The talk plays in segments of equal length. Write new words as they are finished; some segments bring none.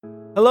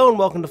Hello and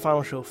welcome to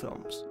Final Show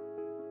Films.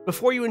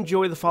 Before you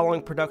enjoy the following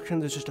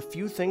production, there's just a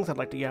few things I'd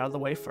like to get out of the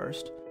way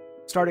first.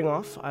 Starting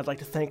off, I'd like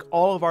to thank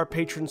all of our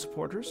Patreon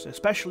supporters,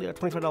 especially our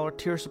 $25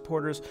 tier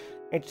supporters,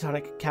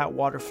 Antitonic, Cat,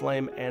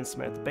 Waterflame, and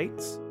Samantha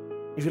Bates.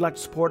 If you'd like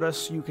to support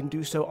us, you can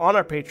do so on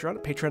our Patreon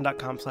at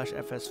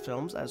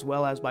patreon.com/fsfilms, as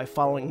well as by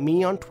following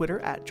me on Twitter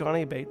at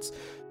Johnny Bates,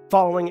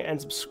 following and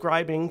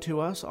subscribing to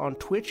us on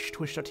Twitch,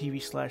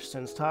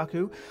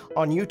 twitch.tv/Senstaku,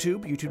 on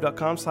YouTube,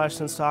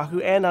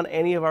 youtube.com/Senstaku, and on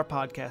any of our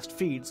podcast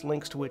feeds,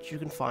 links to which you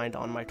can find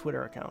on my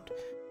Twitter account.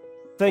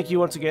 Thank you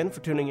once again for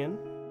tuning in,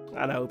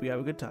 and I hope you have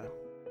a good time.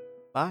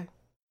 Bye.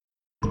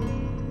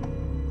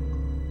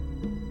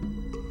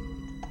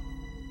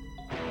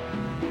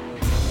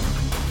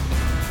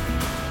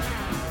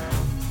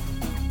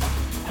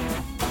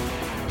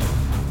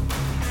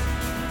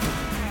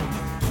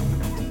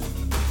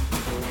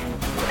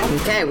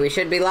 Okay, we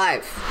should be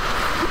live.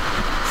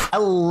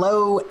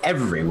 Hello,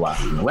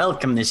 everyone.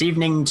 Welcome this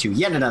evening to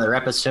yet another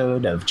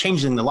episode of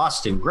Changeling the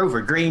Lost in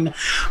Grover Green,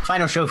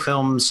 Final Show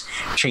Films,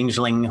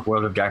 Changeling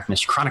World of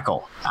Darkness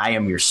Chronicle. I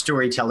am your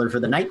storyteller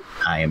for the night.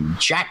 I am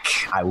Jack.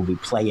 I will be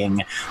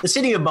playing the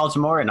city of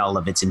Baltimore and all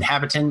of its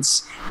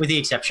inhabitants, with the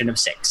exception of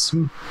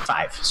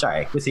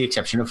with the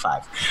exception of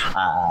five.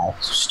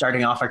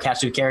 Starting off our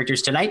cast of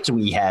characters tonight,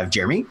 we have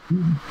Jeremy.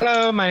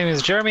 Hello, my name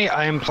is Jeremy.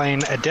 I am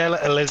playing Adele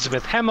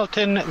Elizabeth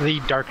Hamilton,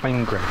 the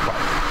Darkling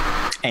Gravewight.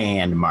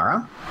 And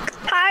Mara.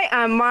 Hi,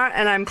 I'm Mara,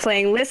 and I'm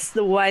playing Liss,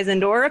 the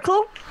Wizened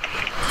Oracle.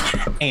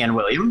 And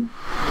William.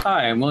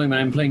 Hi, I'm William,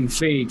 and I'm playing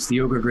Phage,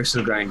 the Ogre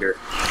Gristlegrinder.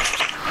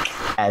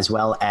 As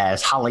well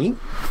as Holly.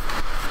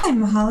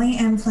 I'm Holly,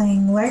 I'm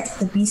playing Lark,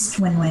 the Beast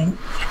Windwing.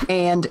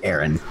 And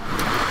Erin.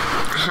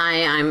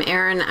 Hi, I'm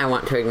Erin. I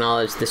want to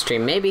acknowledge the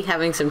stream may be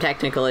having some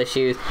technical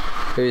issues,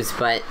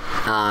 but,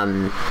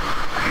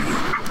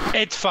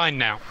 It's fine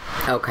now.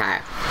 okay.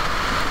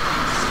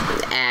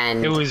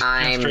 And It was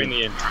I'm during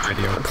the intro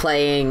video.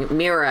 playing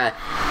Mira,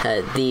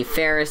 the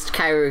Fairest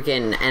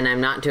Chirurgeon, and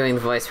I'm not doing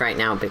the voice right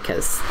now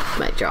because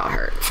my jaw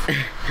hurts.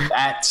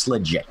 That's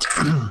legit.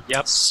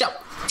 Yep. So,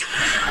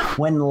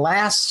 when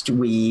last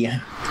we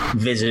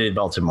visited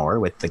Baltimore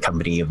with the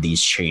company of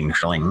these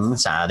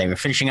changelings, they were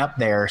finishing up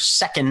their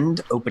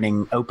second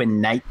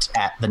open night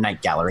at the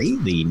Night Gallery,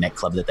 the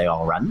nightclub that they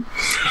all run.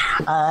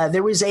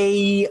 There was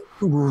a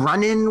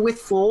run-in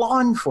with law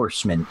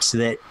enforcement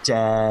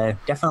that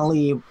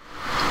definitely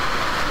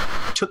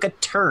took a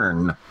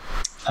turn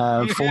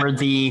for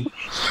the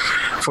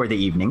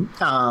evening.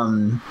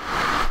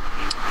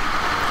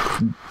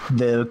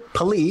 The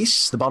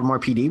police, the Baltimore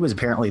PD, was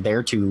apparently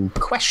there to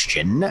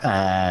question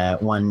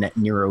one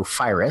Nero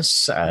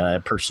Fairest, a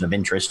person of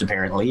interest,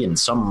 apparently, in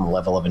some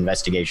level of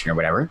investigation or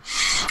whatever.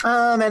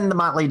 And the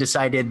Motley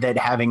decided that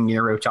having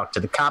Nero talk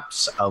to the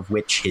cops, of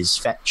which his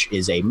fetch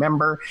is a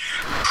member,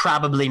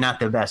 probably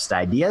not the best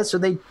idea. So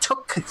they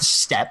took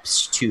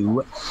steps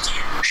to,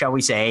 shall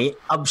we say,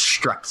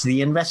 obstruct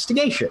the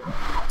investigation.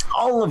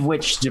 All of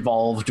which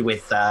devolved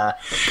with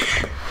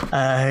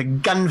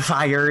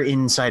gunfire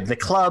inside the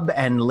club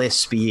and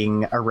Liss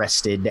being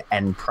arrested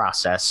and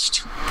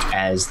processed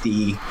as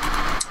the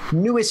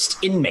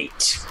newest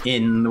inmate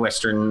in the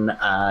Western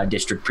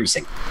District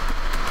Precinct.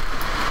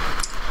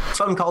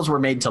 Phone calls were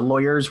made to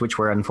lawyers, which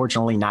were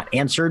unfortunately not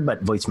answered,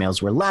 but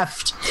voicemails were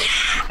left.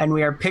 And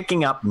we are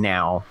picking up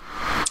now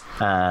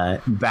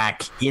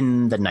back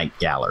in the Night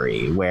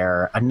Gallery,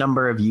 where a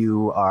number of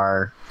you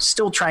are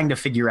still trying to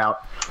figure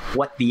out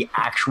what the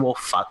actual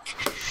fuck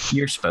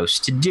you're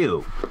supposed to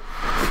do.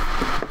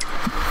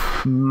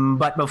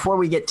 But before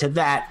we get to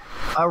that,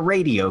 a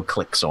radio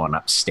clicks on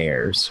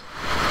upstairs.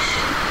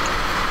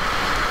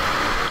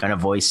 And a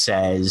voice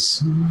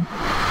says,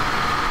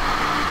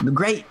 "The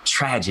great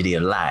tragedy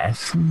of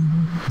life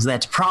is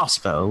that to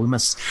prosper, we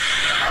must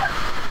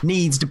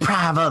needs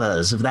deprive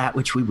others of that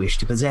which we wish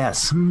to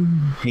possess.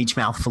 Each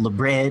mouthful of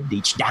bread,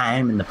 each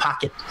dime in the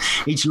pocket,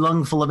 each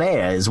lungful of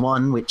air is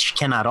one which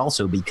cannot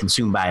also be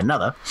consumed by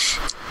another.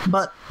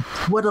 But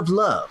what of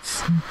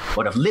love?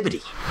 What of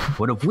liberty?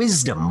 What of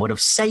wisdom? What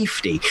of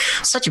safety?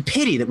 Such a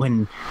pity that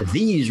when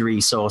these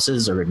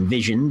resources are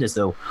envisioned as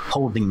though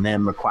holding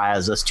them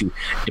requires us to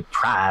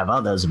deprive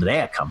others of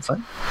their comfort.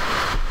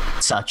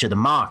 Such are the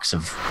marks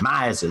of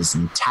misers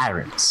and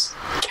tyrants,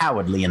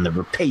 cowardly and the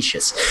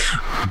rapacious.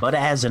 But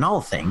as in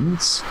all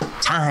things,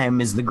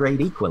 time is the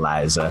great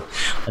equalizer,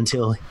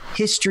 until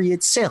history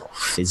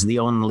itself is the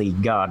only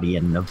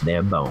guardian of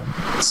their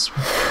bones."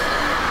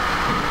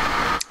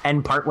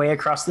 And partway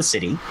across the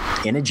city,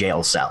 in a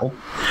jail cell,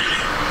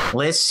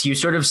 Liss, you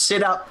sort of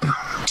sit up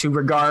to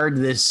regard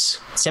this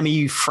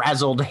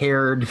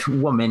semi-frazzled-haired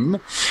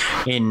woman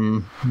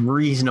in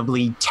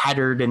reasonably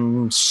tattered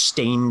and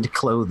stained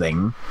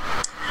clothing,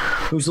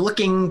 who's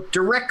looking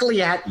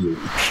directly at you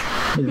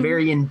with a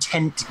very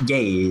intent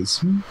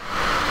gaze.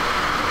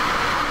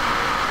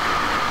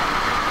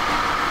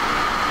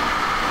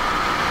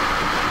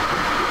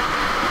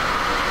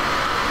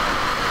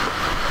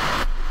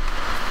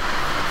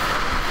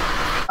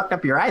 Fucked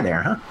up your eye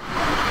there, huh?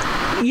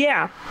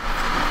 Yeah.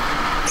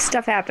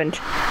 Stuff happened.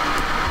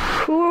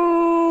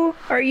 Who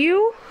are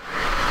you?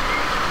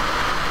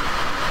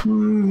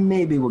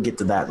 Maybe we'll get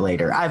to that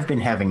later. I've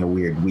been having a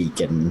weird week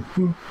and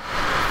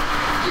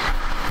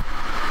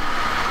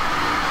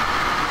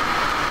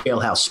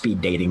jailhouse speed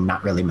dating,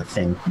 not really my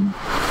thing.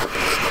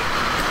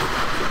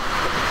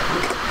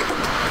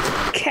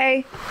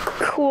 Okay,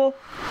 cool.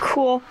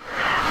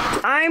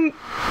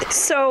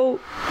 So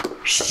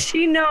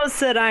she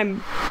knows that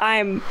I'm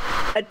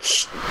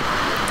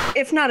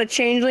if not a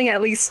changeling,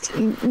 at least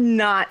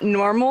not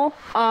normal.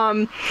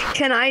 Can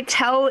I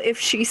tell if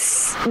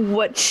she's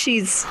what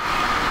she's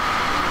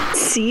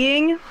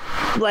seeing,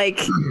 like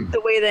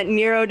the way that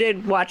Nero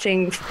did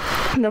watching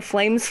the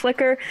flames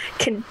flicker?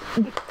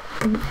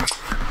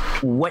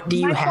 What do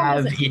you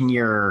have in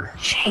your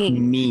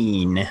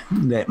mien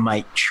that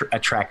might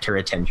attract her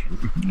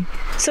attention?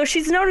 So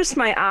she's noticed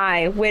my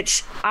eye,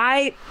 which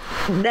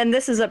then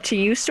this is up to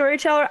you,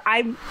 Storyteller.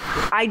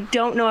 I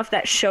don't know if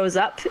that shows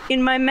up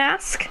in my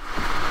mask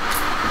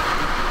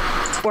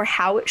or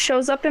how it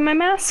shows up in my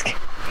mask.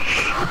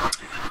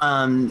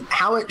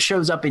 How it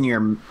shows up in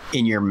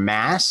your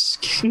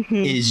mask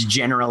is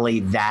generally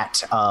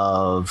that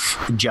of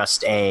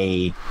just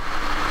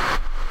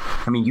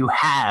you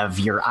have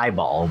your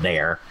eyeball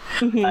there.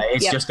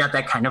 It's just got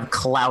that kind of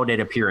clouded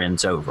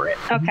appearance over it.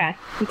 Okay.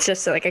 It's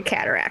just like a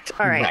cataract.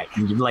 All right.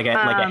 Like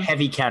a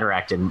heavy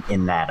cataract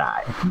in that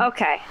eye.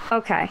 Okay.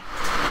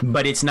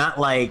 But it's not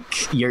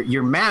like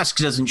your mask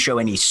doesn't show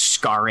any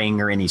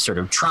scarring or any sort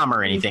of trauma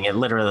or anything. It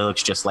literally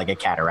looks just like a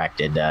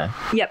cataracted.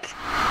 Yep.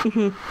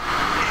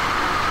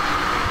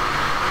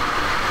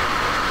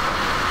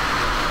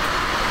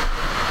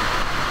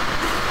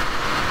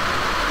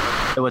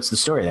 So what's the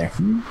story there?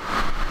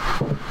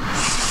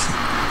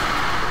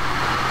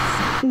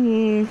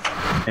 And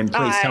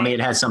please tell me it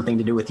has something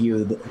to do with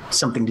you,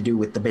 something to do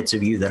with the bits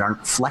of you that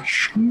aren't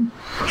flesh.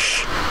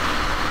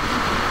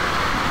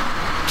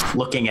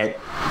 Looking at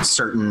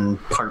certain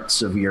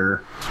parts of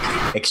your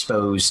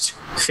exposed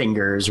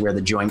fingers where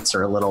the joints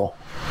are a little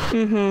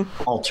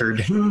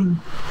altered.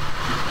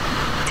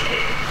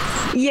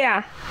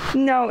 Yeah.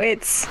 No,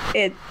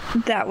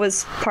 that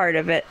was part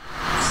of it.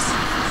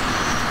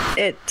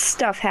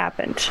 Stuff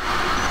happened.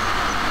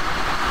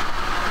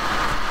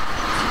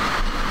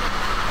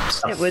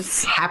 It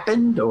was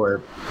happened,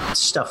 or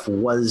stuff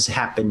was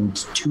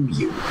happened to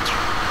you?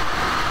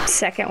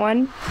 Second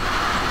one.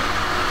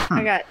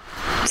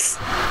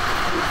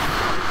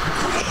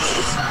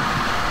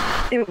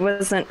 It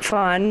wasn't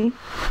fun.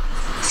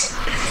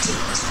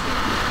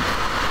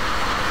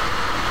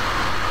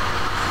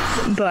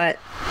 But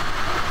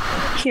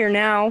here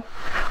now.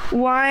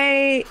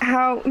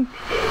 How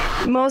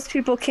most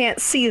people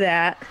can't see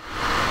that.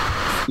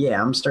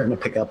 Yeah, I'm starting to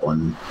pick up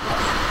on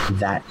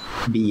that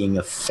being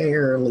a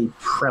fairly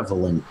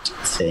prevalent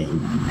thing.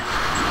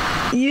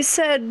 You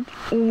said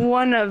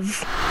one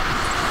of.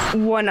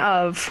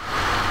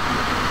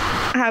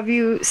 Have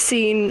you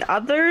seen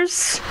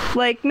others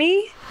like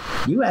me?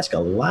 You ask a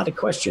lot of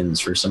questions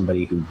for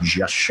somebody who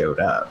just showed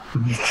up.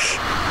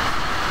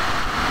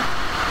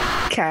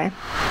 Okay.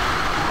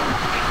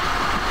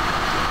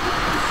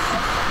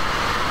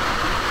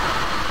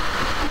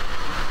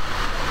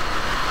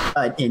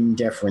 In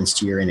deference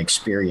to your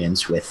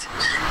inexperience with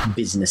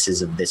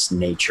businesses of this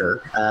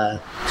nature,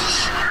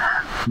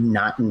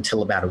 not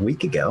until about a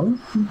week ago,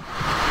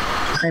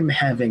 I'm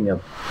having a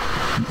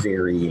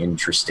very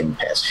interesting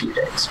past few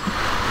days.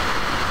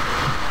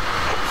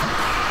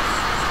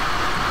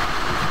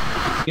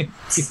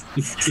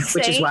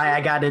 Which is why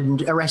I got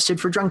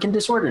arrested for drunken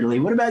disorderly.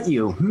 What about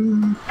you?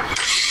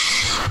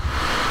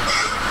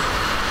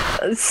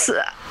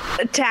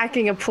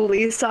 Attacking a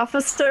police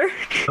officer.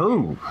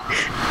 Oh,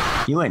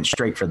 you went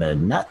straight for the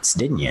nuts,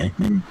 didn't you?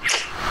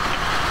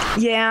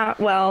 Yeah,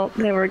 well,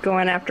 they were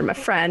going after my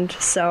friend,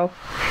 so.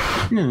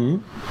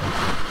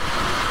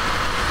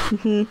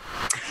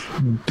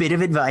 Bit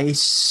of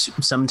advice.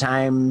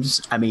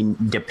 Sometimes,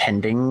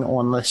 depending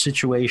on the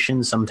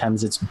situation,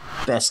 sometimes it's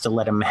best to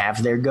let them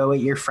have their go at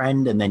your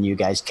friend, and then you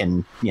guys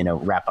can,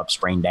 wrap up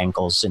sprained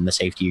ankles in the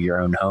safety of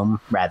your own home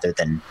rather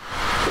than.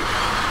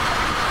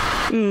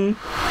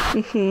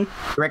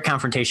 Direct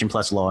confrontation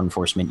plus law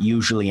enforcement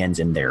usually ends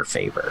in their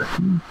favor.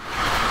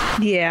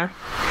 Yeah.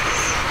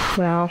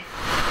 Well,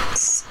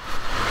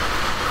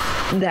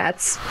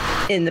 that's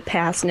in the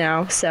past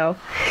now, so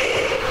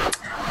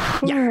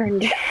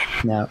learned.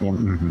 No,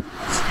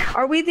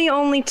 Are we the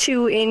only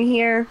two in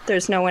here?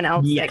 There's no one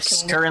else?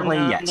 Yes, currently,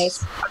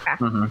 yes.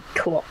 Okay.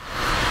 Cool.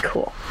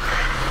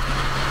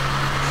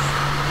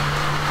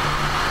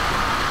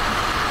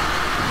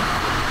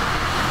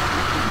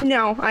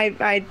 No,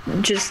 I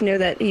just knew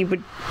that he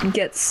would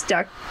get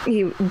stuck.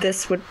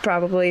 This would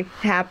probably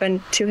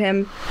happen to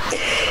him,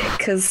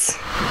 because.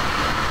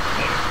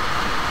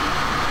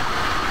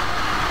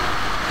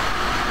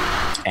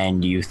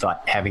 And you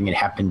thought having it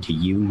happen to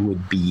you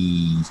would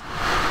be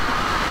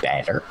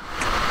better?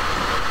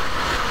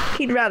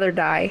 He'd rather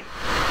die.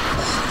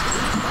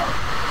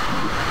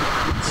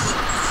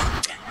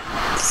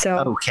 So.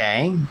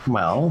 Okay,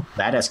 well,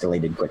 that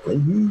escalated quickly.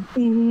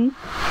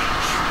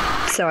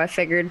 So I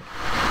figured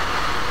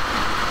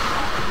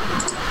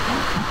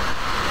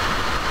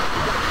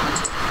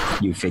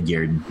You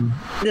figured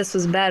this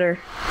was better.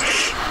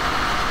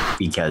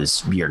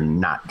 because you're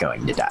not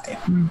going to die.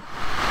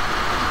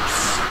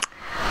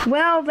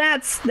 Well,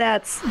 that's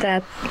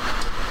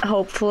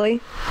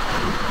hopefully.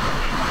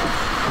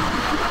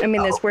 I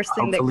mean, there's worse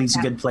things that Hopefully could it's a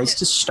happen. good place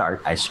to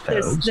start, I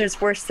suppose. There's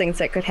worse things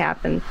that could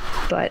happen,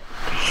 but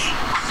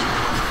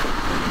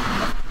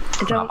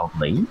I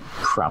don't.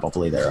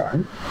 Probably there are.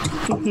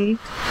 Mm-hmm.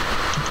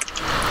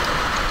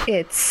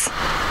 It's.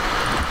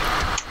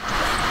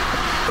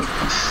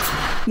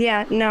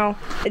 Yeah, no.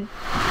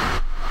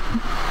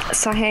 I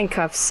saw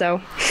handcuffs,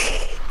 so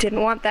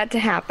didn't want that to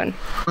happen.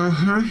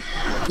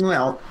 Mm-hmm.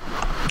 Well,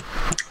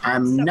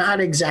 I'm not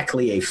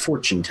exactly a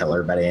fortune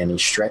teller by any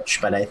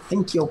stretch, but I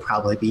think you'll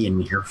probably be in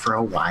here for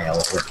a while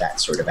with that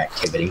sort of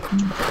activity.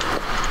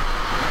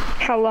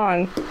 How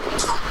long?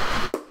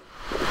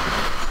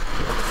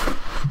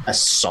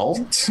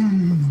 Assault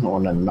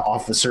on an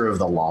officer of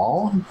the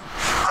law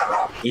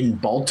in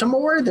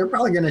Baltimore? They're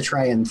probably going to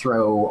try and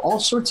throw all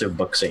sorts of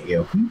books at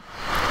you.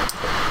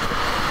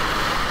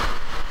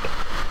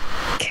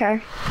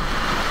 Okay.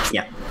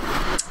 Yeah.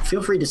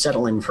 Feel free to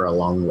settle in for a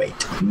long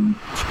wait.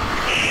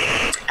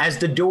 As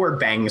the door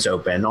bangs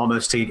open,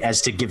 almost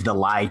as to give the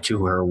lie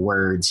to her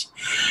words.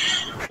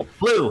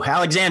 Blue,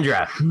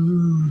 Alexandra.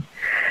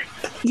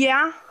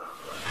 Yeah.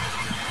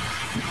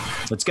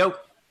 Let's go.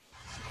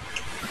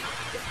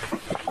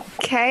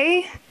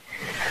 Okay.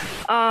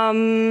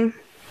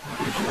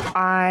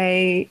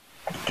 I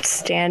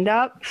stand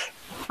up.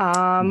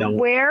 No.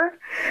 Where?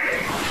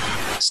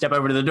 Step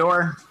over to the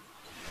door.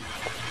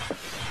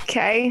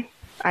 Okay.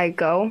 I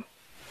go.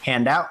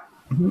 Hand out.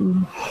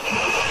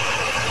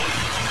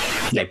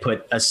 They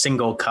put a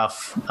single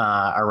cuff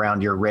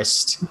around your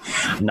wrist.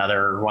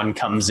 Another one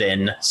comes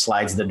in,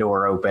 slides the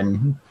door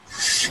open.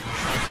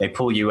 They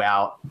pull you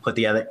out,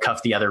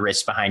 cuff the other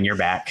wrist behind your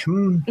back.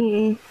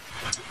 Mm.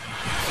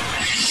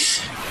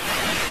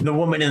 The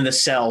woman in the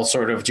cell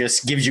sort of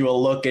just gives you a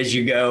look as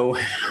you go,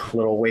 a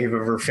little wave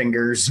of her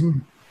fingers,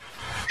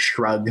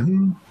 shrug.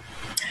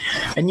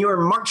 And you are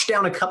marched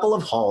down a couple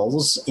of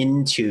halls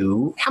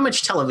into... How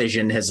much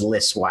television has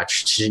Liss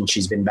watched since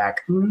she's been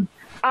back?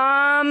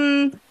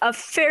 A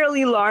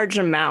fairly large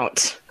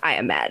amount, I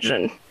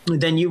imagine.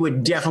 Then you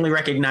would definitely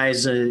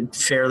recognize a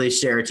fairly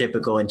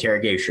stereotypical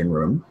interrogation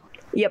room.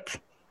 Yep.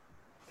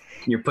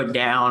 You're put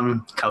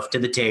down, cuffed to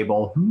the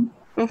table.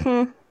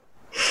 Mm-hmm.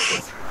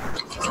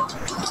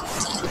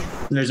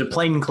 There's a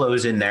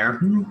plainclothes in there,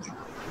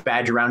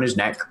 badge around his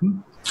neck.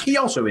 He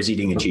also is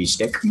eating a cheese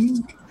stick.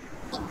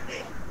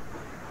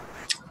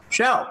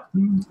 So,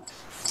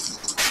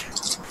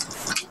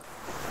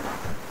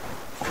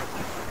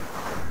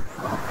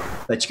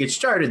 let's get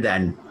started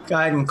then. Go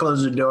ahead and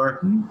close the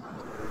door.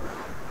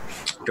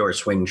 Door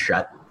swings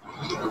shut.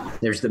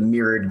 There's the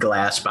mirrored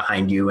glass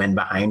behind you and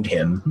behind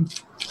him.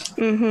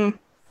 Mm-hmm.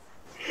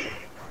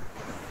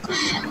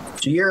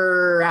 So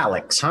you're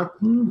Alex, huh?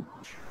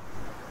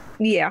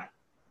 Yeah.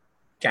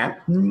 Okay.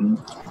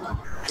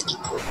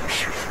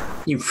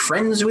 You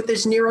friends with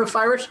this Nero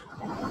Fairest?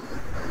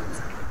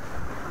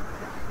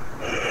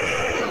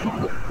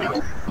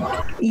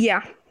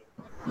 Yeah.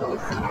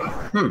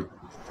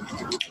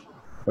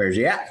 Where's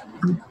he at?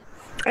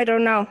 I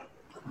don't know.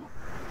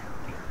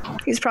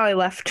 He's probably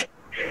left.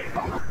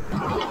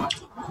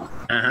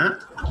 Uh-huh.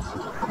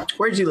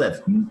 Where'd you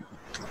live?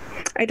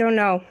 I don't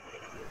know.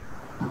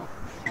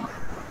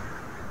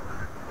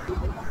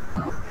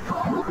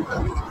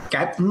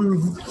 Okay.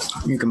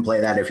 You can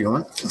play that if you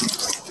want.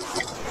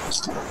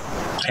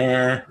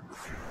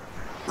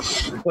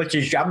 What's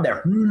his job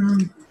there?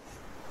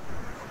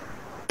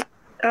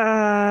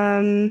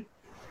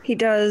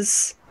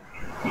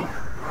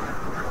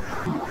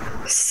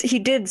 He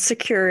did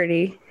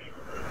security.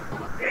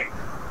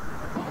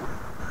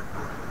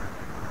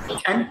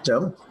 Okay,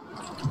 so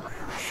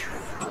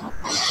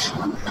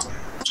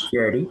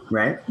security,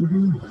 right?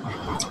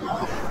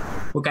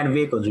 What kind of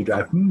vehicles do you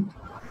drive?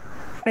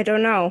 I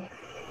don't know.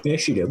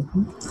 Yes, you do.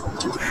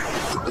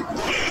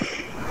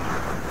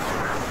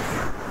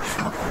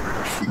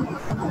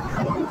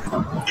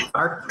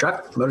 Car,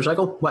 truck,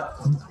 motorcycle, what?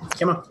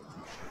 Come on.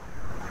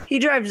 He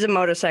drives a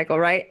motorcycle,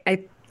 right?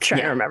 I'm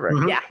trying to remember.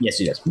 Mm-hmm. Yeah. Yes,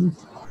 he does.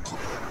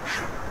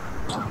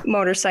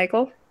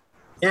 Motorcycle.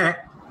 Yeah.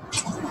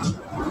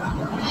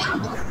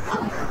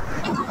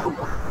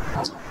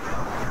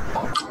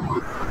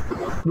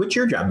 What's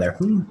your job there?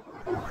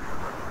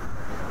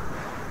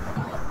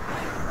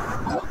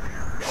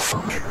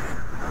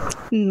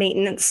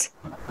 Maintenance.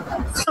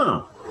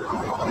 Oh.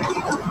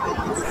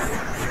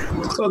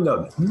 Well,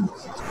 good.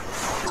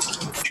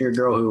 You're a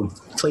girl who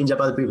cleans up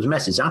other people's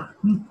messes, huh?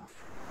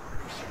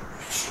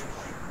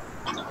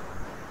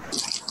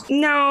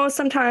 No,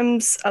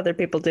 sometimes other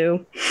people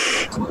do.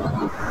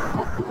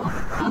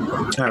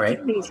 All right.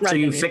 So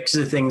you fix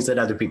the things that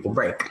other people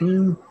break.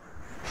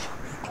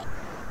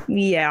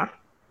 Yeah.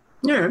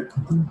 Yeah.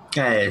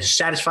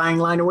 Satisfying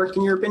line of work,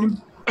 in your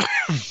opinion?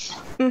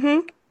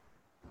 Mm-hmm.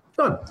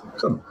 Good.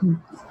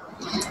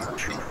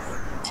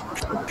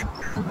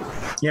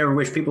 You ever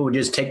wish people would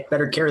just take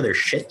better care of their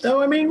shit,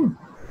 though? I mean,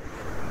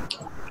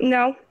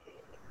 No.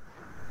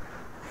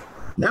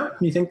 No?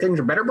 You think things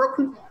are better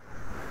broken?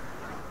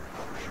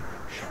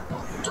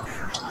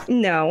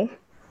 No.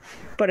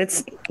 But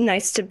it's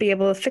nice to be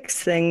able to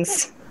fix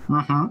things.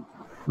 Yeah,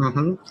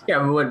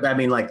 I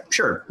mean, like,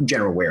 sure,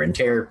 general wear and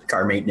tear,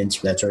 car maintenance,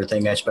 that sort of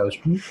thing, I suppose.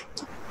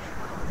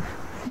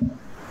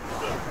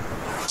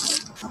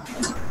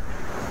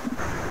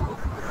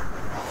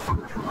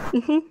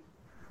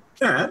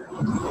 All right.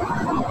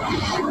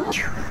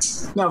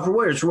 Now, for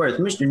what it's worth,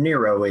 Mr.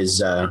 Nero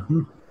is,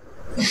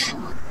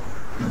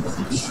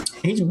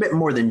 he's a bit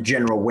more than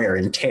general wear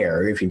and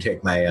tear, if you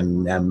take my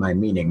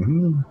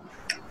meaning.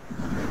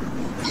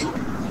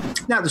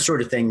 Not the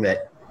sort of thing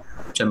that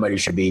somebody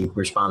should be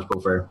responsible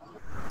for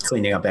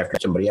cleaning up after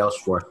somebody else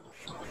for.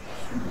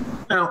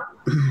 Now,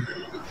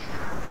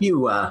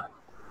 you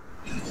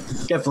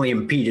definitely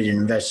impeded an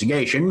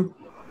investigation.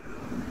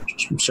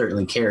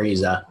 Certainly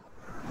carries a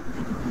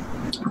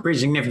pretty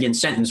significant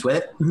sentence with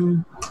it.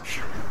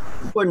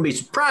 Wouldn't be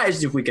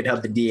surprised if we could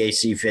help the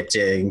DAC fit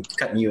to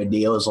cutting you a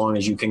deal, as long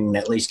as you can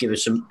at least give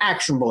us some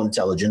actionable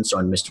intelligence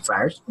on Mr.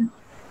 Fairest.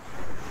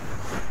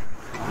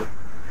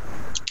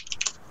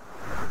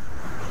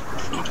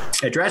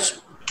 Address?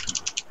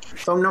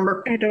 Phone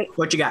number?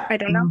 What you got? I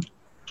don't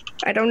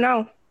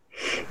know.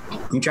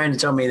 You trying to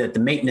tell me that the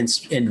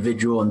maintenance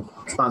individual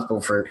responsible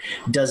for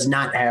does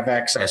not have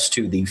access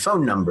to the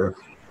phone number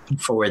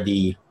for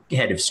the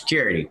head of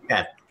security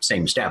at the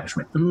same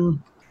establishment?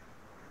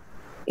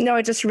 No,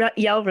 I just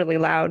yell really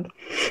loud.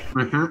 If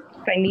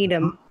I need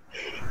him.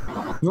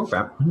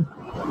 Okay.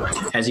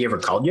 Has he ever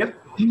called you?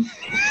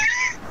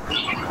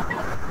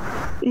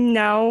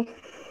 No.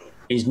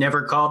 He's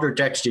never called or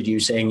texted you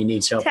saying he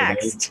needs help?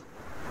 Text.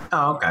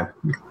 Oh, okay.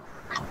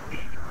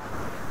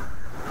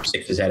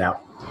 Sticks his head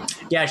out.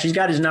 Yeah, she's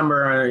got his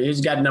number. He's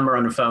got a number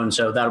on the phone,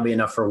 so that'll be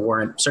enough for a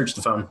warrant. Search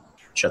the phone.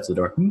 Shuts the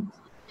door.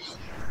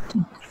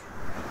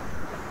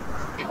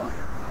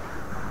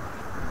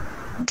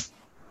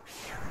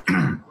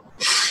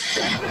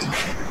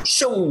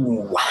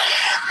 So,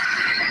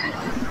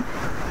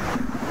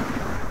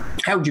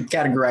 how would you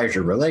categorize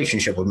your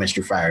relationship with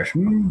Mr. Fairest?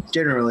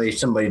 Generally,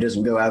 somebody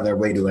doesn't go out of their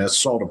way to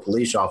assault a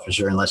police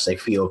officer unless they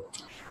feel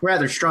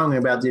rather strongly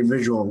about the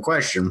individual in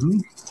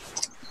question.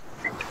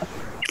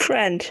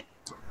 Friend.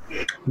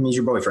 He's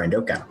your boyfriend,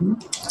 okay.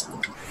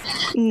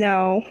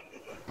 No.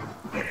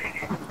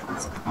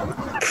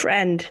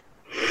 Friend.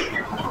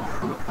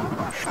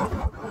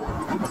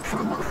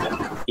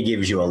 He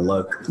gives you a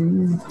look.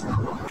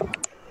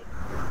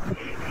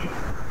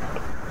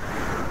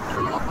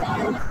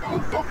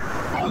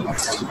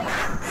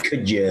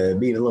 Could you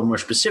be a little more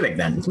specific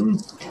then?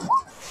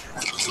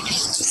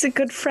 He's a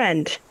good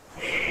friend.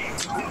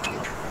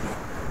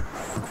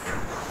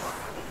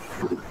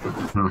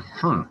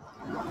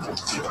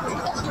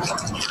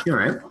 All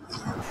right.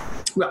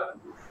 Well,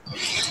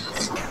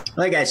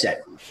 like I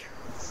said,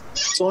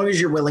 as long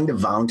as you're willing to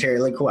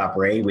voluntarily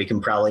cooperate, we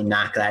can probably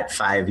knock that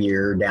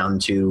 5-year down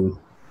to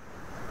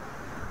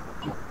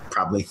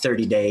probably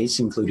 30 days,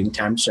 including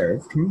time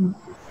served.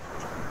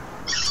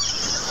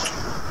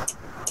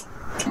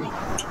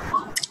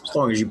 As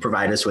long as you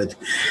provide us with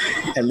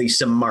at least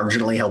some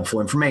marginally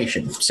helpful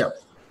information. So,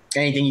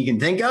 anything you can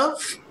think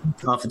of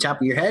off the top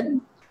of your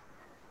head?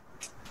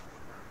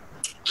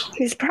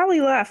 He's probably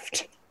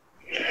left.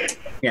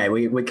 Yeah,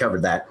 we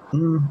covered that.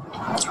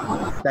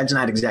 That's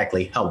not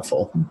exactly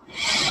helpful.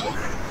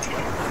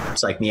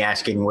 It's like me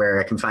asking where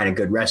I can find a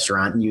good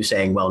restaurant and you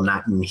saying, well,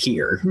 not in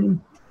here.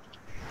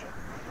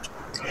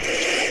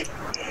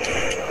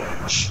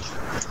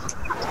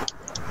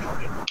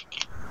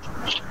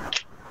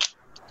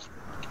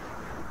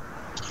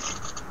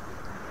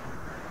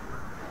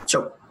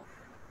 So,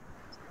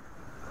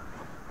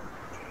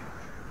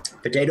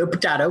 potato,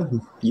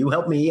 you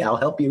help me, I'll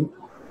help you.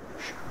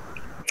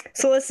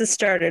 So Liss has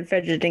started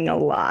fidgeting a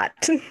lot.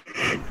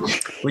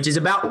 Which is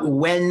about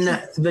when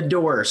the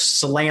door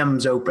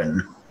slams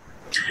open.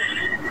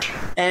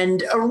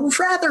 And a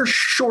rather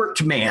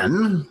short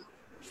man,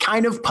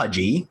 kind of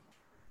pudgy,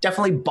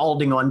 definitely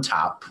balding on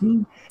top.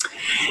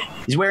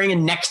 He's wearing a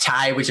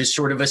necktie, which is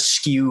sort of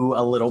askew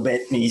a little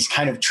bit, and he's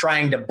kind of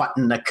trying to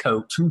button the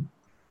coat.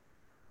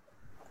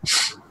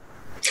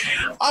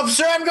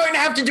 Officer, I'm going to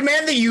have to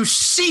demand that you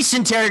cease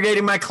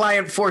interrogating my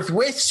client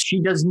forthwith.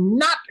 She does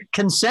not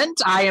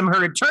consent. I am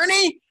her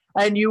attorney,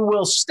 and you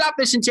will stop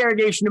this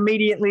interrogation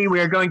immediately.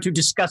 We are going to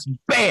discuss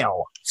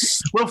bail.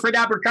 Wilfred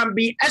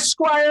Abercrombie,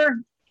 Esquire.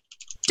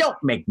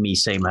 Don't make me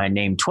say my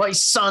name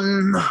twice,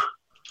 son.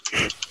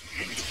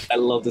 I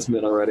love this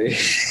man already.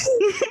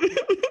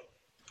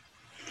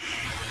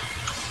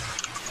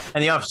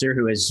 And the officer,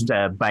 who is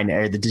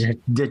the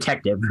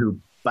detective, who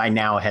by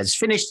now has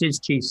finished his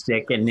cheese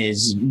stick and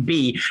is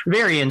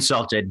very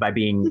insulted by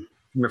being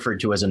referred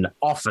to as an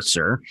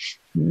officer,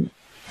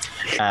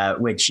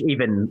 which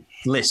even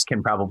Liss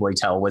can probably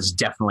tell was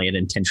definitely an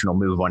intentional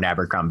move on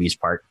Abercrombie's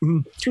part.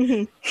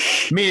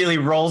 Immediately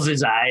rolls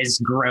his eyes,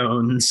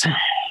 groans.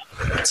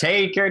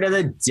 Take her to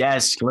the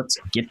desk. Let's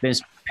get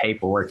this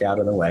paperwork out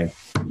of the way.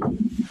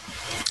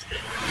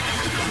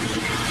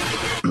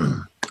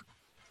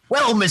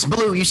 Well, Miss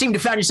Blue, you seem to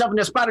have found yourself in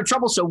a spot of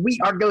trouble, so we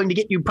are going to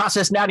get you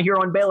processed down here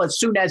on bail as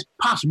soon as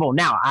possible.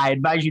 Now, I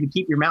advise you to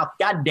keep your mouth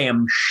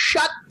goddamn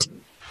shut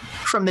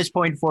from this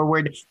point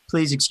forward.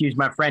 Please excuse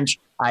my French.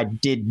 I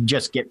did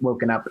just get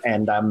woken up,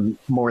 and I'm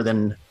more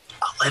than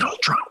a little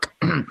drunk.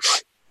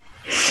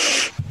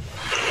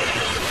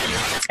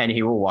 And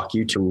he will walk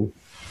you to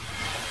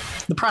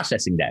the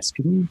processing desk.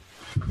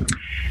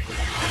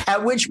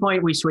 At which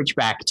point we switch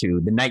back to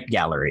the night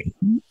gallery,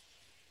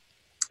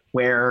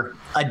 where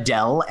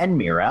Adele and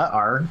Mira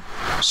are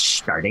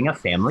starting a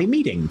family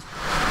meeting.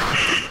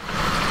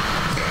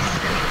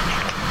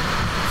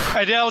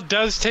 Adele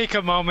does take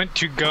a moment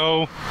to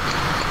go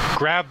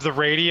grab the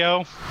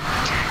radio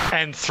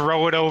and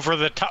throw it over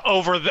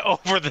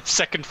the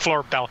second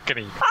floor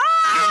balcony.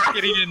 I'm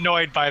getting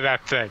annoyed by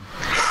that thing.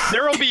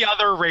 There will be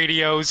other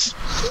radios.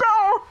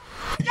 No.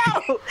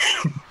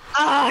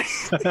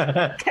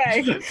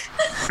 Okay.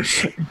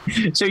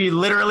 So you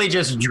literally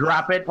just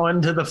drop it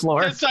onto the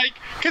floor? It's like,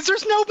 because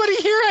there's nobody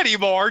here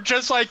anymore.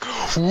 Just like,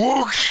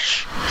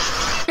 whoosh.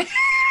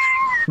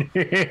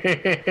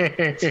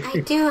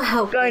 I do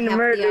hope we have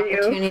the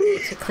opportunity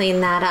to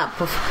clean that up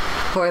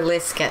before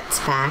Liss gets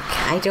back.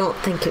 I don't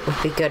think it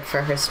would be good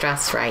for her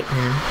stress right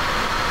now.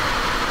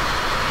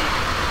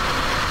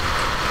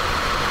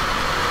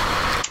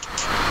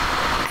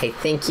 I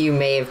think you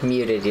may have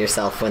muted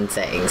yourself when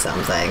saying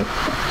something.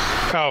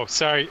 Oh,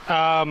 sorry.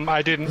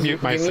 I didn't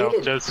mute myself.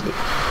 Muted?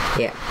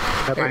 Yeah.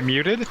 Am I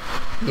muted?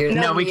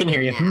 No, we can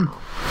hear you.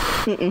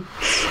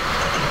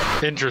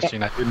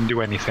 Interesting. I didn't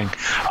do anything.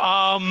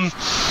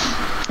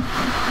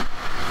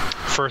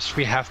 First,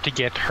 we have to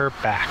get her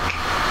back,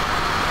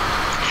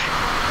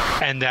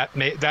 and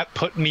that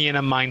put me in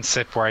a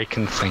mindset where I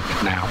can think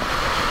now.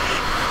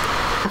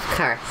 Of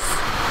course.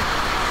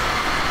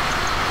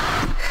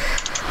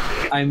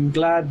 I'm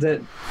glad that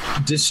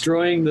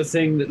destroying the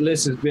thing that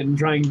Liss has been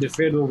trying to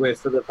fiddle with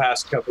for the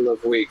past couple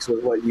of weeks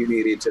was what you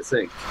needed to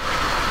think.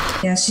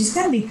 Yeah, she's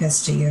gonna be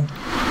pissed at you.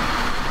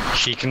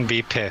 She can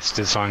be pissed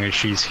as long as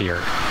she's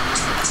here.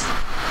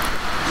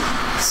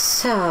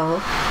 So,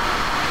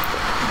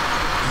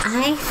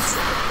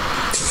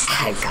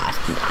 God,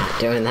 I'm not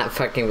doing that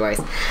fucking voice.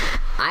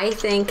 I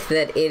think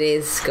that it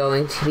is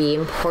going to be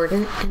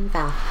important and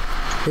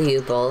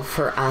valuable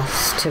for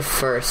us to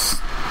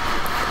first,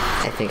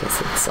 I think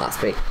it's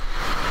last week,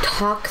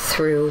 talk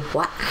through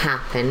what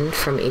happened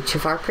from each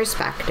of our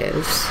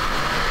perspectives,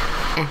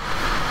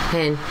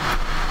 and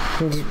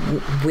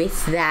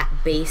with that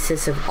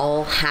basis of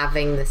all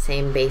having the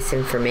same base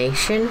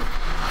information,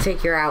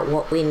 figure out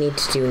what we need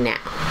to do now.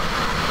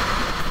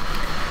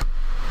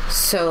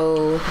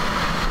 So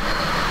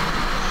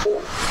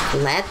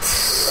let's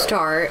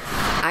start.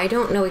 I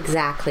don't know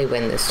exactly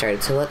when this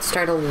started, so let's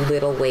start a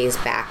little ways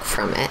back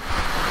from it.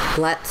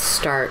 Let's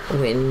start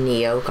when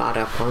Neo got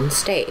up on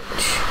stage.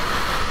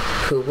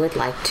 Who would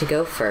like to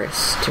go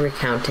first,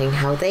 recounting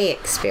how they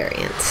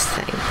experienced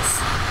things?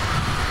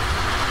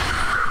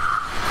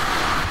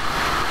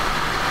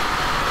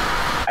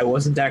 I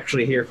wasn't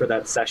actually here for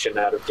that session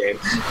out of game.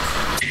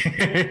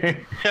 Yeah,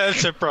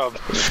 that's a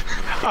problem.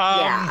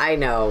 Yeah, I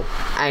know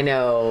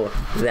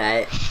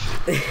that.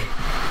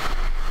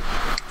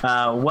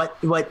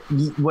 What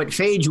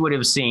Phage would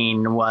have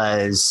seen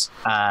was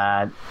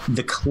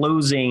the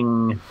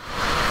closing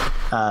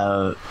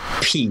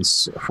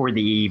piece for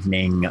the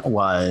evening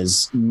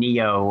was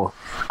Neo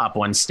up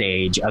on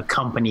stage,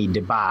 accompanying,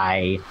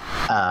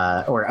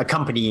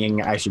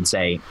 I should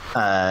say,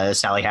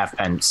 Sally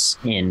Halfpence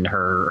in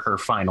her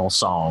final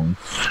song,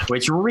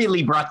 which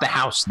really brought the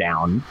house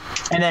down.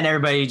 And then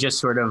everybody just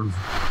sort of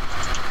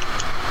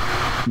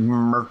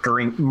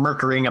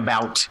murkering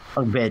about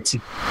a bit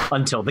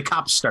until the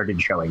cops started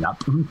showing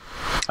up,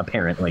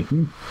 apparently.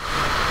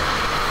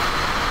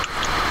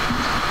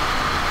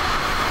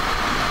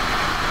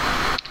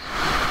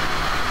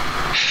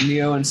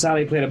 Neo and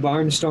Sally played a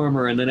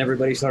barnstormer, and then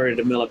everybody started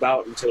to mill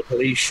about until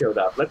police showed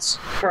up. Let's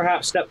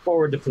perhaps step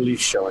forward to police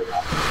showing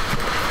up.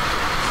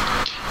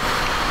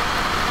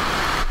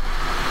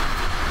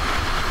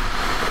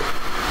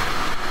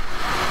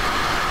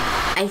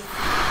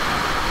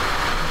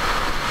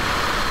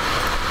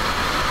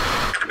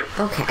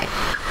 Okay,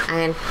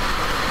 and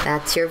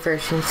that's your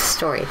version of the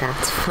story.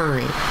 That's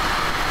fine.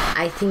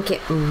 I think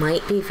it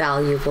might be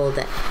valuable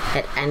that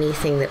at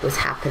anything that was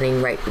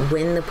happening right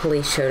when the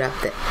police showed up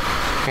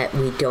that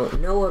we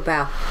don't know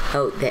about,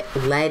 that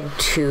led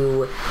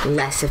to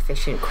less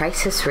efficient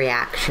crisis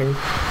reaction,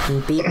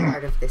 and be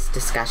part of this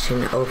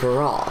discussion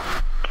overall.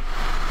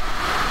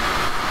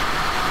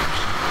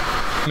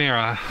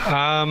 Mira,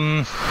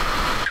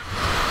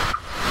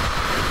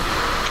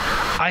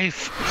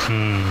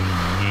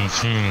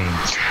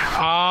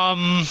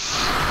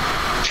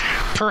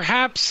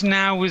 perhaps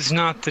now is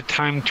not the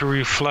time to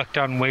reflect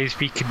on ways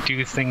we could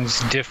do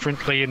things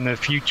differently in the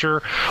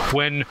future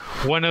when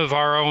one of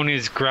our own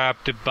is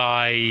grabbed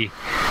by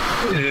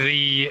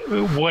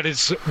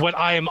what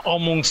I am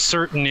almost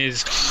certain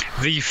is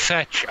the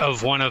fetch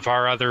of one of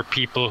our other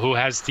people who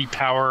has the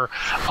power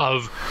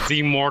of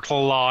the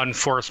mortal law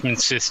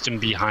enforcement system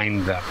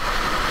behind them.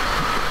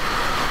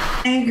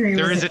 I agree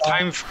There with is it.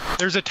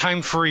 there's a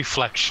time for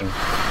reflection.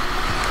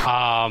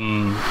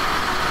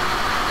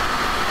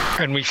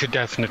 And we should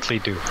definitely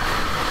do.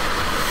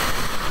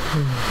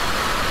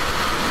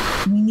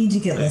 We need to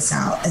get this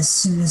out as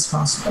soon as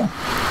possible.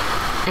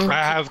 And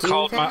I have to do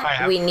called that, I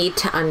have- we need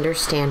to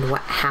understand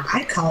what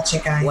happened. I call you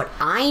guy. What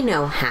I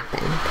know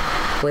happened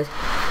was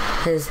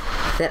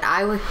that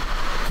I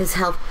was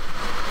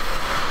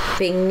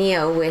helping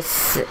Neo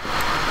with,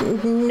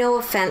 no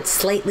offense,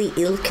 slightly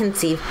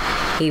ill-conceived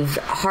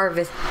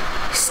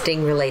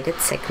harvesting-related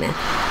sickness.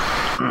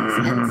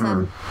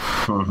 And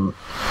so,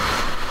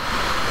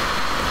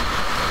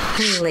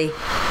 suddenly,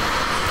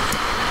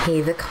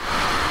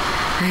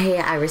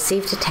 I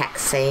received a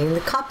text saying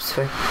the cops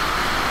were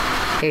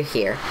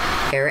here,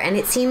 and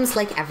it seems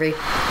like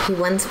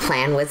everyone's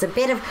plan was a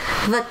bit of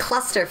a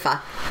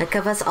clusterfuck, like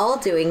of us all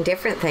doing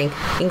different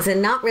things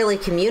and not really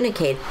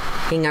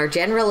communicating our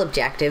general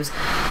objectives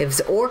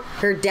or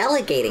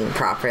delegating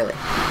properly.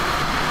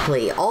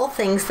 All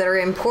things that are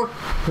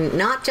important,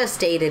 not just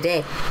day to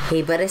day,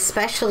 but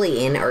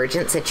especially in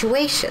urgent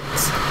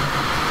situations.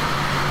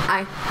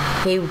 I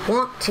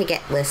want to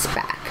get Liss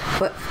back,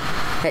 but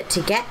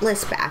to get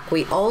Liss back,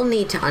 we all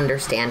need to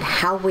understand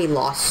how we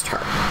lost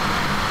her.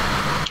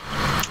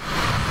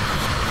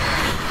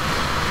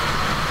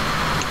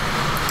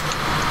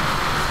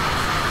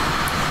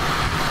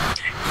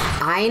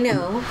 I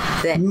know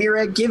that...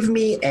 Mira, give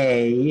me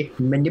a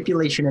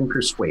manipulation and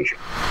persuasion.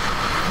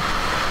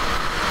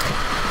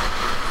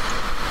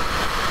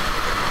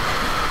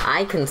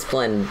 I can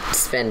spend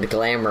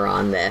glamour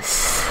on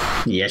this.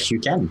 Yes, you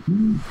can.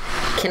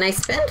 Can I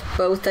spend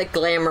both a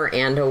glamour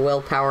and a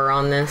willpower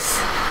on this?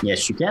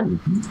 Yes, you can.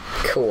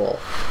 Cool.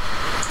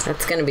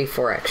 That's gonna be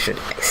 4 extra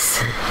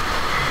dice.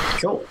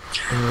 Cool.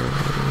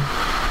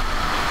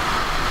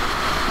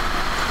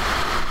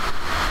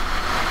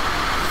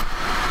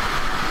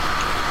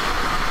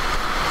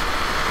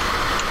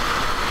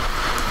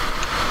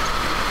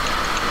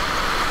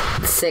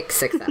 Six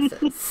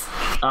successes.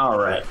 All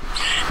right.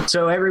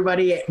 So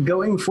everybody,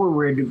 going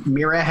forward,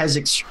 Mira has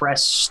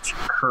expressed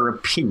her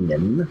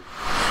opinion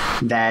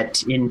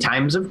that in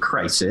times of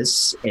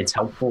crisis, it's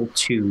helpful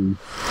to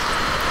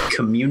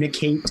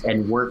communicate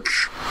and work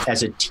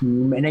as a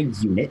team and a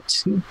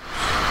unit.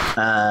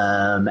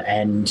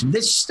 And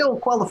this still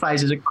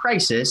qualifies as a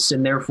crisis,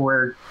 and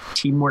therefore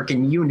teamwork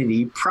and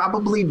unity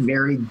probably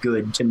very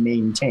good to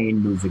maintain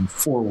moving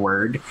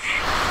forward.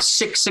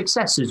 6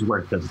 successes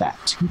worth of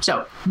that.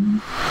 So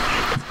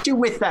do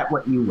with that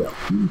what you will.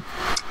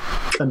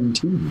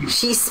 Continue.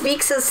 She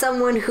speaks as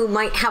someone who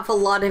might have a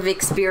lot of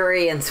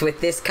experience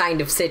with this kind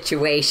of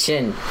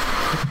situation.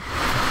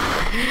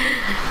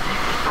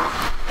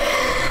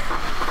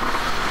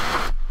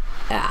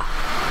 Yeah.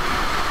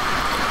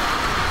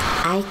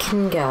 I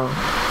can go.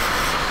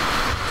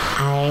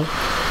 I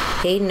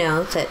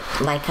know that,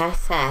 like I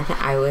said,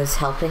 I was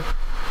helping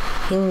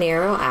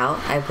Nero out.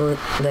 I believe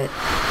that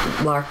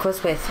Lark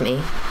was with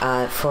me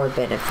for a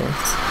bit of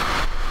this.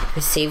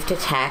 Received a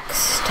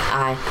text.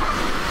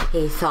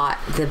 He thought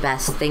the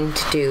best thing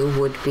to do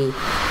would be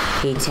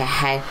to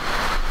head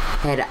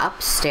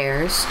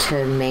upstairs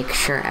to make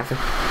sure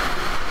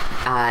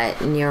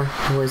Nero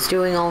was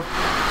doing all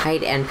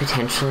right, and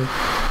potentially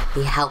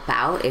help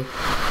out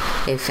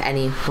if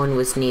anyone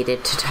was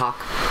needed to talk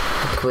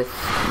with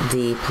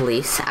the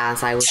police,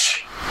 as I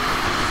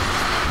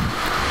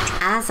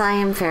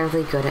am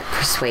fairly good at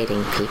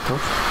persuading people.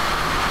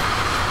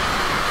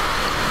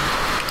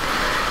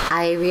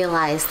 I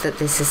realized that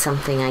this is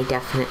something I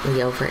definitely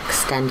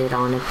overextended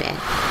on a bit.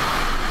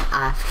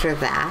 After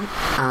that,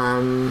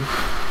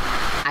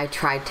 I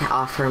tried to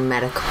offer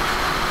medical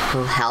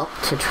help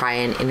to try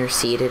and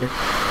intercede in a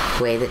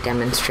way that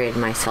demonstrated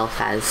myself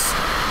as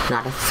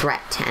not a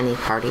threat to any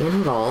party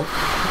involved.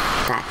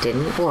 That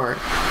didn't work.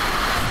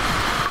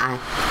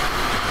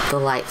 The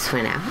lights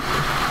went out.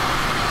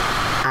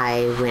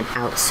 I went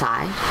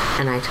outside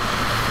and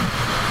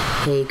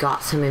he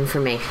got some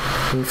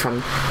information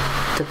from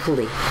the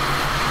police.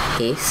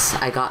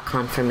 I got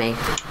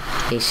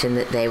confirmation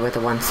that they were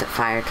the ones that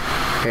fired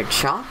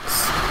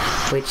shots,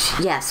 which,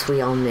 yes, we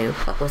all knew,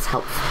 but was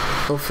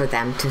helpful for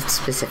them to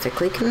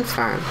specifically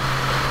confirm.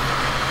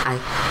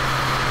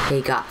 He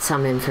got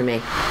some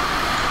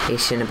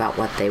information about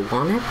what they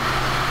wanted.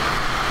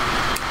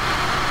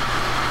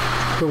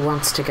 Who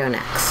wants to go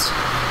next?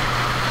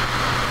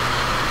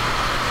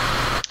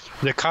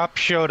 The cop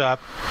showed up.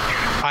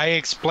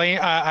 I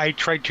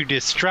tried to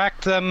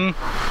distract them.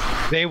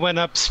 They went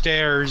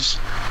upstairs.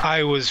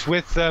 I was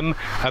with them.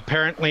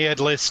 Apparently,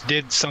 Liss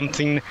did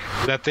something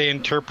that they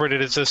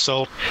interpreted as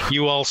assault.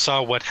 You all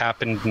saw what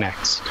happened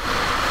next.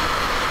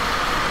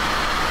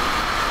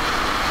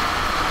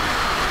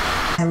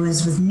 I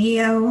was with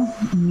Neo.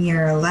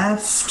 Mira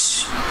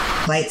left.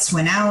 Lights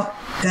went out.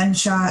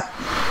 Gunshot.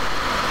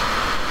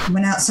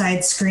 Went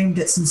outside, screamed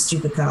at some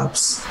stupid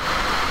cops.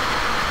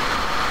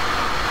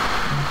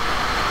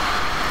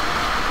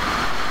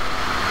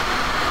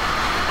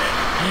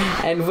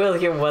 And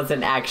William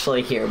wasn't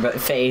actually here, but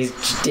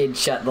Phage did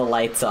shut the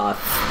lights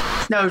off.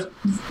 No,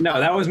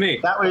 that was me.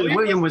 that was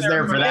William was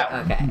there for that.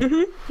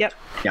 Okay. Yep.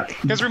 Yep.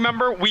 Because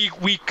remember, we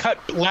cut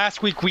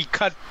last week. We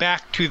cut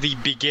back to the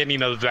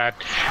beginning of that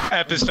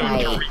episode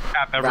to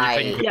recap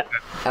everything. Right. Yep.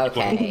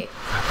 Okay.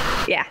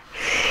 Yeah.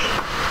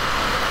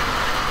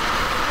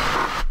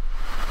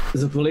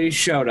 The police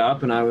showed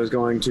up, and I was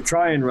going to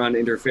try and run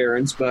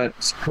interference, but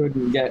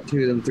couldn't get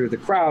to them through the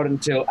crowd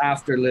until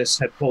after Liss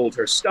had pulled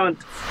her stunt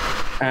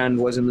and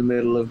was in the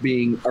middle of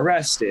being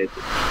arrested.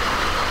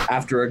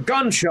 After a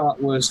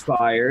gunshot was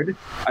fired,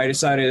 I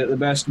decided that the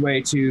best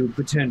way to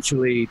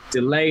potentially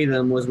delay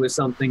them was with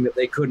something that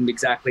they couldn't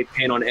exactly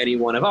pin on any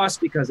one of us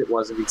because it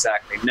wasn't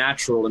exactly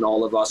natural and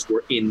all of us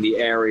were in the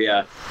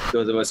area,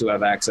 those of us who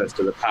have access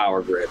to the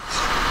power grid.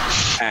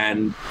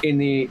 And in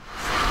the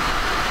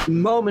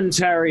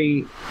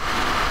momentary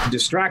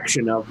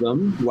distraction of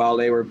them while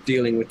they were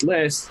dealing with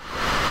Liss,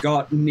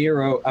 got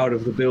Nero out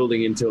of the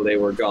building until they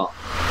were gone.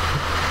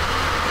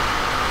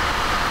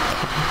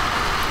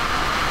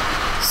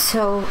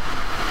 So,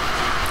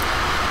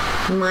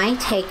 my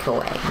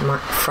takeaway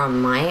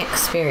from my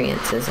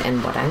experiences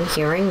and what I'm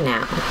hearing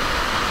now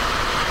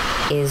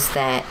is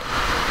that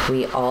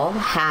we all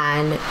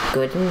had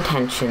good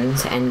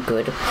intentions and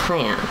good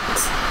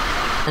plans.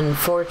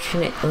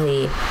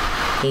 Unfortunately,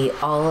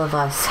 all of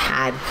us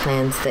had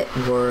plans that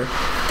were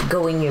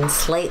going in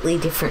slightly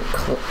different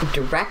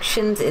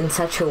directions in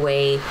such a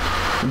way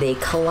they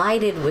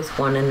collided with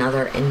one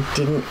another and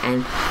didn't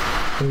end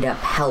up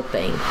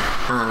helping.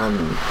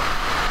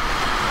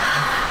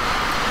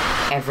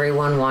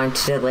 Everyone wanted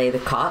to delay the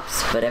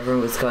cops, but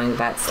everyone was going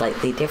about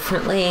slightly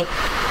differently,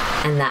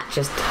 and that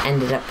just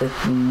ended up with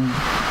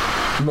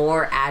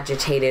more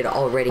agitated,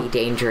 already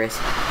dangerous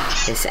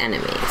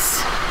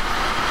enemies.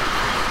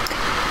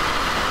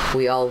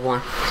 We all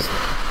want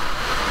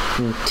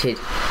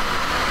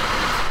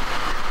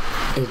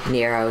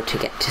Nero to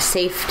get to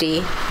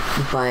safety,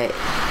 but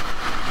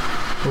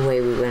the way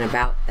we went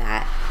about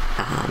that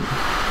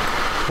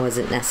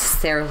wasn't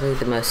necessarily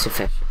the most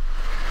efficient.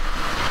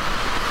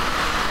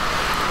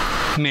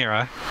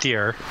 Mira,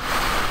 dear,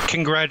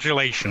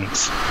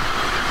 congratulations.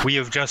 We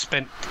have just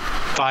spent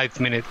 5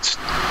 minutes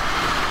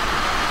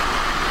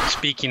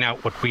speaking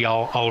out what we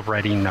all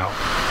already know.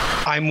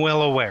 I'm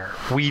well aware.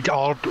 We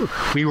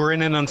were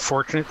in an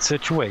unfortunate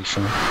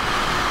situation.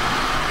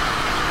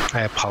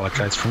 I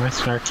apologize for my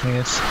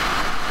snarkiness.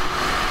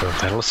 I'm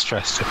a little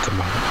stressed at the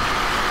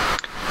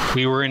moment.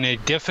 We were in a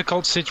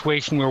difficult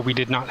situation where we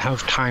did not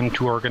have time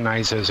to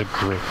organize as a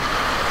group.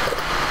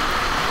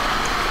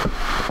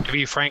 To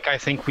be frank, I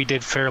think we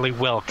did fairly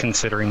well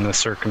considering the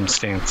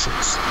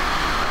circumstances.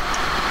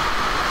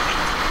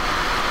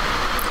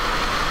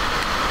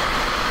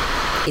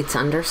 It's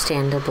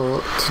understandable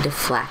to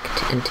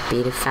deflect and to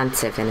be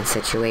defensive in a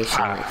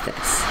situation like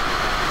this.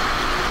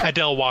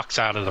 Adele walks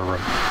out of the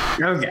room.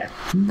 Okay.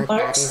 But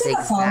that is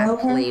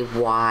exactly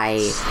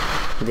why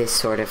this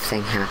sort of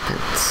thing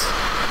happens.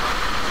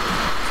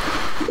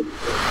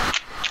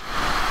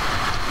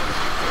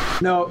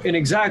 No, in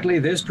exactly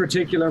this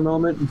particular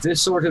moment,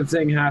 this sort of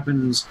thing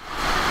happens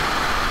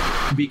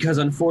because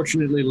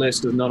unfortunately Liss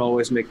does not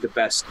always make the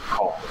best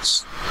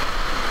calls.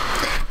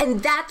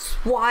 And that's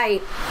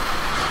why...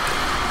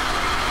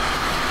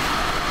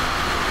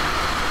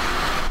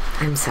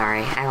 I'm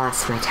sorry, I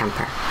lost my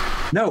temper.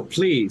 No,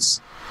 please.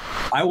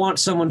 I want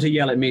someone to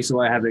yell at me so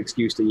I have an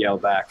excuse to yell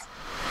back.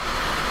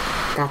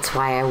 That's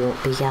why I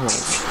won't be yelling.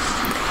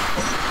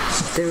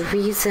 The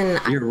reason...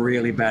 You're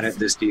really bad at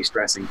this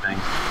de-stressing thing.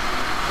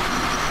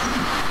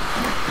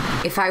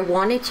 If I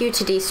wanted you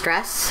to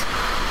de-stress,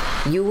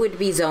 you would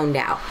be zoned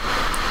out.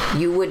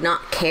 You would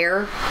not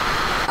care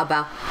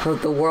about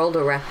the world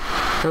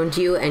around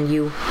you, and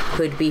you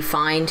would be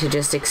fine to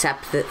just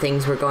accept that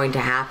things were going to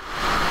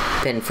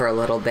happen for a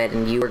little bit,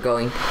 and you were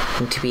going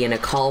to be in a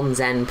calm,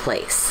 zen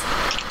place.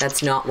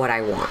 That's not what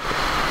I want.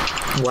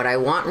 What I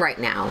want right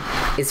now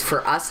is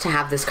for us to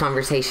have this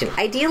conversation.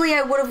 Ideally,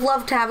 I would have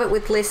loved to have it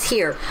with Liss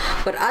here,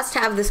 but us to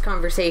have this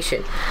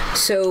conversation.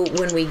 So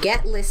when we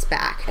get Liss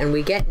back, and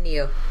we get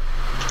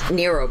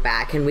Nero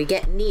back, and we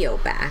get Neo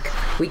back,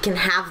 we can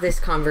have this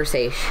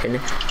conversation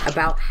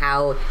about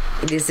how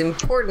it is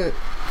important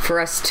for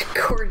us to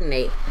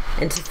coordinate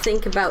and to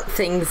think about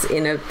things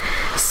in a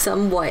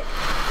somewhat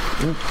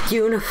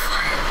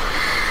unified...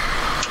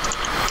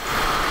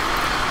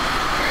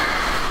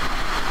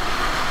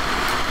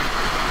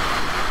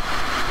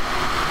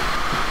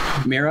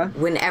 Mira?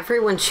 When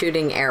everyone's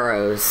shooting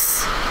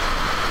arrows,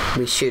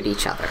 we shoot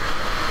each other.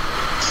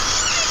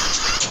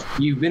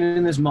 You've been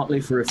in this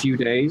motley for a few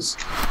days.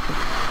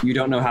 You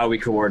don't know how we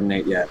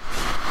coordinate yet.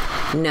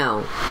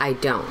 No, I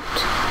don't.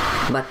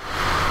 But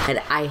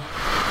I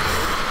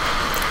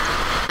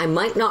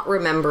might not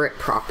remember it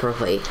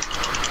properly.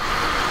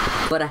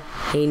 But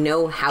I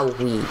know how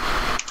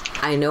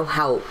I know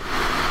how...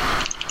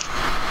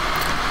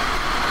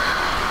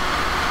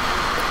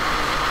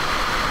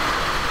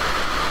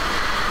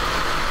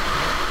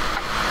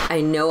 I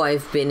know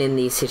I've been in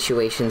these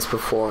situations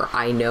before.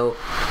 I know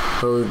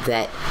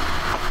that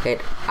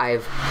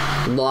I've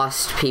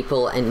lost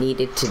people and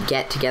needed to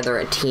get together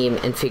a team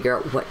and figure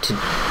out what to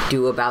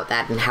do about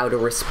that and how to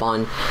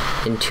respond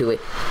into it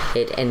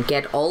and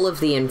get all of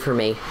the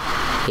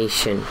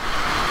information,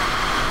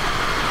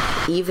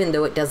 even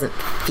though it doesn't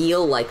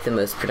feel like the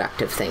most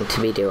productive thing to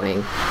be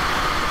doing,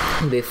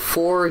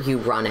 before you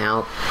run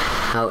out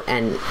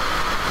and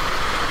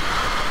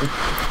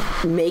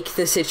make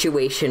the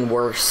situation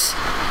worse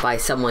by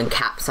someone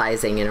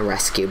capsizing in a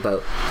rescue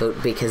boat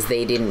because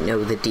they didn't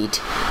know the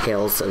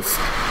details of...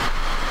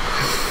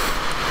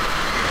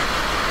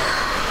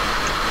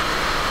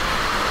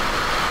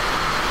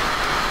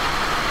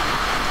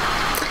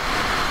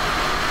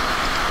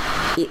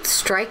 It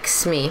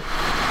strikes me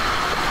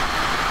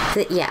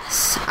that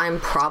yes, I'm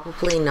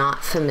probably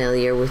not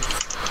familiar with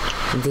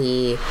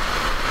the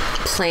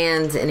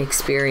plans and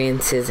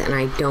experiences, and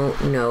I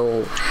don't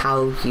know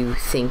how you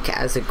think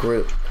as a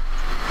group.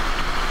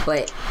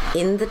 But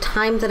in the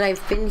time that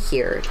I've been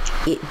here,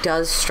 it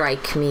does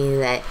strike me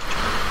that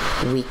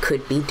we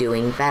could be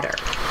doing better.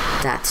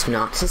 That's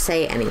not to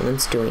say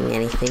anyone's doing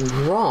anything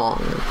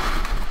wrong.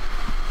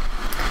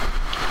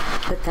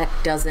 But that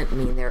doesn't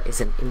mean there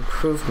isn't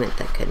improvement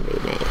that can be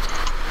made.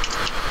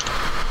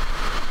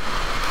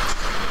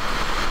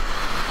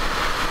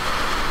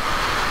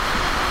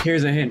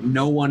 Here's a hint.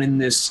 No one in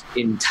this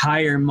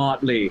entire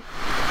motley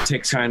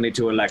takes kindly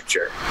to a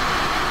lecture.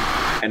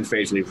 And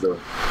Phage leaves the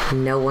room.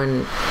 No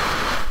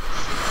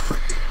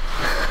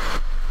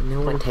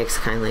one takes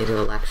kindly to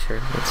a lecture.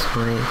 That's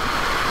funny.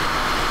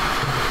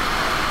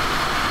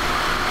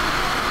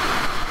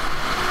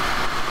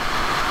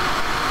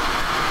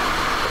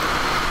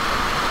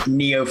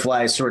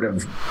 Neofly sort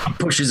of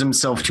pushes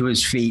himself to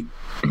his feet.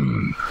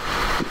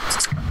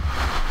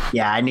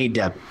 Yeah, I need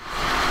to...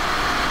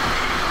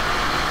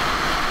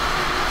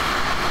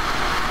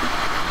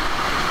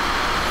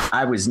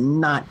 I was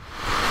not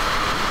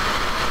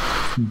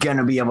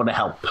gonna be able to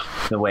help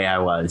the way I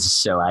was,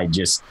 so I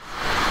just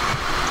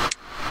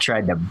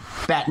tried to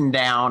batten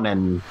down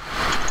and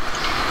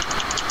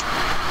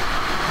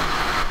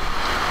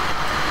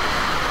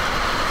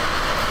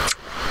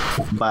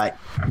but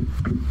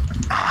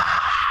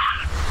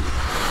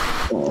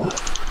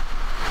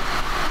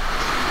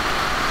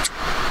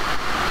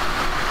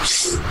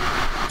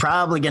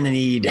probably gonna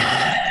need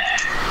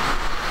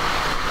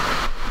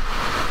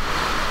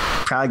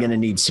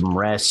some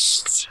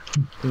rest.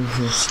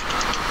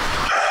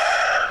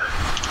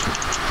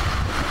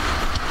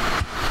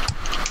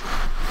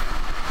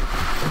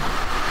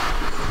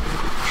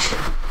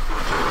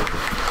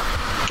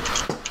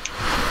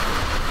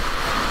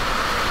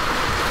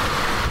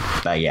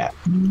 But yeah.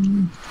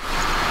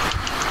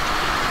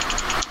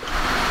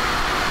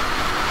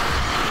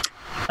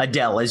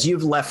 Adele, as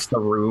you've left the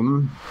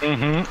room,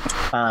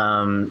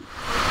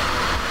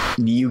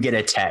 you get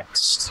a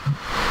text.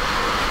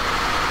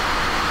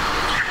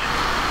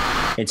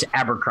 It's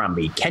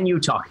Abercrombie. Can you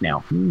talk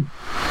now?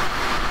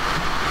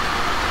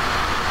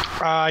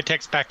 I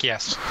text back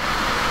yes.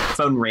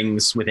 Phone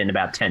rings within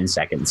about 10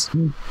 seconds.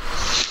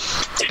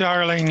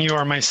 Darling, you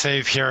are my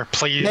savior.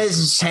 Please.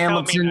 Mrs.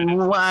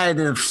 Hamilton, why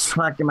the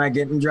fuck am I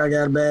getting drug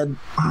out of bed?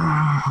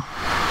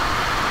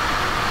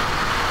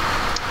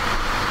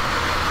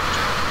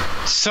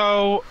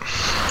 So,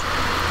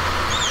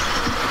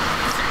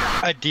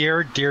 a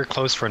dear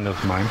close friend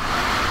of mine.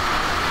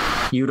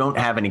 You don't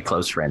have any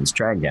close friends.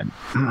 Try again.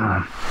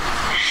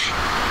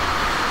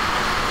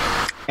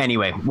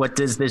 Anyway, what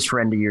does this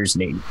friend of yours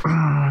need?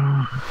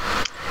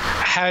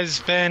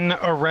 Has been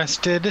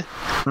arrested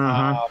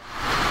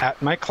at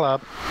my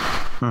club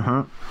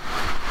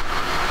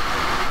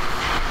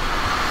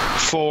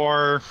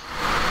for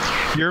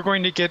you're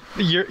going to get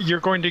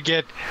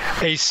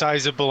a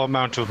sizable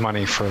amount of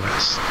money for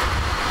this.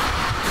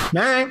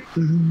 All right.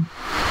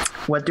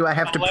 What do I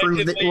have to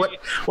prove that?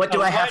 What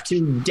do I have to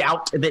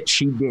doubt that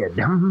she did?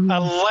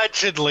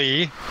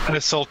 Allegedly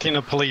assaulting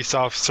a police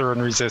officer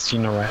and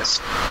resisting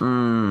arrest.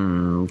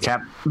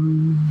 Cap.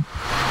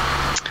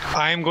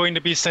 I am going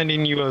to be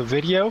sending you a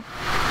video.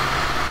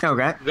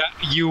 Okay.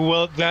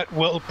 That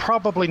will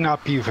probably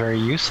not be very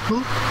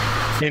useful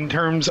in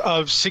terms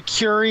of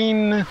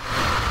securing.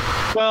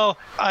 Well,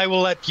 I will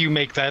let you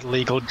make that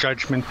legal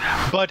judgment,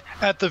 but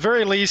at the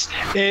very least,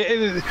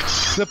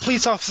 the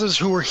police officers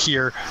who were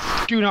here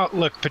do not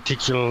look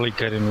particularly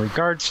good in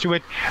regards to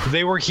it.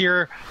 They were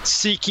here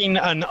seeking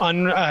an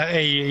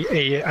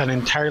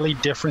entirely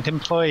different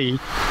employee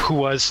who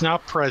was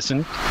not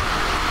present,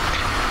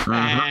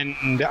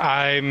 and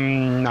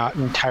I'm not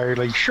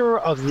entirely sure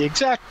of the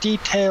exact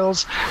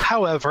details.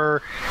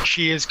 However,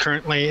 she is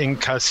currently in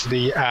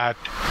custody at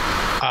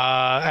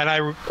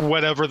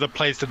whatever the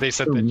place that they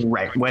said that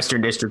right,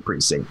 Western District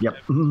Precinct. Yep.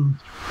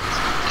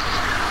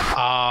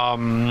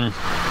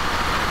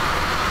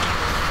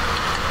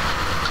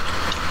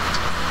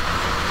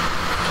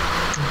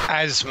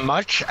 As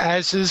much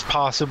as is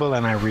possible,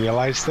 and I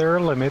realize there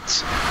are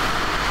limits,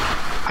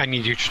 I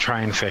need you to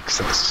try and fix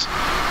this.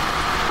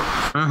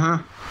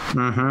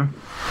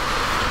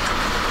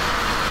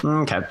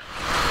 Okay.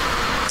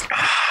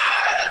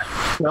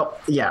 Well,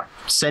 yeah.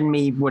 Send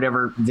me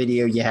whatever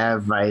video you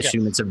have. I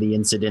assume it's of the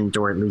incident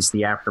or at least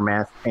the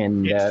aftermath.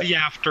 And it's the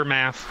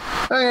aftermath.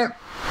 Okay.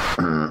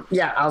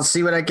 Yeah, I'll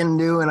see what I can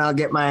do, and I'll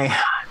get my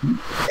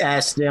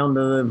ass down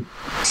to the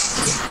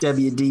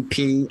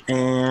WDP,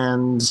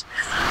 and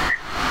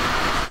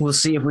we'll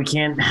see if we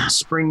can't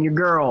spring your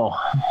girl.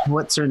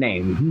 What's her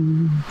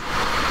name?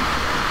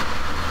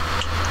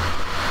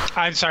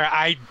 I'm sorry,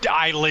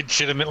 I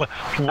legitimately.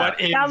 What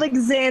is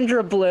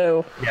Alexandra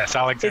Blue? Yes,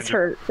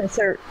 Alexandra. It's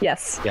her.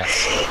 Yes.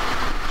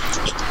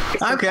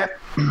 Okay.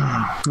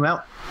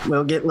 Well,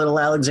 we'll get little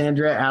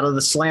Alexandra out of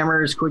the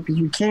slammer as quick as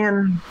we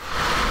can.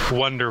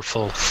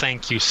 Wonderful.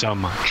 Thank you so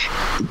much.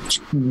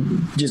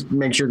 Just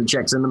make sure the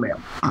check's in the mail.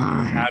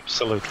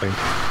 Absolutely.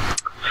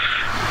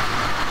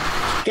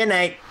 Good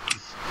night.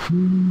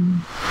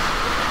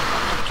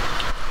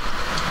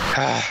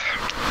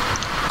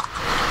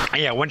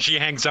 Yeah, when she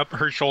hangs up,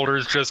 her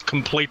shoulders just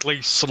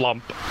completely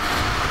slump.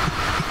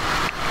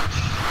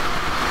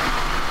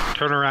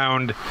 Turn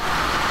around.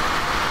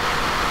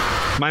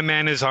 My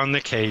man is on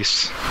the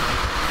case.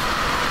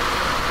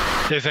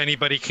 If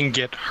anybody can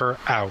get her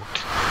out,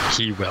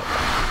 he will.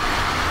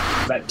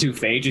 That to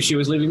Phage as she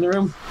was leaving the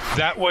room?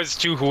 That was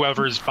to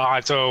whoever's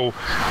behind. So,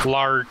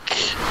 Lark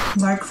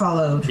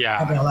followed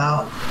Adele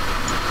out.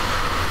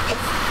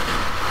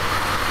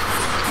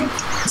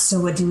 So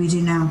what do we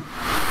do now?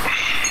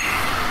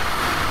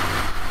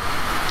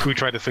 We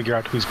try to figure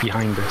out who's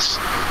behind this.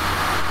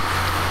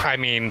 I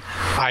mean,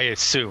 I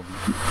assume.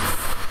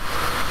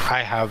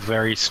 I have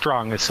very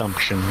strong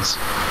assumptions.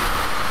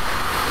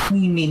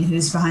 You mean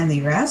who's behind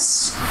the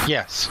arrest?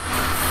 Yes.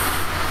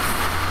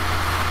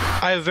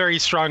 I have very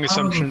strong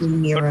assumptions.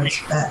 Nero's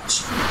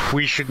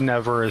we should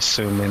never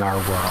assume in our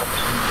world.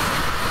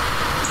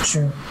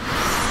 True.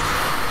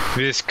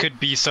 This could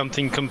be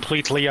something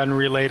completely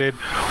unrelated,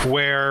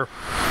 where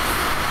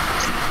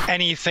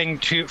anything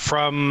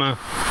from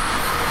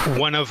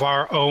one of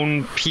our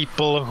own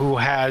people who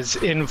has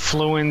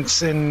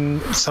influence in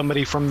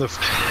somebody from the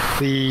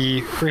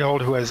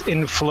Freehold who has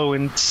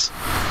influence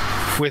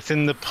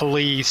within the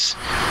police,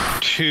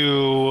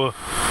 to,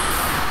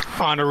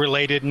 on a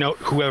related note,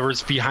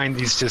 whoever's behind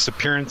these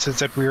disappearances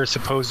that we are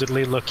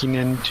supposedly looking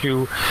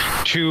into,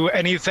 to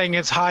anything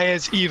as high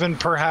as even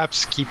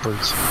perhaps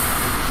keepers.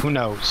 Who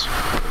knows?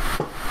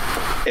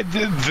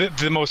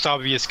 The most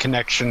obvious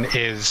connection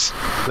is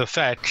the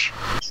fetch.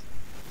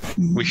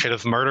 We should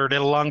have murdered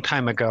it a long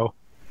time ago.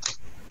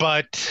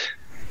 But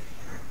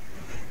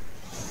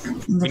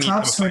the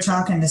cops were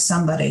talking to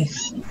somebody.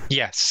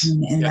 Yes.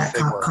 In that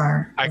cop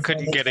car. I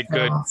couldn't get a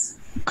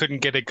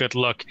good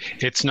look.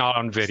 It's not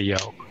on video.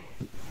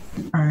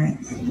 All right.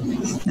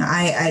 No,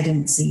 I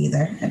didn't see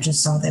either. I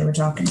just saw they were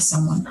talking to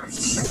someone.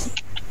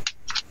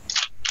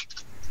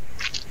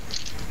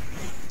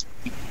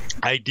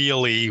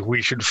 Ideally,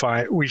 we should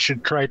try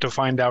to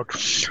find out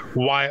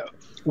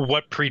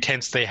what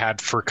pretense they had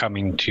for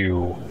coming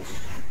to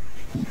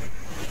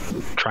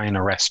try and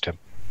arrest him.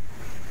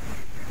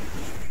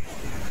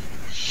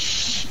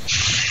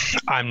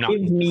 I'm not.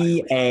 Give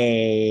me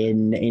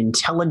an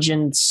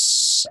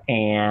intelligence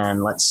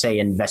and, let's say,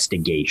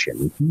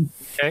 investigation.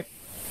 Okay.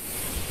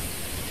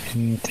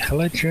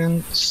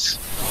 Intelligence.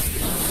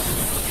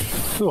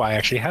 Ooh, I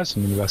actually have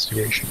some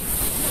investigation.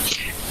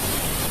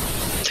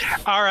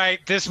 All right,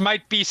 this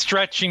might be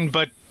stretching,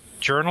 but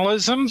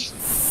journalism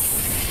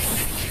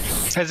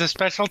as a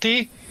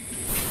specialty?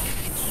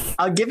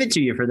 I'll give it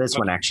to you for this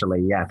one,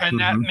 actually, yeah. And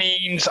that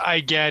means I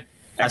get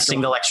a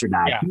single extra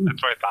die. Yeah,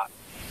 that's what I thought.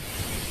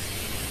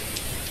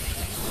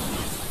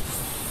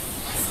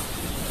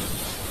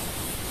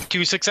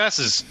 Two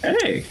successes.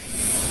 Hey.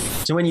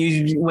 So when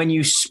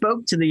you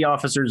spoke to the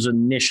officers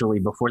initially,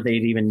 before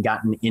they'd even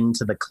gotten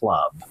into the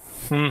club,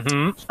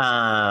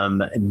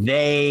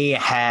 they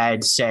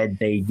had said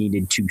they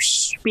needed to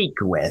speak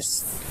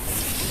with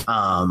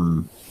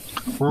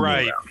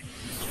right. Nero.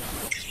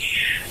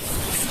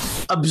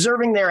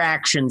 Observing their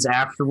actions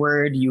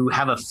afterward, you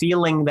have a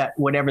feeling that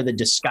whatever the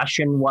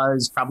discussion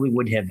was probably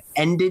would have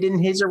ended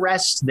in his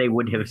arrest. They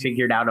would have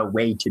figured out a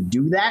way to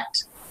do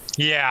that.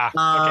 Yeah.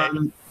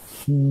 Okay.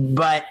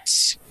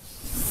 But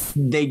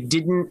they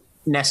didn't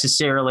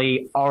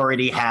necessarily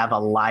already have a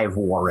live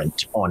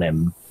warrant on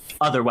him.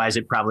 Otherwise,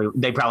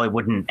 they probably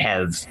wouldn't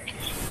have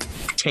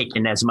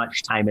taken as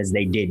much time as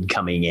they did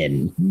coming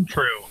in.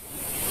 True.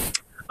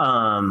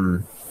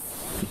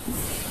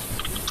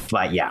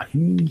 But yeah.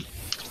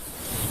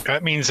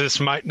 That means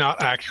this might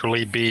not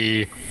actually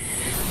be...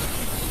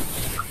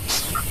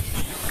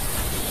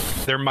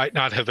 There might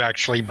not have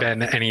actually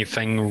been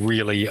anything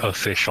really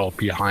official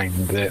behind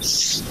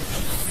this.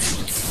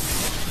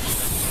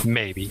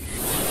 Maybe.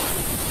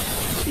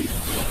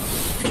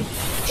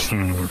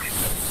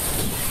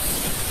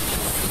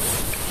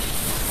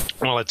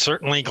 Well, it's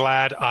certainly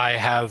glad I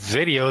have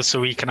video so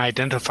we can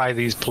identify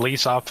these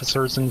police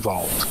officers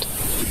involved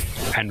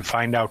and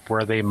find out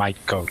where they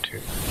might go to.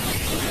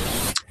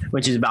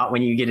 Which is about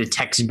when you get a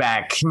text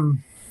back.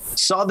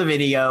 Saw the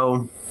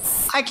video.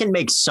 I can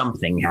make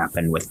something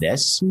happen with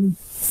this.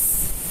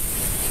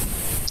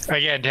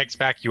 Again, text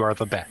back, you are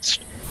the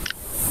best.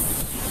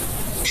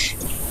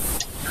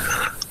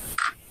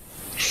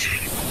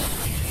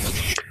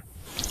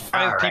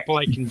 I have people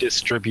I can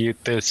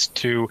distribute this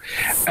to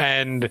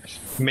and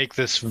make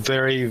this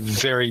very,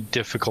 very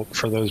difficult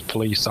for those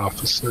police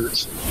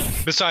officers.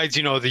 Besides,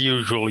 the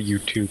usual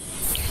YouTube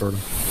sort of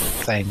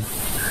thing.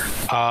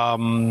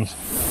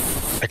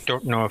 I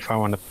don't know if I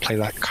want to play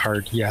that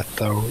card yet,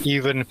 though.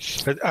 Even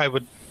I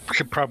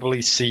could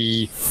probably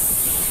see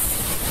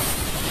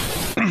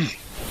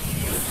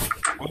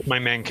what my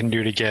man can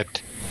do to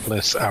get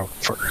Liss out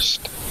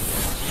first.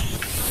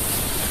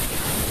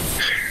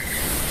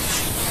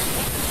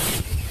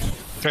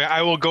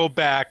 I will go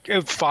back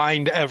and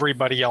find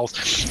everybody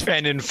else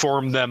and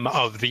inform them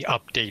of the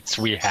updates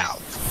we have.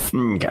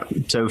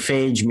 Okay. So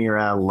Phage,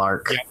 Mira,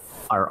 Lark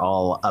are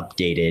all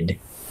updated.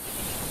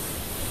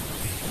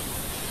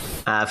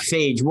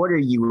 Phage, what are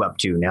you up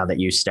to now that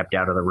you stepped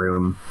out of the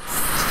room?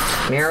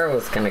 Mira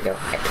was going to go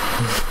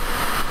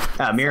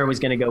hide. Mira was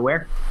going to go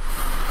where?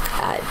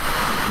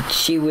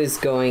 She was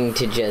going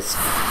to just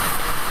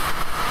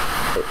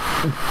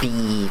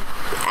be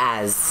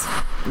as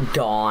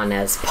dawn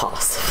as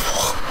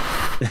possible.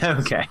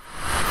 Okay.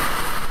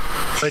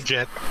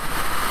 Legit.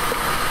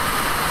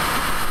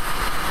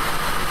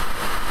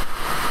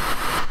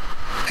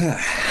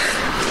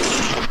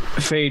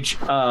 Phage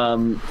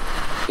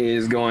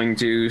is going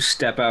to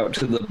step out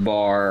to the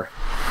bar,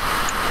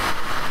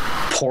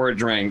 pour a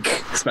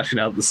drink, especially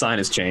now that the sign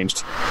has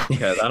changed.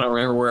 Because I don't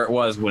remember where it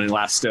was when it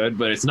last stood,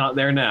 but it's not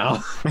there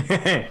now.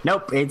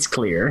 Nope, it's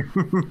clear.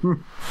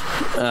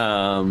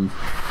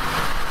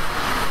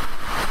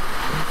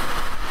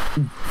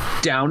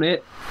 Down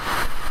it.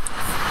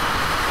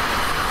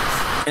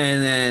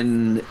 And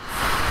then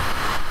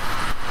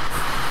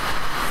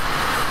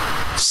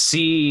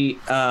see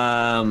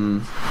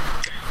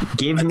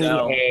give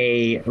Adele.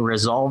 me a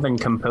resolve and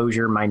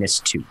composure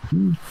 -2.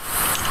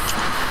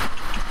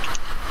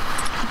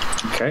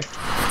 Okay.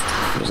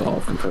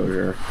 Resolve,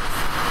 composure.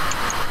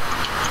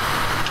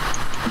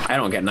 I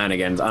don't get 9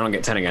 agains. I don't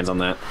get 10 agains on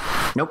that.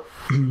 Nope.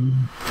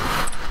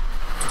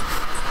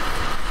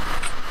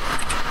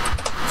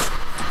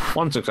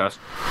 One success.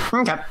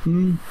 Okay.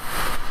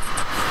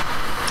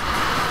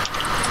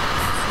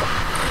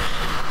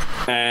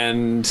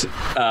 And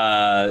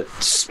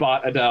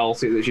spot Adele,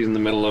 see that she's in the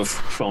middle of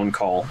phone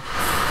call.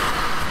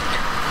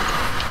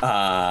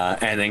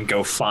 And then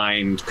go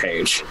find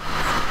Phage.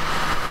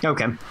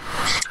 Okay.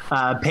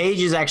 Phage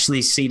is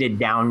actually seated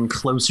down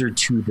closer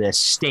to the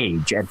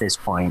stage at this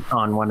point,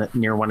 on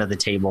near one of the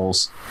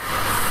tables.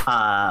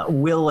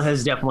 Will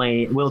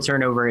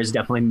Turnover has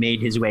definitely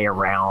made his way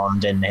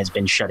around and has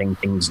been shutting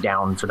things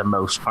down for the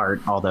most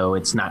part, although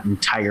it's not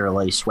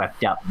entirely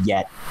swept up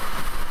yet.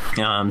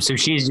 So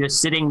she's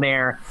just sitting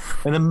there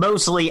with a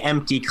mostly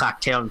empty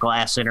cocktail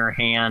glass in her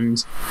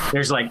hand.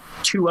 There's like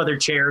 2 other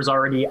chairs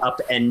already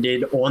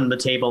upended on the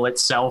table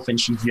itself, and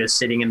she's just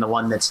sitting in the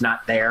one that's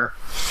not there.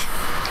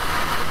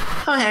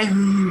 Okay.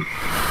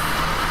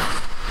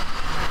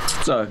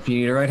 So, if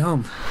you need a ride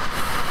home.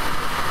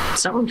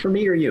 Someone for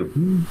me or you?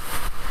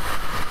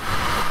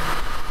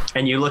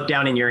 And you look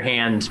down in your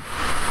hand.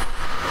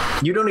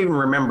 You don't even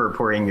remember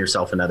pouring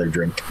yourself another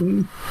drink.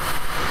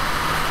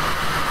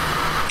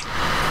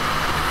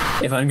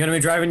 If I'm going to be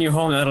driving you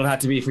home, that'll have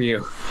to be for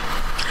you.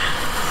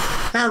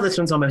 Well, this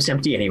one's almost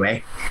empty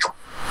anyway.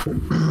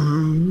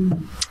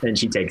 And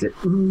she takes it.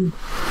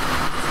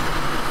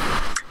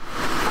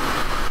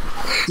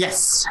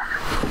 Yes.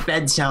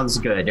 Bed sounds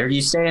good. Are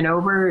you staying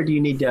over, or do you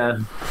need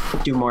to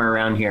do more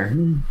around here?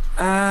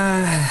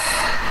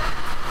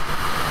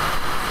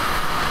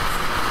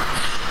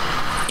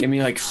 Give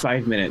me like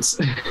 5 minutes.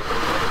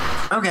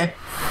 Okay.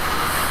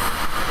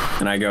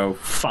 And I go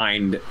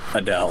find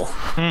Adele.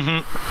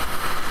 Mm-hmm.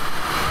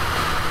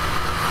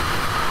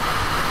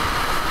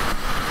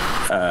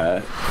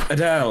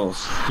 Adele.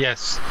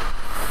 Yes.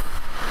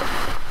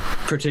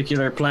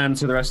 Particular plans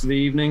for the rest of the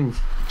evening?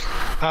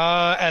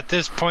 At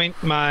this point,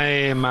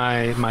 my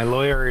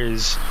lawyer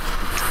is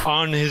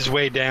on his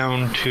way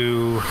down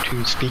to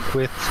speak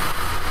with.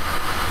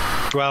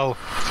 Well,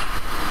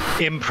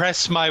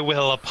 impress my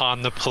will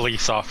upon the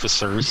police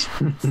officers.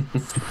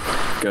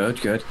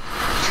 Good.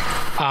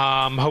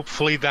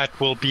 Hopefully that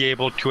will be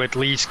able to at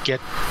least get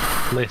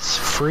Liss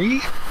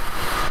free.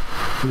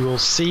 We will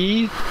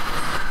see.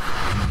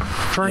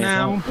 For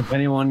now, if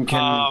anyone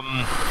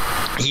can,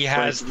 he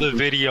has the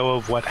video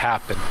of what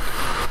happened.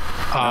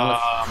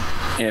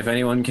 If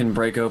anyone can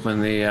break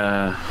open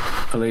the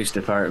police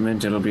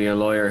department, it'll be a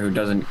lawyer who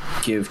doesn't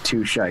give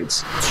 2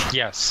 shites.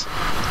 Yes,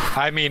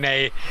 I mean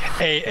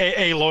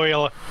a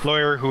loyal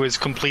lawyer who is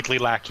completely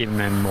lacking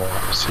in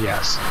morals.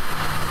 Yes,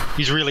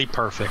 he's really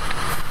perfect.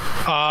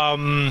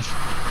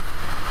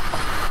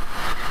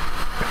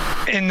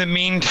 In the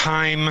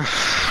meantime,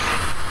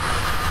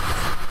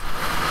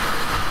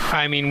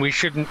 I mean, we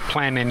shouldn't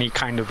plan any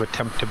kind of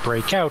attempt to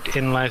break out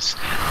unless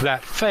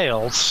that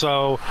fails,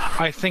 so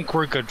I think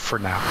we're good for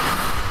now.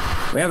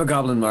 We have a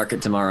goblin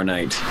market tomorrow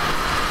night.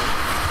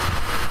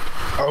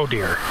 Oh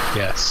dear,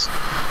 yes.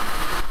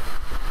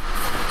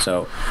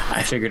 So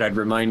I figured I'd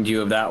remind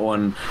you of that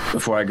one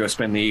before I go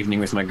spend the evening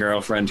with my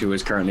girlfriend, who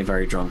is currently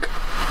very drunk.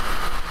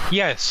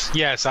 Yes,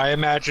 I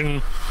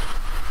imagine.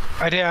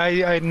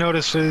 I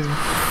noticed.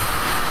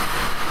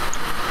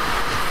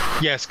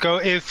 Yes, go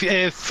if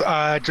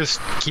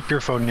just keep your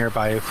phone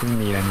nearby if you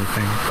need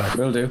anything. But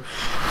Will do.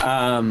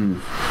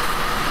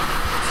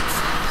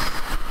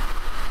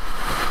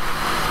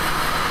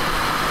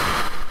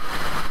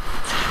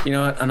 You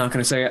know what? I'm not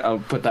going to say it. I'll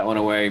put that one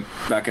away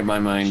back in my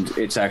mind.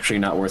 It's actually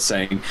not worth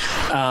saying.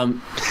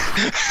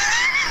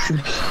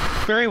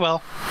 Very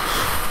well.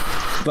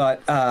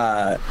 But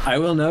I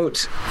will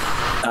note,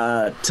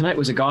 tonight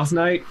was a goth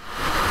night,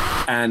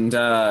 and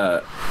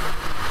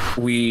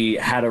we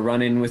had a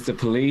run-in with the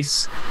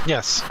police.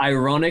 Yes.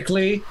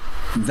 Ironically,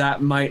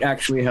 that might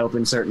actually help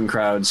in certain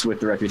crowds with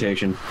the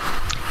reputation.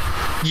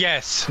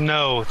 Yes.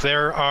 No.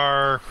 There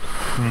are.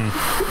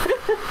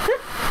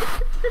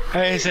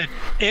 I said,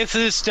 if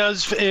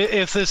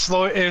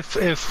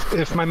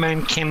my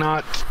man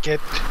cannot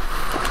get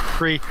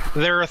free,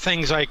 there are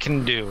things I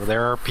can do.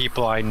 There are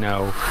people I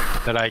know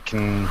that I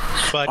can.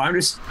 But I'm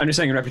just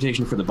saying a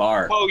reputation for the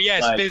bar. Oh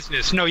yes,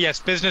 business. No, yes,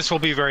 business will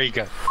be very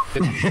good.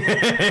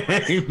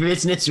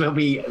 Business will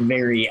be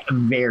very,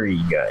 very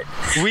good.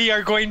 We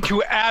are going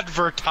to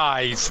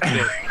advertise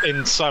this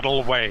in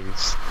subtle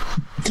ways.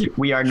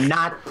 We are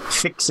not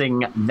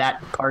fixing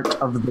that part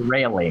of the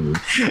railing.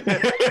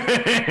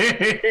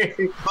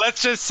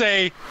 Let's just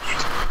say,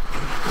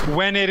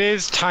 when it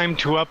is time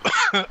to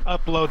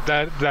upload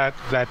that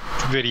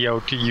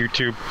video to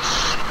YouTube,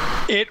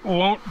 it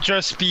won't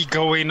just be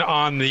going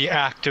on the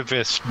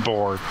activist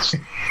boards.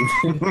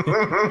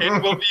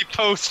 It will be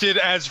posted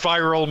as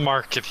viral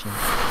marketing.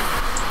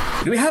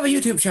 Do we have a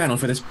YouTube channel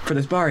for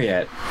this bar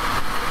yet?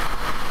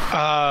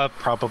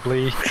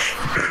 Probably.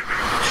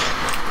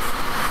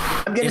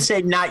 I'm gonna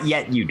say not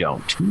yet. You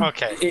don't.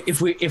 Okay.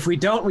 If we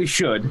don't, we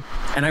should.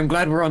 And I'm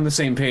glad we're on the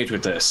same page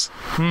with this.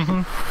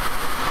 Mm-hmm.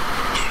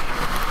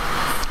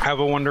 Have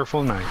a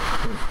wonderful night.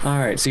 All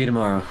right. See you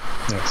tomorrow.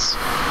 Yes.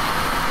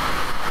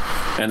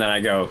 And then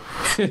I go.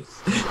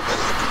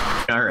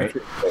 All right.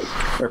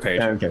 Or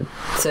Paige. Okay.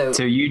 So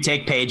you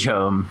take Paige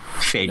home.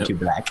 Fade to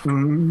black.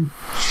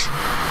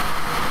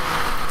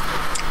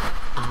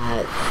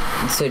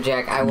 So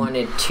Jack, I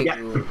wanted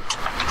to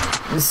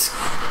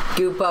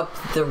scoop up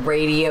the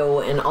radio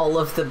and all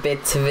of the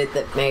bits of it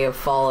that may have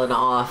fallen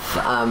off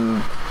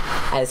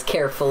as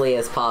carefully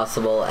as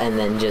possible, and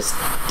then just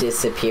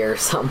disappear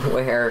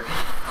somewhere,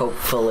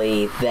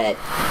 hopefully that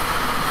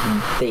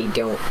they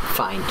don't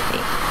find me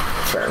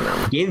for a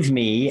moment. Give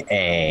me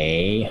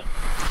a...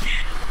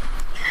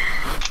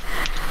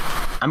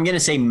 I'm gonna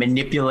say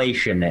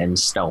manipulation and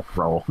stealth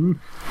roll.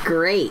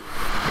 Great.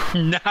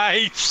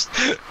 Nice.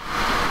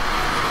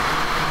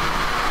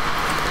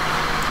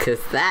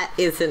 Because that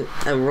isn't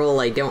a roll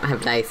I don't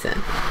have dice in.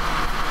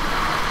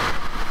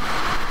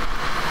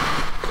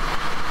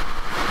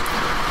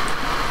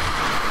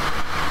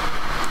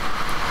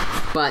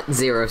 But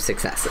 0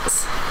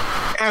 successes.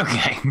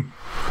 Okay.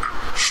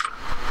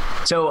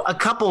 So a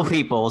couple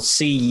people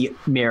see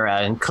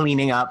Mira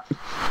cleaning up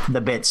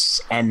the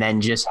bits and then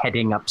just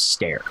heading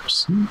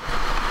upstairs.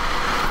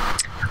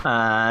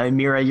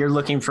 Mira, you're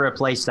looking for a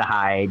place to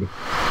hide.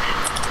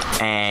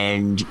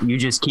 And you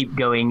just keep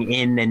going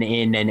in and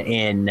in and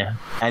in.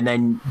 And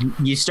then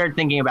you start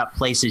thinking about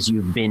places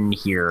you've been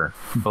here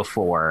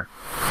before.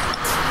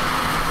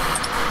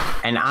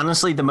 And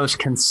honestly, the most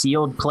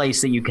concealed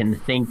place that you can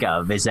think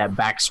of is that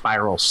back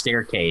spiral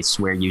staircase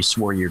where you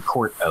swore your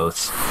court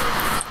oath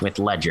with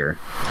Ledger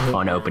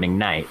on opening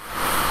night.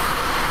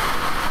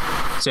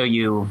 So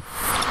you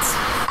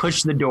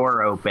push the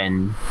door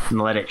open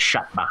and let it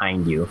shut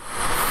behind you.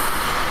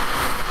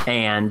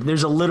 And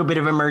there's a little bit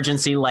of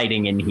emergency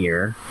lighting in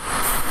here,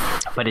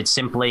 but it's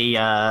simply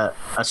a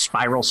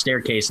spiral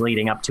staircase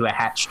leading up to a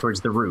hatch towards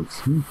the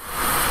roof.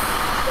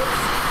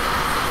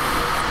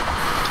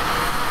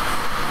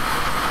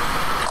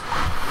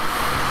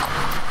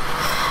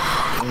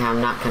 Yeah,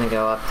 I'm not going to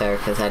go up there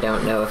because I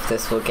don't know if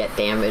this will get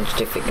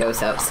damaged if it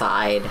goes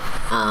outside.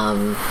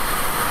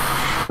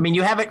 I mean,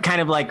 you have it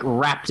kind of like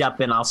wrapped up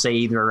in, I'll say,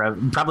 either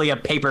probably a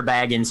paper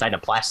bag inside a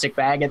plastic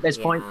bag at this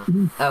point.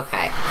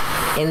 Okay.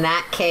 In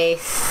that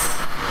case...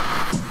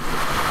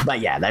 But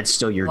yeah, that's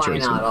still your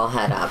choice. Why not? I'll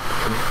head up.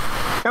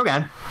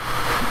 Okay.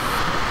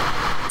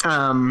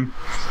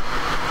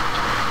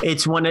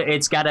 It's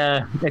got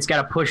a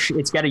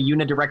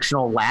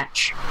unidirectional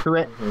latch to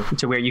it,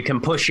 to where you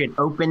can push it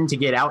open to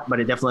get out,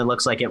 but it definitely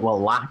looks like it will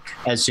lock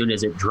as soon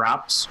as it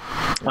drops.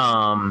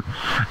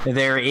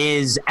 There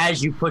is,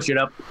 as you push it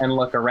up and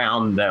look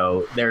around,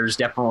 though, there's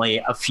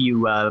definitely a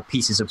few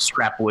pieces of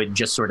scrap wood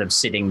just sort of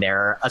sitting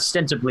there,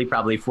 ostensibly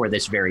probably for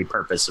this very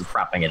purpose of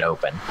propping it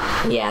open.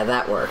 Yeah,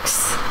 that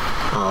works.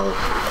 I'll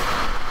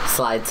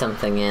slide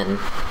something in.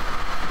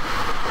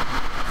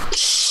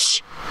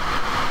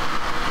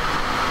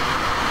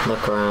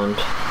 Look around.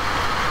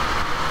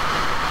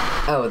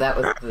 Oh, that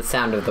was the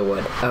sound of the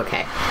wood.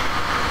 Okay.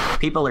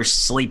 People are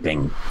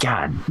sleeping.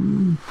 God.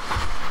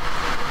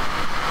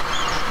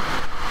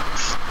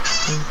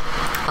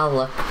 I'll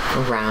look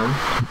around.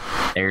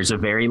 There's a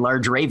very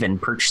large raven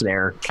perched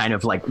there, kind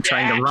of like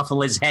trying to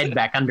ruffle his head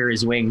back under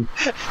his wing.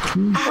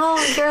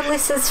 Oh, you're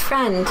Liss's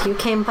friend. You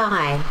came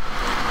by.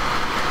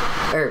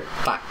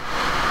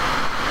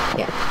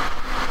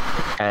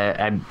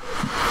 Yeah.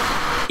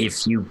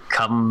 If you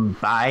come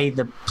by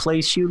the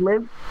place you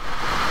live?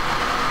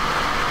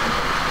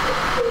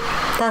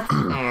 That's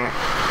fair.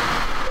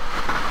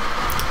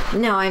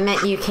 No, I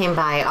meant you came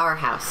by our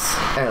house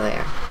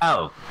earlier.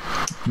 Oh,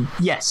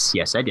 yes,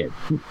 I did.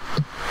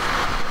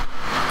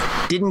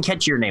 Didn't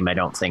catch your name, I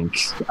don't think.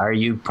 Are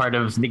you part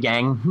of the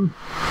gang?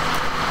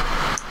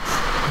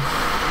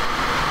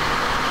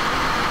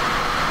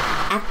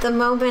 At the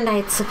moment,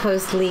 I'd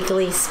suppose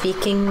legally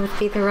speaking would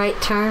be the right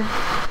term.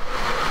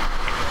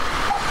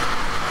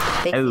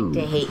 They seem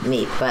to hate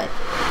me, but...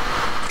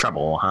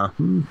 Trouble, huh?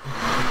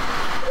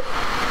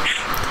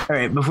 All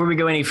right, before we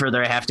go any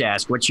further, I have to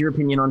ask, what's your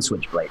opinion on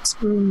switchblades?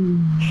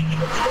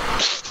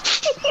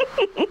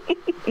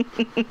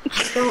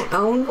 I don't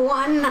own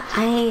one.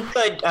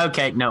 But,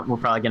 okay, no, we're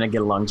probably going to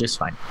get along just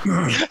fine.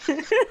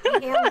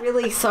 I'm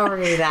really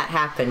sorry that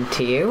happened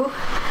to you.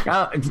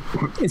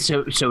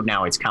 So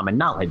now it's common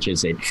knowledge,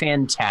 is it?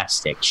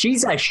 Fantastic.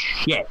 She's a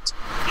shit.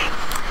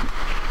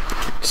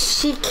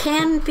 She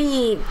can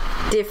be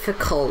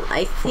difficult.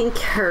 I think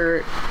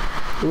her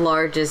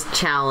largest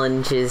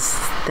challenge is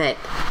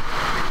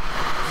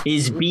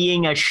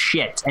being a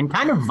shit, and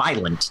kind of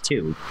violent,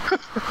 too.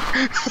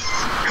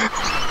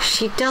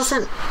 She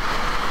doesn't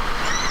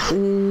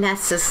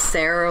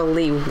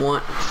necessarily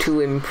want to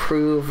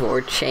improve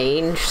or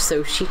change,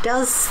 so she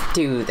does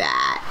do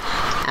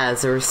that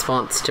as a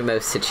response to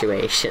most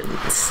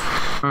situations.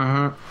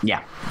 Mm-hmm.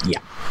 Yeah.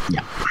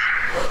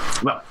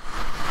 Well,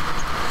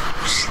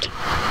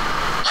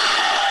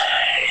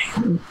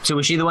 so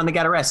was she the one that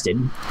got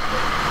arrested?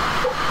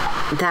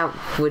 That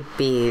would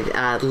be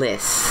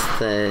Liss.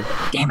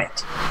 Damn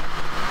it.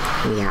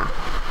 Yeah.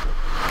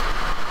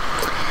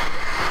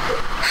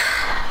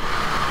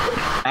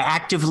 I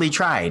actively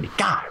tried.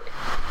 God.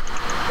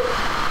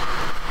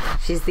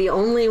 She's the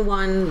only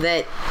one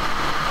that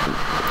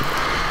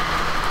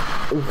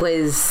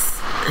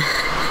was...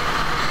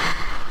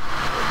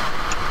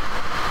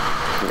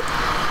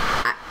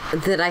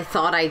 that I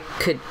thought I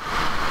could...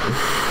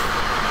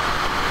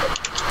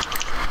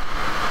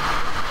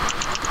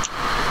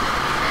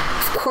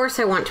 Of course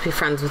I want to be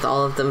friends with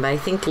all of them, but I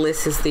think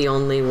Liss is the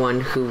only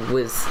one who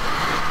was...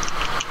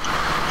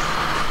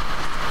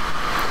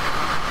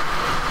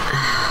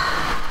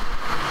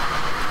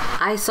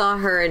 I saw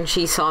her and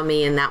she saw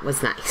me, and that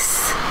was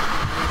nice.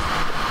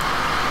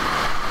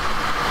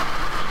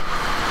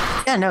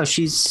 Yeah, no,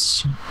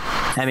 she's...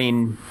 I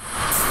mean,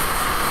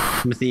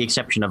 with the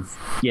exception of,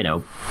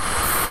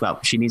 well,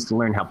 she needs to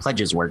learn how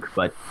pledges work,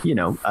 but,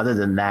 other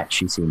than that,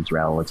 she seems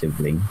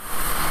relatively...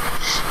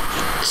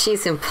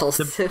 She's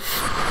impulsive.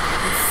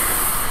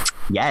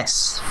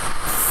 Yes,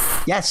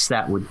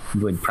 that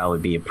would probably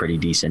be a pretty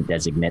decent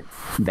designate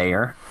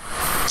there.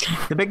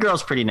 The big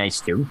girl's pretty nice,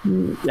 too.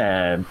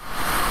 Phage.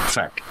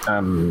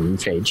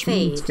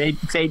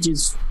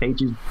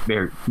 Phage is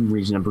very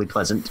reasonably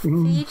pleasant.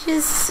 Phage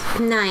is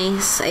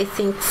nice. I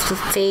think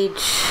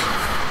Phage...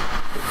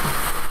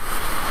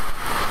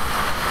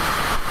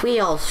 We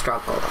all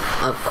struggle,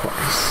 of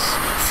course.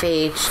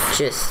 Phage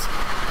just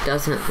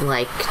doesn't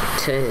like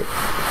to...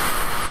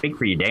 Speak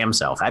for your damn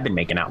self. I've been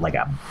making out like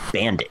a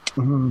bandit.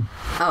 Mm-hmm.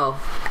 Oh,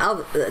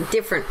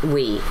 different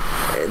we.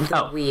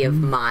 We of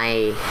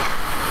my...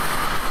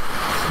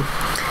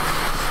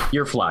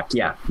 Your flock,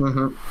 yeah.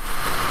 Mm-hmm.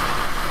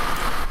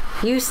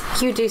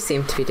 You do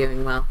seem to be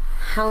doing well.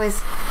 How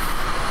is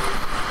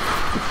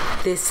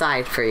this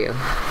side for you?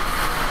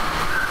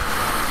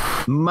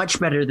 Much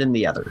better than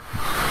the other.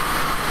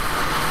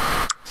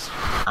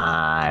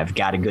 I've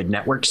got a good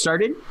network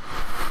started.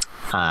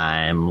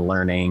 I'm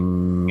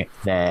learning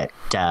that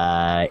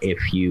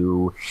if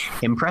you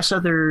impress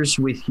others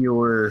with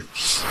your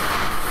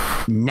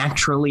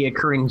naturally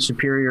occurring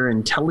superior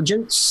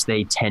intelligence,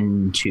 they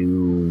tend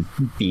to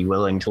be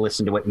willing to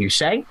listen to what you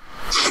say.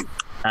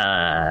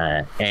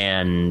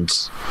 And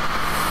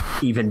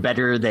even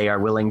better, they are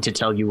willing to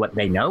tell you what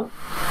they know,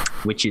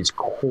 which is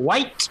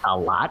quite a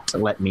lot,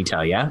 let me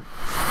tell you.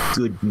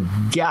 Good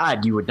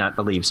God, you would not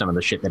believe some of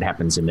the shit that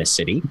happens in this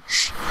city.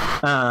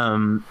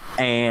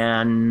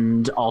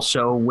 And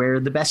also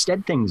where the best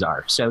dead things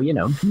are. So,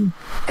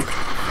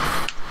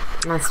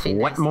 Must be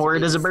what nice more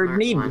does a bird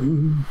need?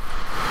 One.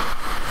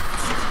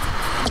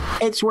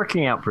 It's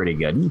working out pretty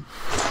good.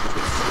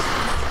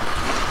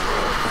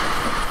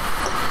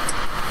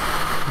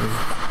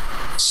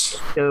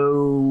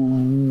 So,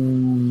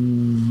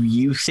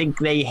 you think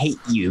they hate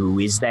you?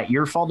 Is that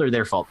your fault or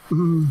their fault?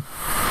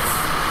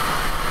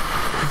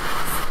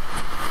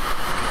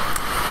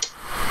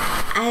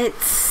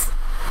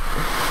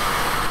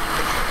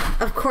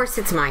 Of course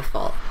it's my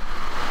fault,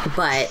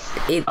 but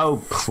it's...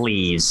 Oh,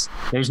 please.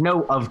 There's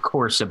no of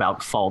course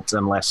about fault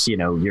unless,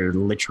 you're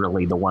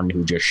literally the one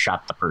who just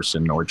shot the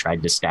person or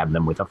tried to stab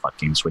them with a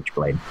fucking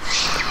switchblade.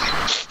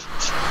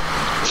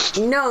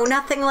 No,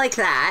 nothing like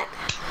that.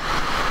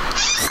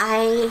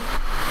 I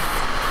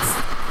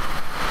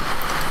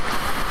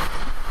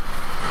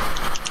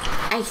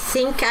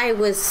think I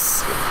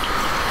was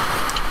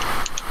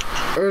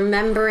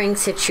remembering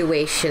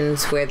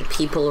situations where the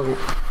people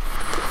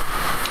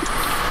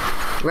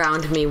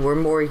around me were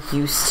more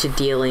used to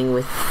dealing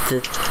with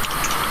the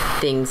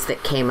things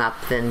that came up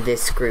than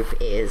this group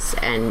is,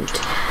 and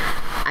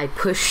I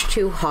pushed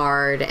too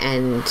hard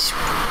and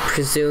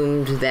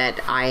presumed that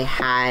I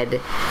had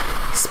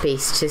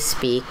space to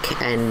speak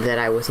and that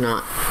I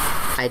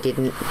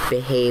didn't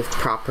behave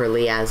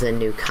properly as a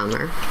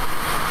newcomer.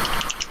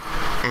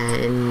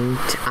 And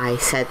I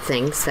said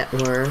things that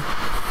were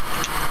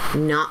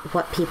not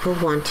what people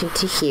wanted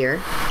to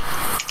hear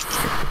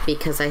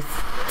because I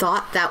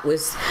thought that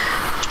was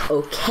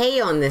okay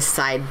on this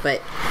side,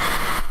 but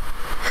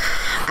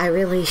I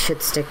really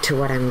should stick to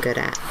what I'm good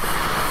at.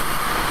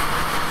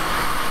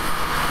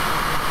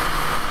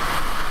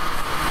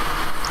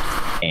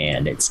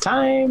 And it's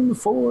time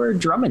for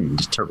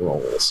Drummond to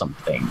roll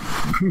something.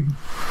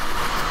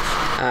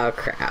 Oh,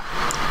 crap.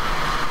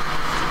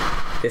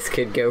 This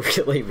could go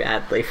really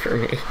badly for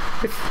me.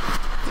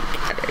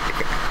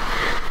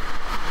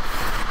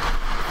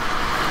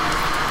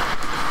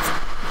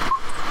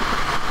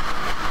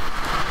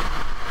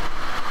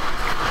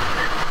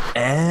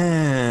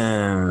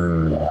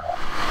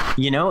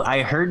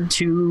 I heard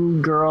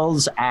two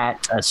girls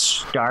at a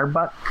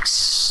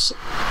Starbucks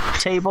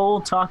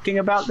table talking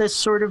about this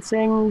sort of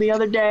thing the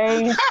other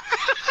day.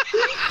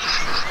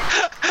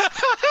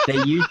 They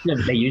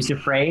used a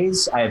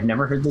phrase. I have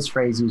never heard this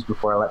phrase used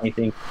before. Let me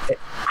think.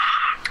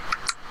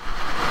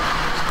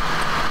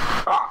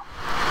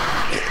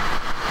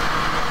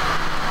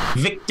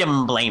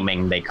 Victim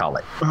blaming, they call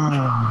it.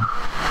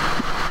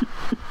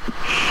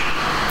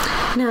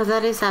 No,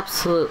 that is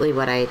absolutely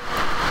what I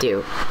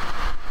do.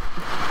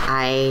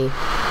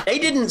 They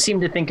didn't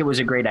seem to think it was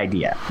a great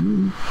idea.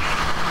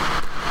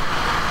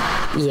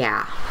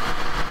 Yeah.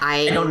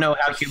 I don't know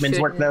how humans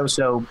work, though,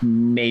 so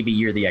maybe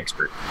you're the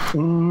expert.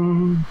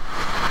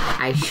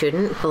 I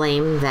shouldn't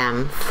blame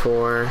them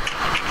for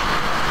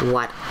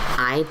what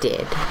I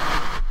did.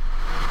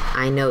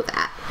 I know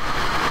that.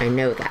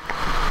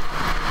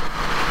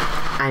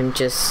 I'm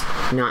just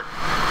not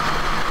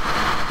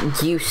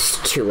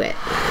used to it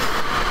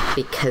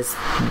because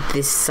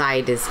this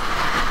side is...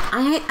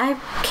 I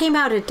came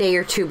out a day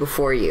or two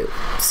before you,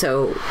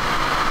 so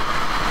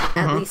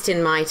at least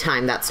in my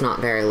time, that's not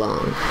very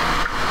long.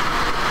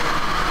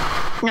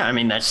 No, I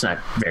mean, that's not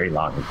very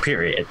long,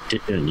 period.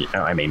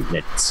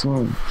 It's...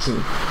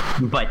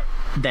 But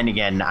then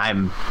again,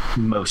 I'm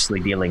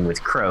mostly dealing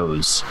with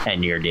crows,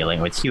 and you're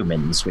dealing with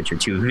humans, which are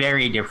two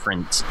very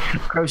different...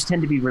 Crows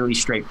tend to be really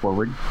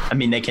straightforward. I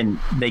mean, they can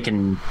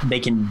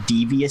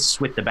devious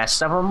with the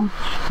best of them,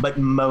 but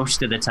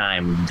most of the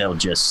time, they'll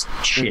just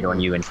shit on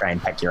you and try and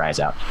peck your eyes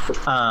out.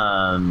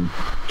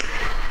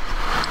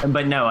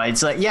 But no,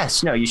 it's like,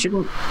 yes, no, you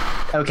shouldn't...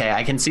 Okay,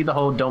 I can see the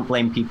whole don't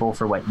blame people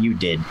for what you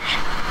did.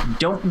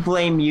 Don't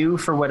blame you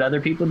for what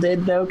other people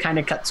did, though, kind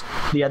of cuts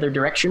the other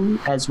direction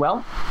as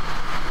well.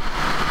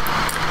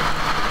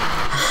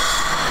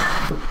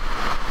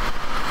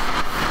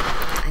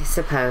 I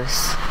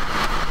suppose.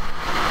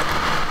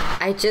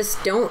 I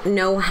just don't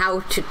know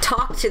how to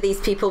talk to these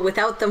people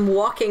without them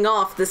walking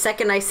off the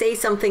second I say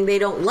something they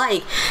don't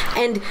like.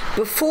 And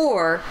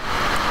before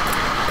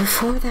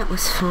that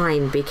was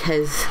fine,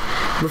 because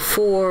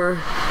before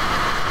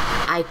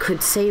I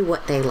could say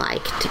what they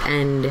liked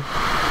and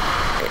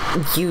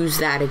use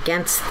that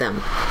against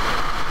them,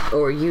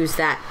 or use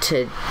that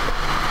to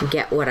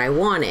get what I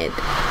wanted.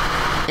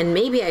 And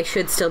maybe I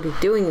should still be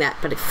doing that,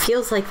 but it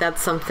feels like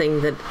that's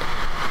something that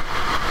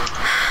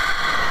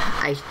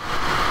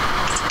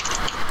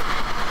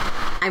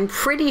I'm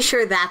pretty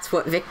sure that's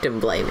what victim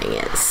blaming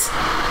is.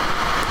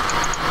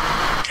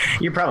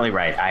 You're probably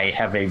right. I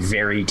have a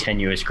very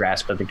tenuous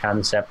grasp of the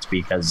concept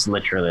because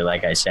literally,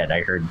 like I said,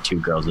 I heard two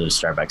girls at a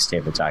Starbucks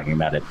table talking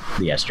about it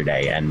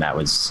yesterday, and I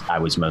was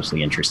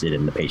mostly interested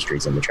in the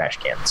pastries and the trash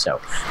can.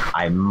 So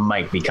I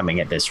might be coming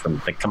at this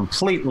from the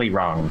completely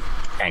wrong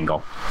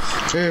angle.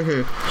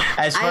 Mm-hmm.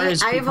 As far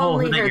as I've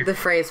only heard the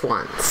phrase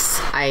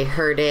once. I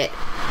heard it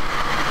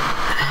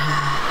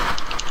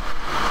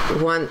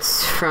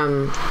once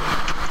from...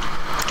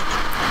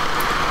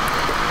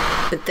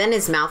 But then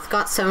his mouth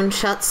got sewn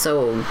shut,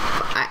 so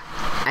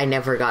I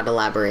never got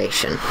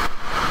elaboration.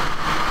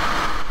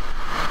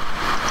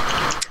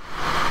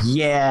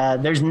 Yeah,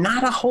 there's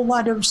not a whole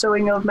lot of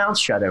sewing of mouth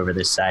shut over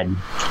this side.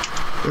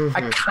 Mm-hmm.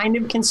 I kind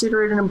of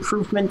consider it an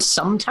improvement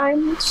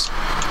sometimes,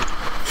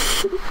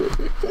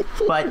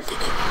 but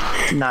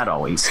not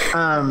always.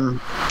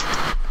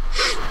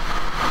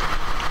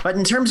 But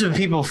in terms of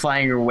people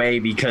flying away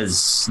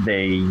because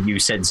you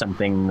said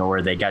something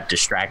or they got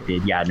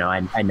distracted, yeah, no,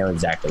 I know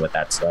exactly what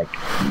that's like.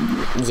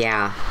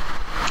 Yeah.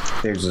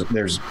 There's a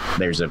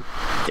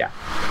yeah.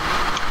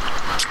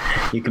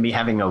 You can be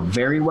having a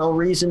very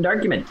well-reasoned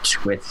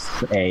argument with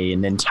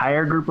an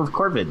entire group of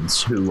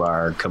Corvids who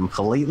are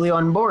completely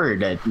on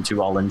board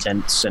to all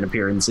intents and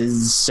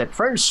appearances at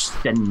first,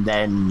 and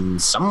then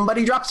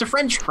somebody drops a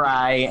French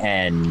fry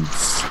and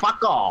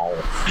fuck all.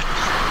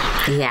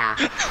 Yeah.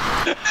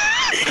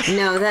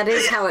 No, that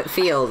is how it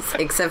feels,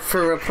 except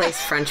for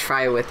replace French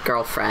fry with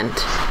girlfriend.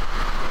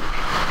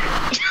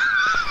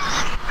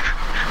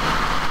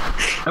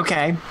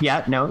 Okay,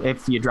 yeah, no,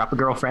 if you drop a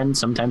girlfriend,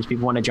 sometimes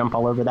people want to jump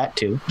all over that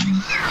too.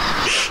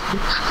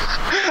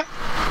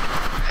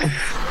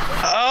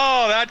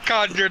 Oh, that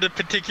conjured a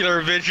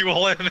particular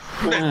visual and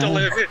mental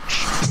image.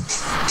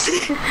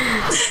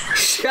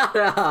 Shut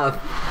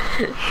up.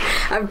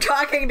 I'm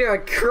talking to a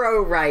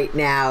crow right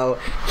now.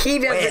 He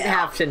doesn't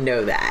have to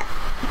know that.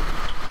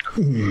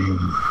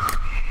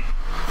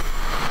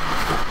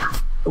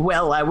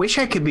 Well, I wish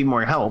I could be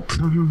more help.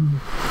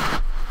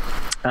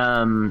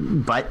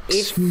 But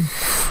if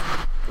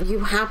you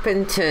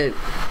happen to,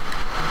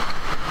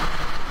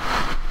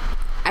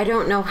 I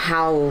don't know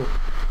how.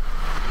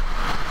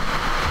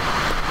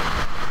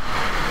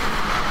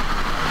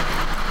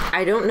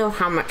 I don't know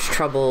how much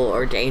trouble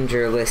or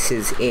danger Liss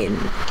is in.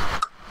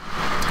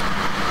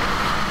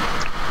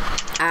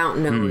 I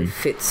don't know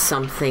if it's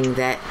something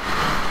that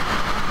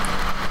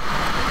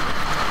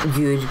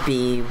you'd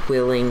be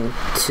willing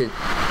to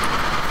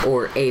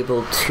or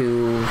able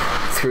to,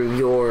 through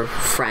your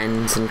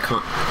friends and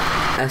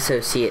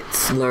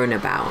associates, learn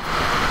about.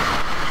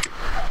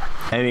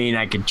 I mean,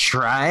 I could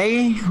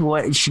try.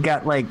 What, she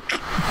got, like,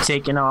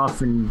 taken off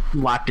and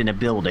locked in a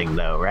building,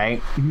 though,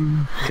 right?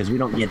 Because we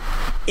don't get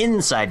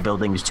inside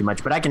buildings too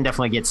much, but I can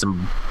definitely get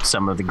some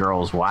of the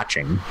girls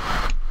watching.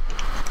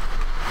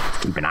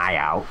 Keep an eye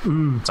out.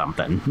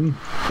 Something.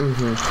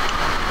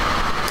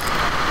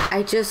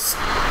 I just...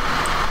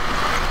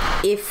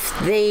 If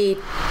they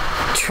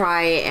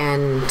try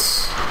and...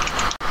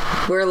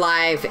 We're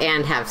live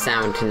and have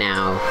sound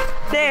now.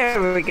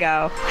 There we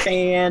go.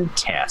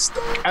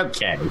 Fantastic.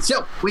 Okay,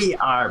 so we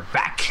are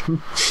back.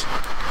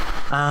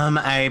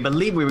 I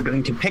believe we were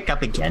going to pick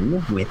up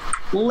again with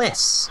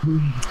Liss.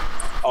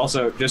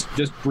 Also, just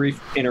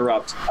brief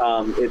interrupt.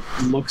 It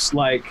looks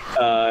like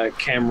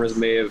cameras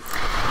may have.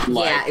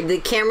 Yeah, the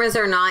cameras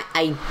are not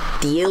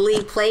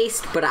ideally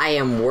placed, but I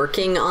am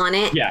working on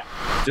it. Yeah,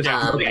 just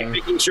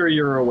making sure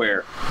you're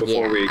aware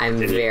before we. I'm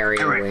very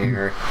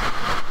aware.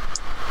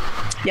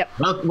 Yep.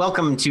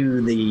 Welcome to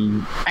the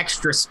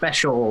extra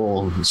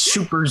special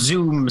super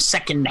zoom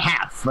second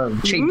half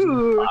of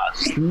Changing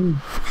Claws.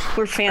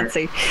 We're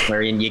fancy.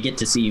 Wherein you get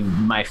to see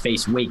my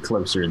face way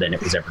closer than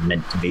it was ever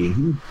meant to be.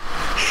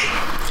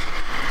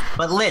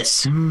 But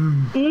Liss,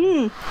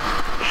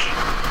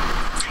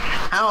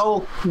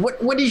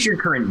 what is your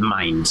current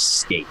mind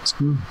state?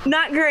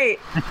 Not great.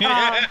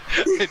 Not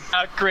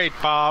great,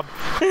 Bob.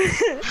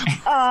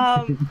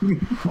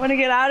 Want to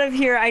get out of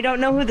here. I don't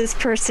know who this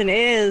person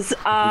is.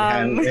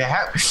 How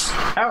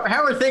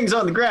are things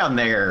on the ground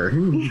there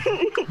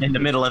in the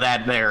middle of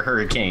that there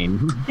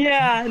hurricane?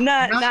 Yeah,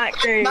 not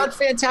great. Not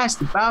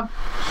fantastic, Bob.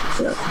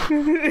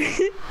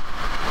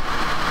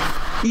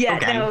 Yeah,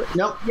 okay. no.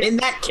 Nope. In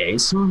that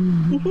case,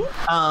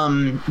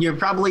 you're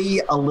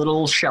probably a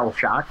little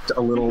shell-shocked, a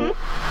little,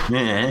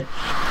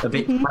 a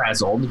bit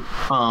frazzled,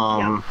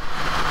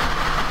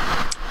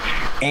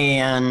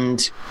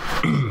 and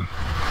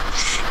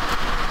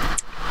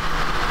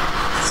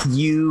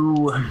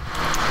you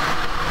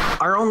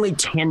are only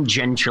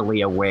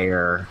tangentially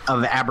aware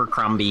of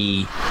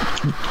Abercrombie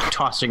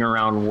tossing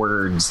around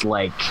words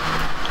like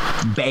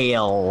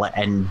bail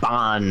and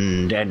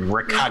bond and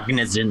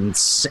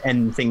recognizance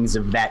and things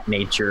of that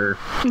nature.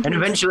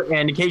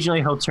 And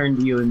occasionally he'll turn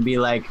to you and be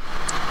like,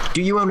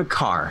 do you own a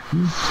car?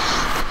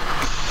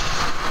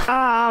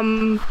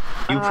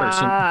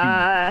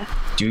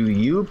 Do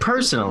you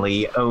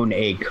personally own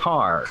a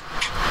car?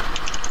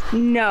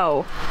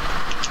 No.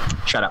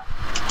 Shut up.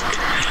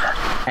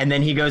 And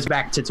then he goes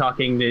back to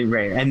talking to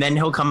Ray, and then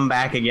he'll come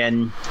back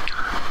again.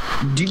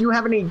 Do you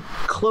have any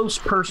close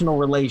personal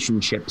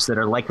relationships that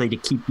are likely to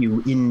keep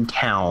you in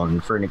town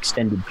for an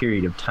extended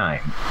period of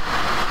time?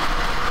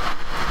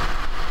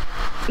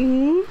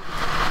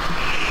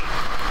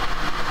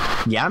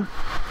 Yeah?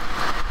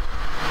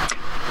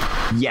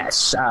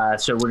 Yes.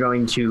 So we're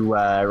going to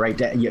write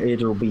down,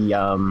 it'll be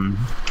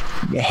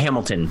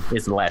Hamilton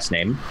is the last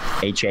name.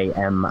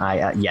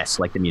 H-A-M-I, yes,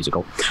 like the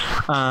musical.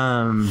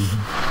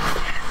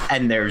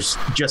 And there's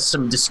just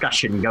some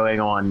discussion going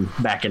on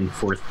back and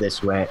forth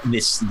this way.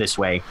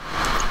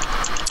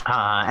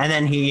 And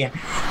then he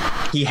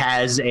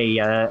has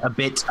a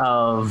bit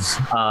of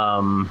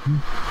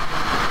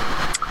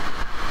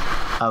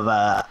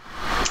a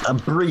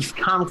brief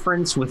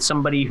conference with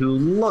somebody who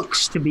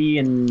looks to be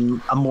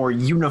in a more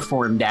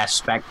uniformed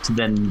aspect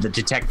than the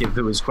detective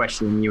who was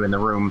questioning you in the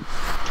room.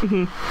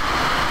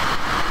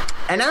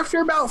 And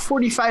after about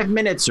 45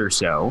 minutes or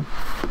so,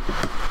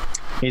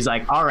 he's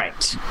like, all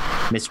right,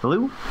 Miss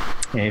Blue,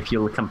 if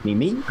you'll accompany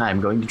me, I'm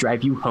going to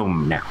drive you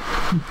home now.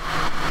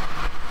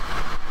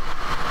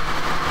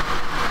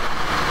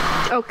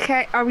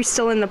 Okay, are we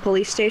still in the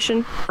police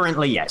station?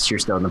 Currently, yes, you're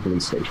still in the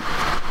police station.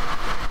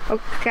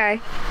 Okay.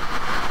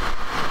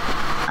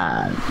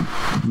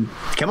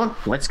 Come on,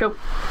 let's go.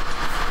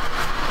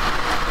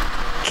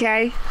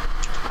 Okay.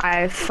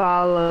 I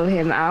follow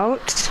him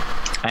out.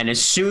 And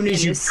as soon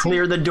as you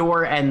clear the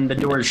door and the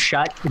door is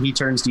shut, he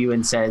turns to you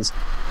and says,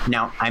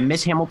 now, I'm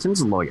Miss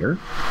Hamilton's lawyer,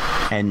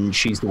 and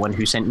she's the one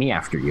who sent me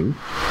after you.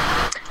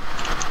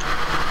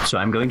 So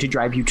I'm going to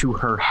drive you to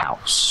her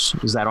house.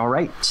 Is that all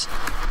right?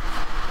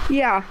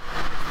 Yeah.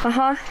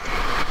 Uh-huh.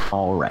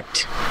 All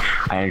right.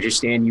 I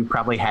understand you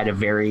probably had a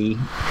very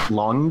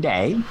long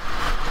day.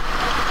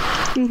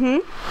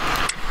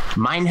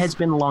 Mm-hmm. Mine has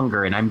been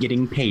longer, and I'm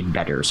getting paid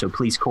better, so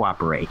please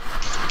cooperate.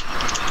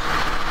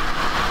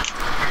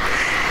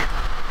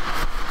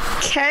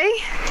 Okay.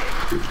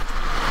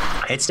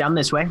 It's down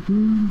this way.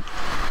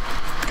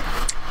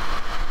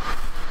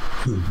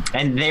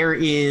 And there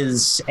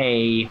is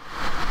a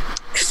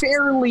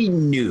fairly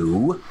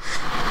new,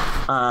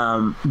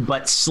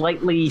 but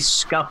slightly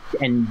scuffed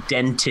and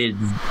dented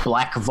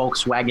black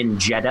Volkswagen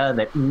Jetta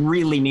that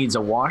really needs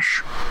a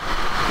wash.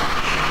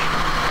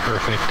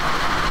 Perfect.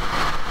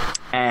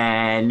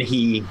 And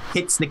he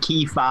hits the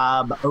key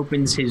fob,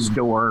 opens his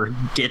door,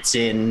 gets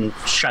in,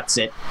 shuts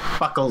it,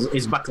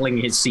 is buckling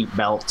his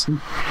seatbelt.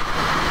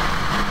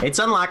 It's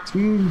unlocked.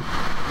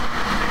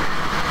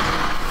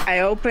 I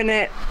open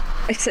it.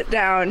 I sit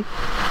down.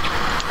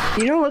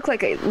 You don't look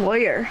like a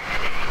lawyer.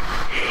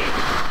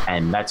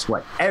 And that's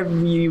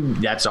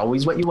that's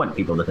always what you want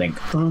people to think.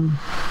 I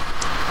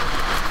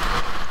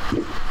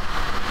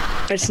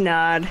just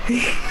nod.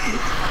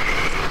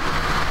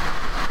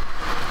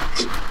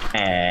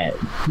 And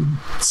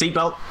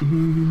seatbelt.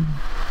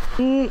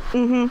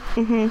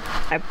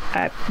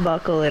 I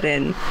buckle it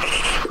in.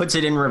 Puts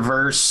it in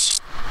reverse.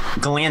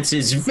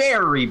 Glances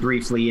very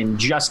briefly in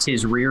just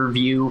his rear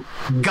view.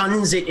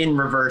 Guns it in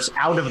reverse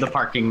out of the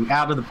parking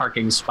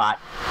spot.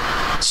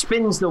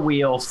 Spins the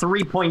wheel,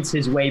 3 points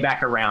his way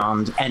back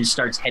around, and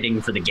starts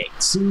heading for the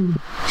gates.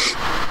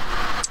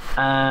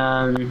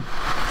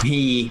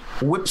 He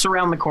whips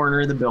around the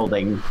corner of the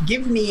building.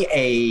 Give me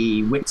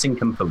a wits and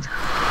composure.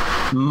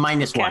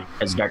 -1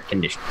 as dark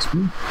conditions.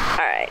 All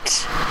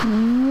right.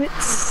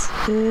 Wits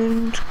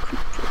and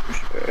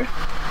composure.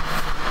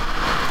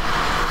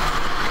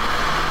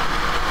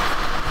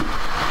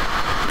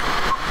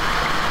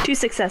 Two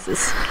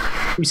successes.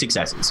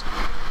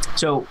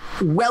 So,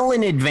 well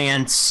in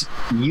advance,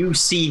 you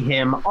see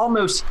him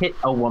almost hit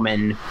a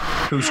woman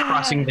who's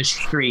crossing the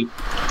street.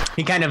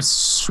 He kind of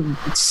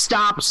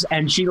stops,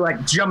 and she,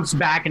 jumps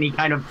back, and he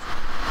kind of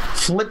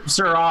flips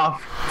her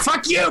off.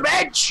 Fuck you,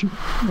 bitch!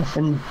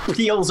 And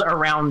peels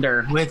around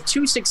her. With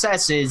 2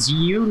 successes,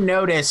 you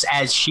notice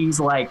as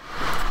she's,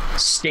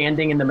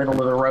 standing in the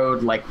middle of the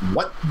road,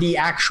 what the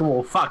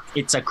actual fuck?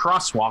 It's a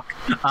crosswalk.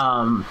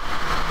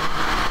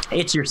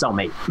 It's your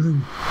cellmate.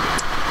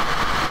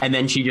 And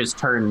then she just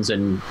turns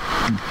and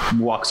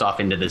walks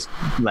off into this,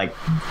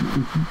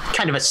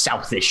 kind of a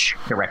southish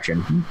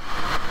direction.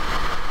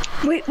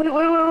 Wait.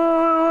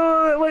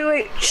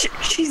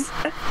 She's...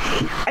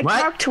 I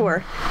talked to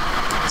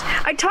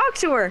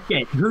her.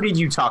 Yeah, who did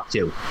you talk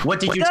to? What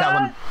did you tell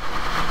him?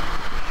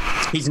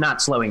 He's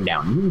not slowing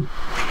down.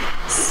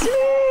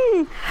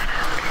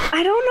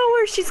 I don't know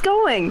where she's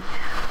going.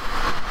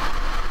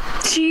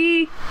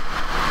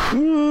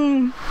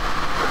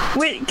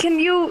 Wait, can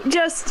you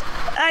just...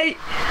 I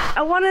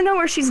want to know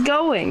where she's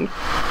going.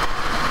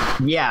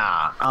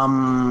 Yeah,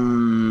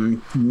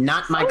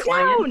 not my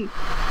client.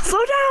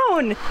 Slow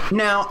down!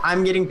 No,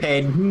 I'm getting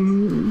paid.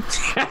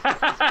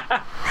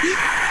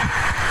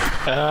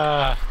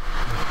 Yeah,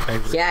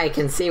 I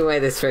can see why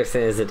this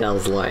person is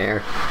Adele's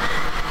lawyer.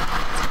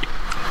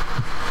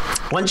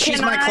 Once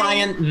she's my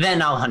client,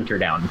 then I'll hunt her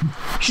down.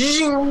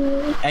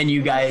 And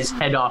you guys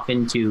head off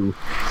into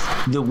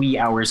the wee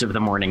hours of the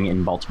morning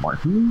in Baltimore.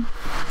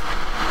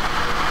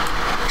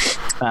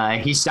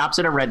 He stops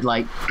at a red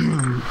light.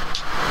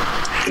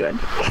 Good.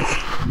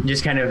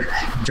 Just kind of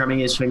drumming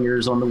his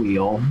fingers on the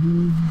wheel.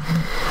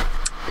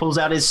 Pulls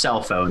out his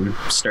cell phone,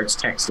 starts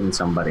texting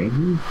somebody.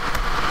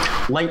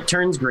 Light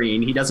turns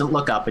green. He doesn't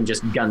look up and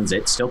just guns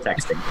it, still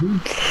texting.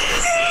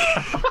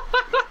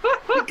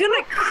 You're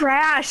gonna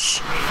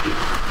crash.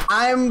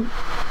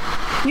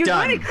 You're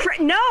done. gonna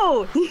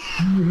no.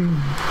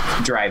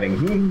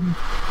 Driving.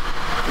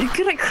 You're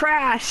gonna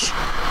crash.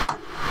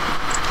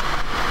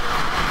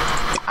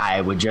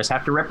 I would just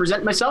have to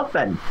represent myself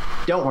then.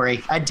 Don't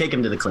worry, I'd take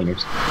him to the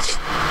cleaners.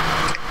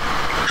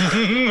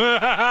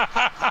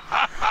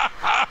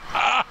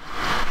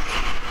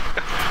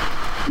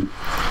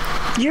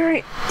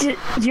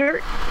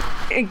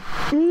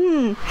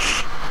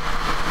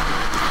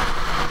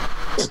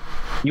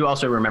 You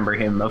also remember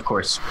him, of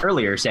course,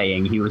 earlier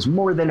saying he was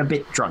more than a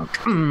bit drunk.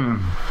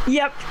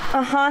 Yep.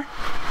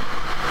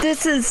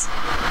 This is...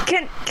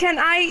 Can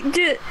I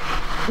do...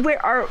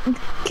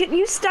 Can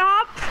you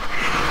stop?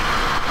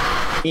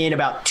 In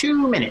about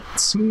 2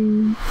 minutes.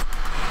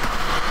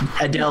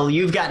 Adele,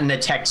 you've gotten a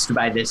text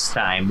by this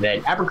time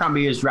that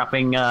Abercrombie is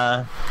dropping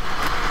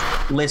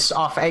Liss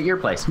off at your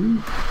place.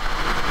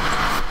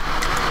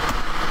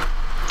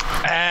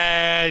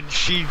 And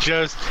she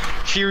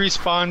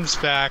responds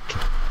back,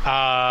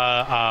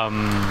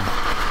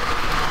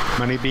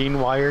 money being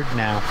wired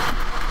now.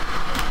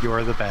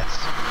 You're the best.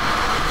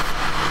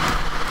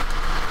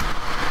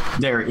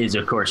 There is,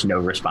 of course, no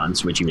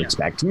response, which you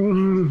expect.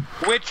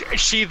 Which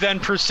she then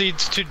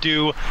proceeds to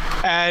do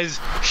as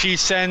she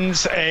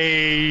sends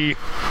a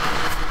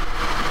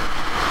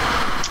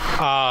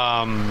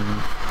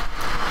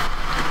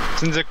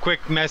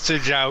quick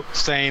message out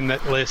saying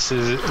that Liss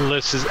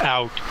is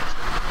out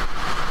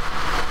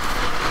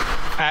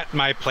at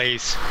my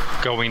place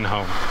going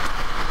home.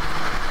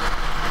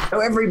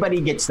 So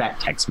everybody gets that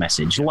text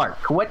message.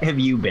 Lark, what have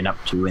you been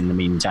up to in the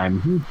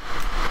meantime?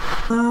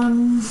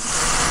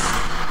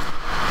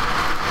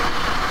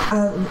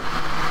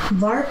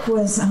 Lark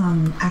was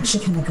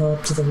actually going to go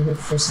up to the roof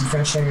for some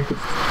fresh air.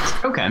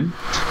 Okay.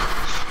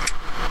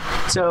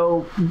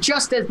 So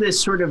just as this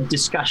sort of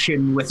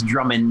discussion with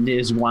Drummond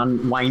is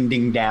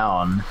winding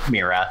down,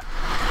 Mira,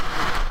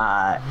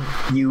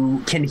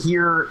 you can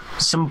hear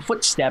some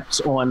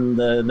footsteps on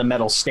the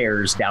metal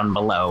stairs down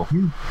below.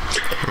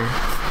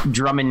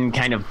 Drummond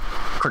kind of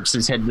quirks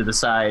his head to the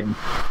side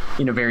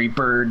in a very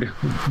bird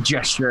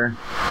gesture.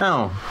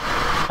 Oh,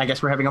 I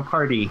guess we're having a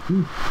party.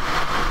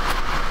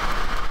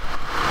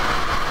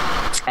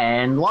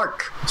 And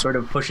Lark sort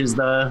of pushes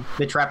the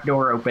trap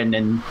door open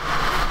and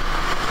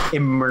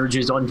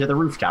emerges onto the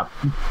rooftop.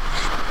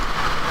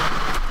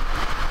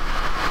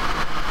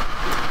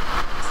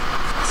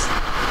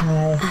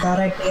 I thought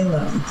I'd be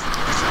alone.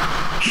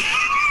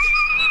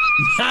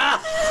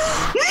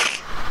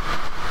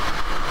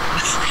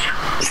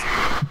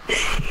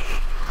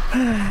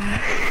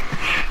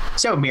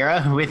 So,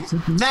 Mira, with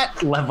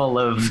that level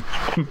of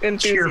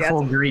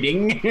cheerful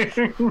greeting.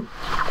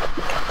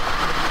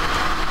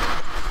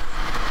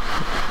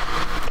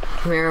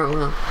 Mira,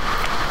 well,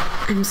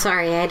 I'm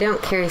sorry, I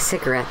don't carry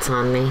cigarettes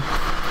on me.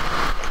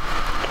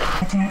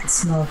 I can't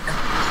smoke.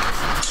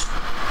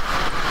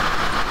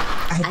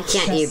 I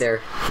can't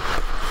either.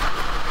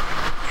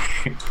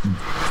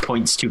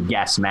 Points to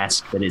gas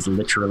mask that is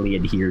literally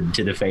adhered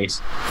to the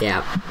face.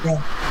 Yeah.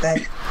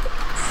 That'd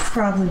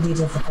probably be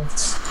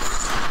difficult.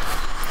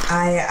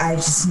 I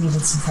just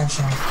needed some fresh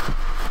air.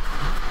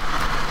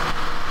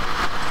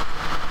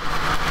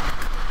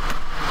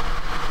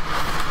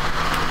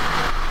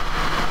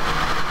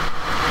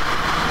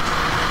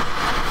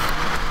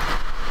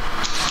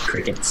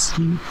 Crickets.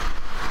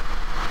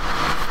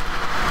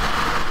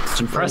 It's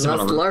impressive.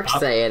 Unless Lark's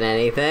saying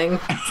anything.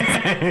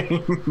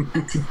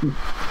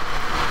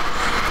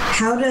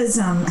 How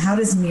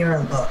does Mira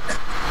look?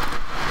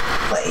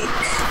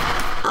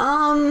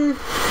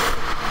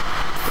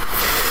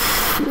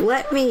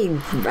 Let me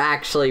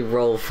actually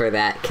roll for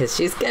that, because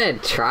she's gonna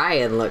try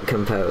and look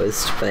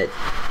composed, but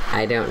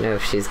I don't know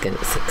if she's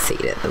gonna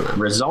succeed at the moment.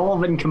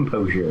 Resolve and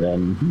composure,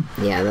 then.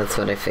 Yeah, that's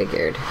what I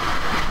figured.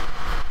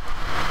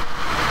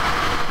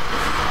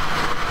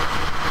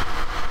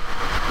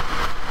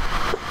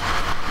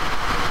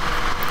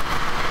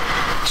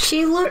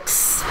 She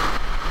looks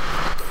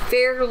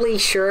fairly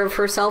sure of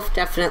herself,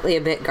 definitely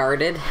a bit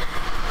guarded.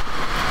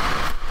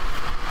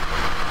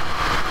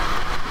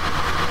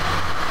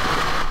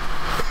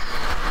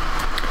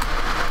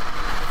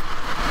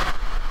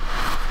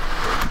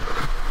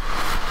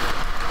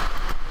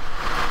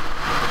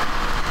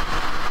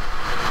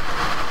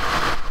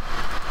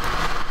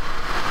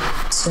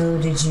 So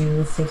did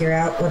you figure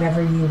out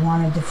whatever you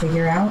wanted to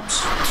figure out?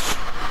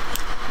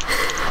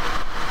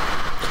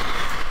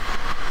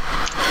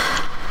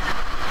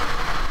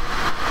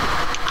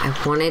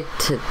 I wanted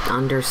to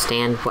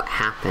understand what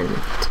happened,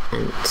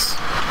 and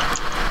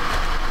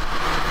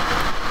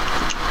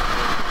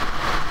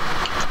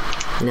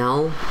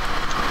no.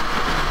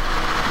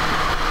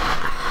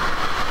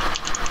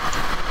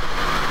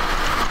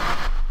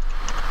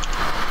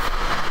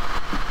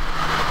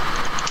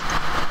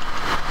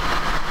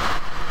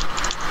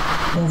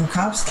 Well, the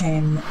cops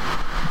came,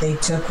 they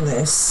took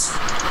Liss.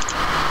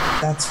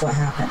 That's what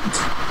happened.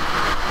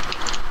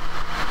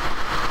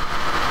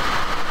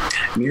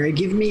 Mira,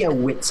 give me a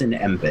wits and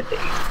empathy.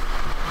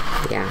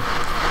 Yeah.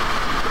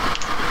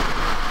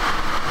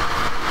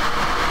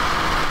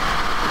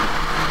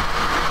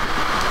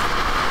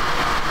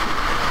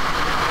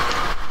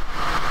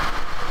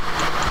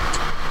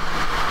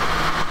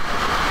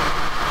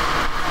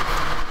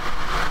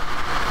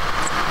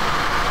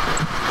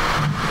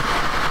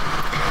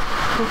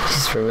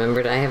 Just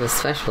remembered I have a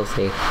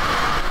specialty.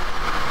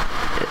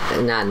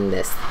 Not in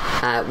this.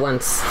 One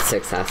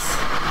success.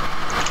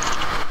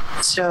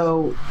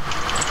 So,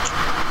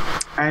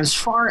 as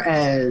far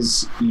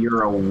as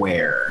you're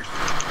aware,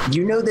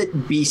 you know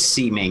that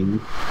beseeming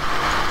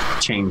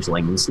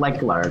changelings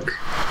like Lark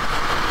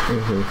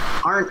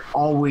aren't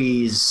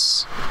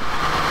always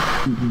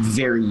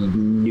very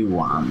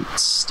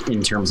nuanced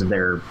in terms of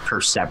their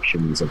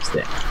perceptions of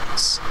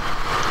things.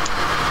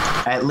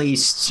 At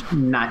least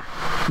not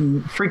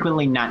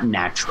frequently, not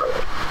naturally.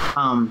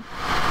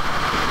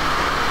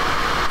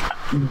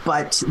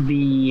 But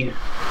the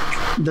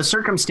the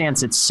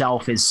circumstance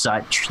itself is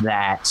such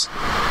that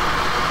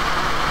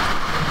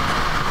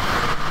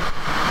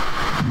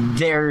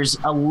there's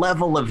a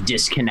level of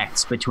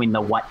disconnects between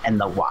the what and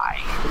the why.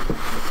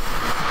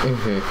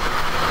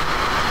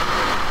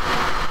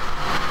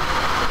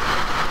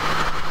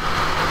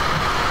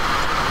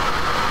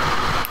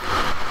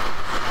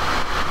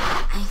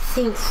 I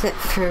think that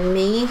for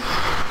me,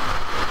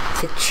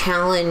 the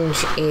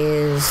challenge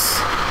is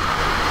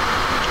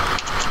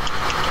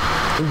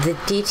the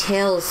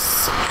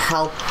details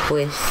help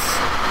with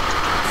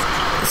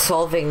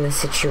solving the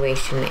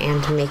situation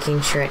and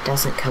making sure it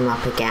doesn't come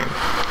up again.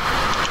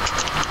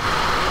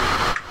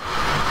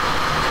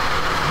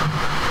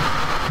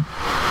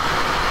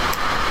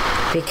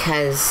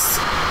 Because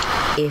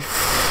if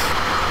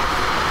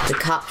the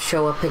cops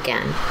show up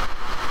again,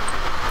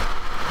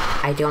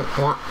 I don't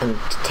want them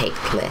to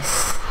take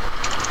Liss.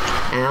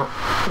 I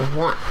don't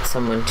want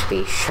someone to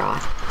be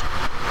shot.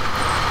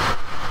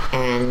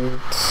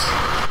 And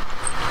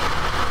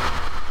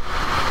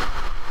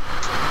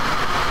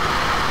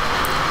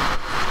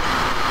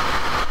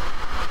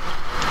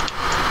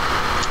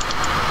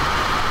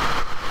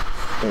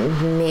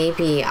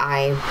maybe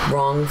I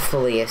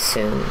wrongfully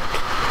assumed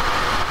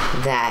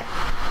that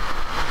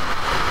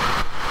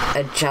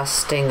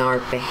adjusting our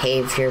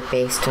behavior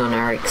based on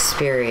our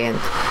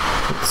experience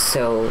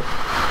so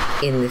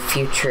in the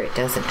future it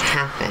doesn't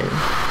happen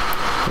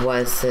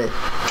was a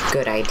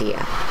good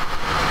idea.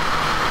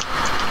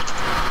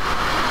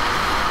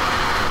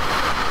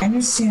 I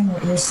understand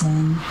what you're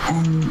saying,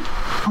 and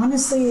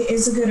honestly, it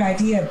is a good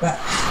idea, but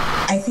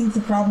I think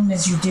the problem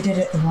is you did it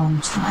at the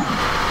wrong time.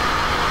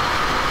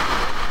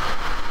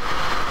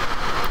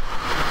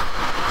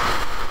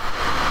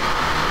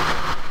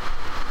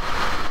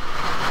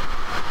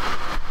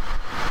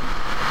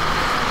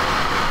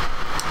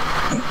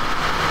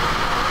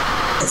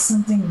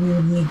 Something we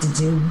would need to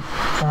do,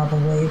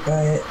 probably,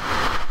 but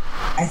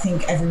I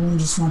think everyone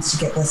just wants to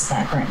get Liss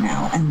back right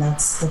now, and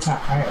that's the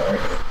top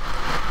priority.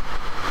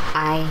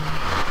 I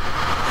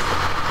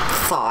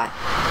thought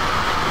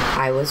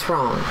I was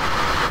wrong,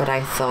 but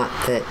I thought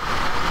that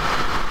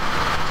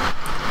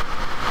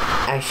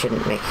I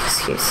shouldn't make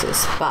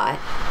excuses, but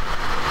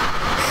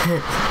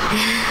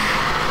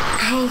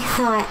I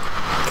thought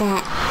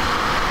that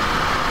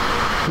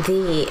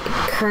the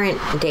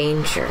current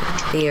danger,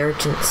 the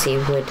urgency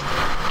would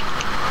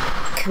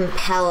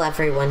compel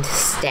everyone to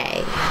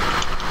stay,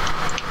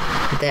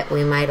 that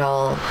we might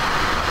all,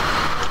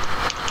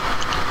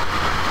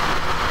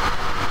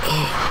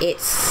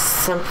 it's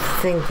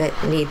something that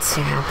needs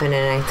to happen,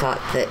 and I thought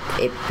that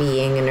it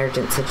being an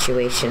urgent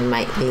situation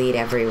might lead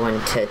everyone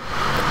to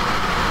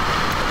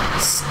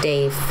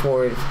stay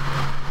for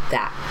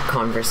that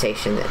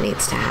conversation that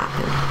needs to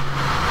happen.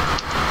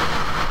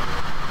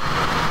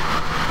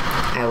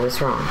 I was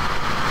wrong.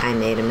 I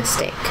made a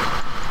mistake.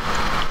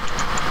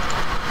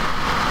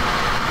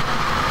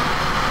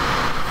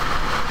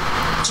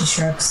 She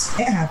shrugs.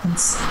 It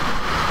happens.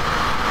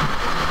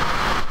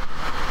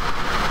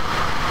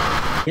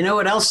 You know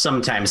what else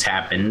sometimes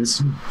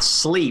happens?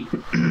 Sleep.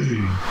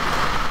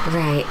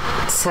 Right.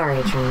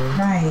 Sorry, John.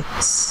 Right.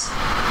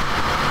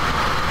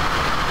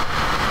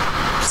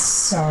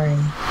 Sorry.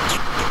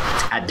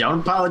 Don't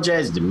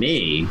apologize to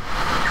me.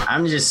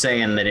 I'm just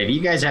saying that if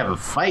you guys have a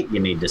fight you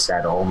need to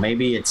settle,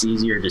 maybe it's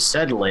easier to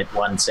settle it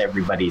once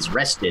everybody's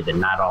rested and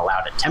not all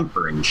out of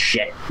temper and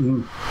shit.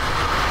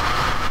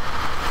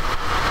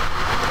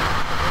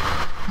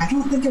 I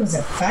don't think it was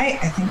a fight.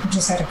 I think we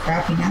just had a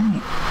crappy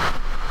night.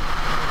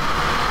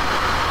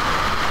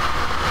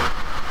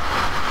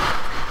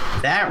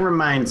 That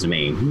reminds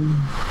me.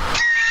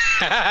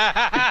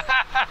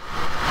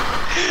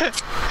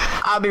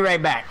 I'll be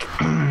right back.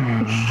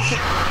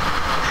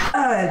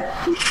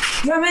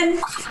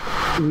 Drummond?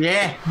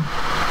 Yeah?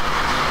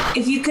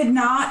 If you could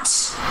knock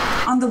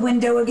on the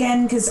window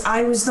again, because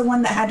I was the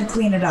one that had to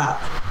clean it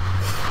up.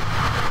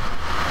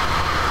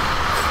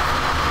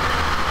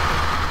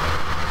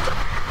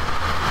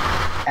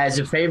 As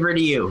a favor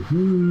to you.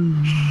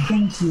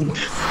 Thank you.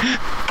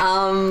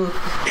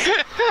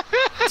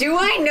 Do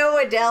I know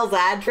Adele's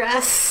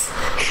address?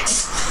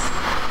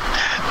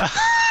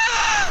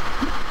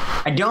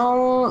 I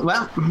don't.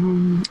 Well,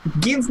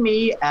 give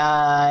me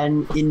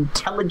an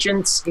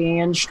intelligence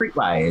and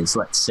streetwise,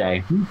 let's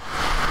say.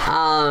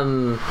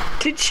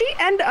 Did she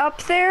end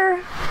up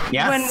there?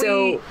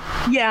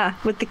 Yeah.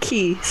 With the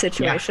key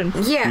situation.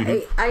 Yeah,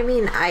 I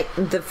mean,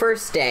 the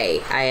first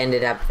day I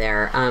ended up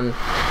there.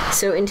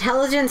 So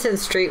intelligence and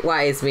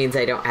streetwise means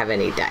I don't have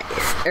any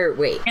dice. Or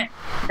wait.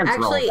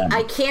 Actually,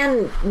 I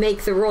can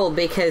make the roll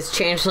because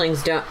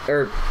changelings don't,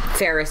 or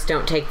Fairest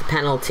don't take the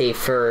penalty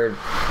for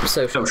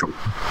social.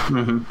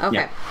 Mm-hmm. Okay.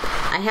 Yep.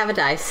 I have a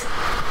dice.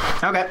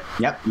 Okay.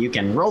 Yep. You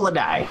can roll a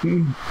die.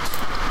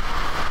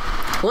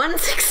 One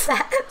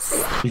success.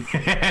 Oh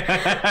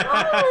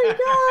my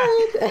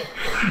god.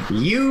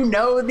 You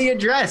know the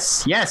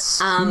address.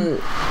 Yes.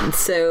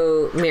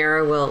 So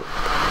Mira will...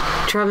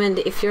 Drummond,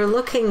 if you're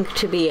looking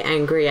to be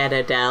angry at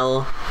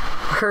Adele,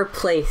 her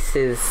place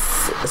is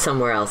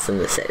somewhere else in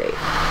the city.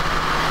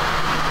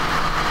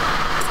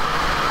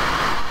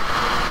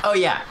 Oh,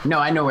 yeah. No,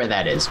 I know where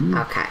that is.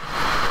 Okay.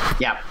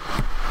 Yep.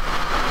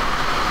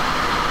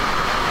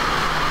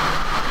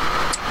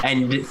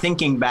 And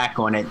thinking back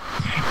on it,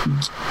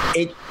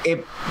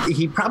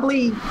 he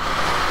probably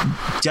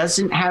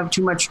doesn't have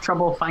too much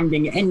trouble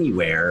finding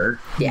anywhere,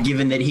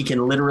 given that he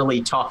can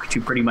literally talk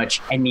to pretty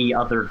much any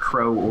other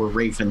crow or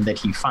raven that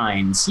he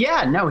finds.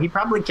 Yeah, no, he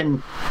probably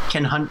can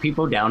hunt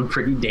people down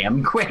pretty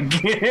damn quick.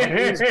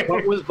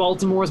 What was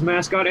Baltimore's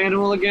mascot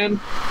animal again?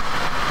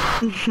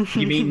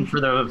 You mean for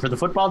the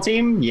football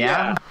team?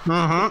 Yeah.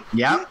 Mm-hmm.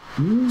 Yep.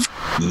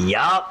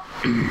 Yup.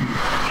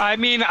 I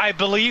mean, I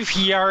believe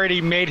he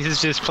already made his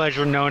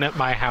displeasure known at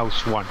my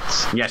house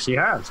once. Yes, he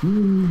has.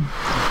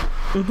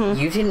 Mm-hmm.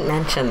 You didn't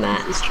mention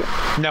that. It's true.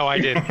 No, I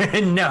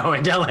didn't. No,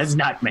 Adele has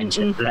not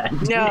mentioned that.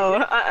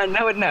 No,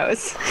 no one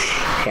knows.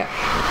 Yeah.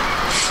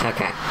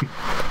 Okay.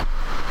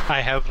 I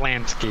have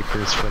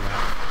landscapers for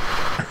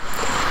that.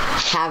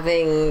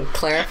 Having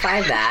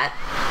clarified that.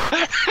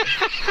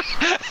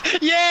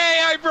 Yay!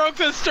 I broke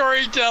the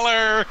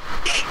storyteller!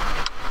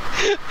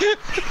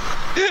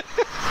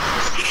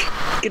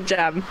 Good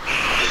job.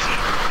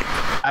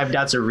 I've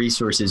dots of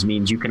resources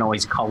means you can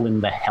always call in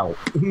the help.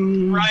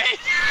 Right?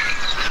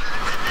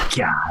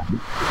 God.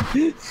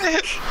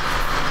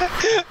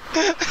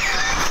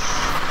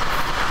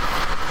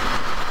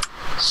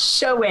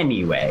 So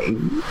anyway,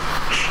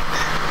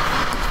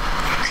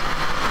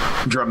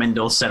 Drummond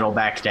will settle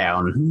back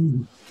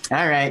down.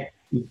 All right.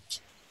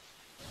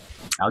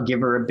 I'll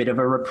give her a bit of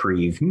a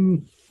reprieve.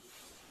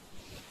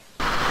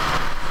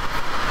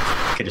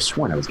 Could have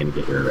sworn I was going to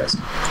get her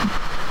arrested.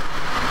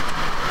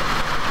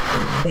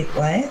 Wait,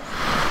 what?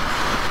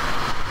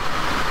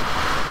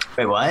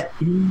 Wait, what?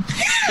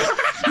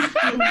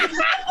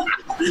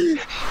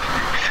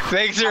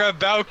 Things are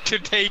about to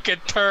take a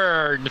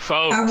turn,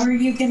 folks. How are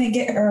you going to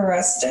get her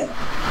arrested?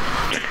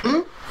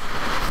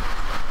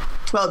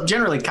 Well,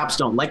 generally, cops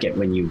don't like it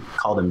when you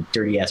call them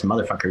dirty-ass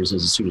motherfuckers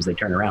as soon as they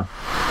turn around.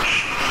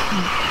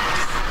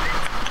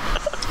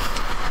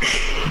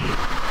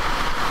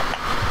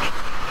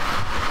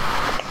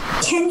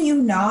 Can you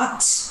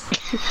not?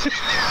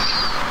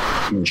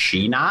 Can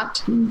she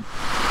not?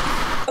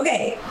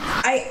 Okay,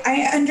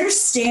 I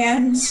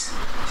understand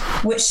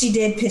what she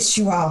did pissed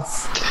you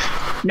off.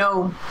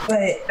 No,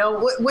 but no.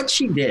 What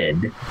she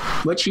did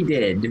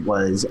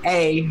was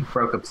A,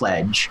 broke a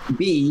pledge.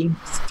 B,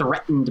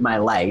 threatened my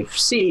life.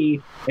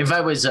 C, if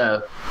I was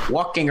a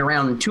walking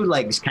around two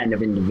legs kind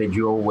of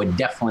individual, would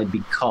definitely be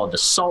called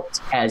assault.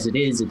 As it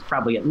is, it's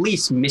probably at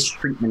least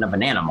mistreatment of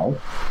an animal.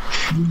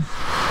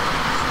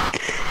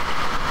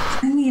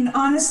 I mean,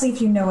 honestly, if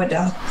you know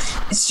Adele,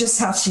 it's just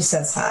how she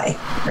says hi,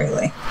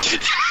 really.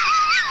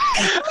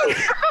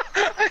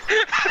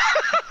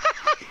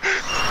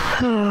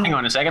 Hang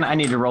on a second. I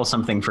need to roll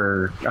something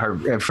for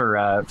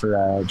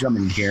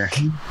Drummond here.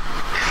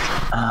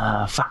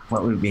 Fuck,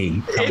 what would it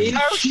be?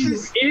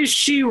 Is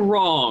she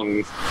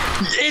wrong?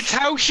 It's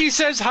how she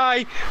says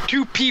hi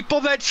to people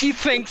that she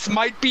thinks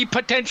might be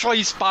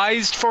potentially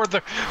spies for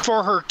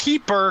her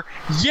keeper.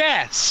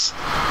 Yes.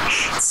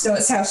 So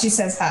it's how she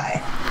says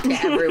hi. To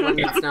everyone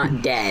that's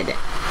not dead.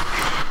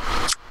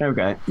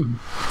 Okay.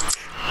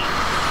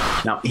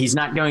 No, he's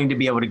not going to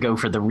be able to go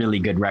for the really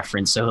good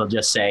reference, so he'll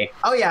just say,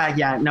 oh,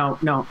 yeah, no,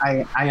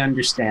 I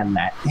understand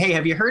that. Hey,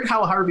 have you heard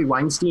how Harvey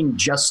Weinstein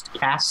just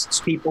casts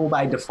people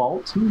by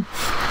default?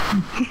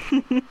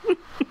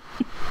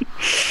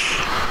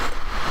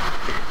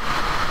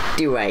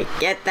 Do I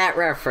get that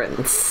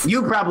reference?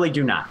 You probably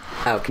do not.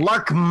 Okay.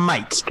 Lark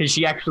might, because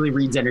she actually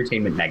reads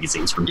entertainment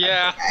magazines from time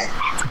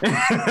to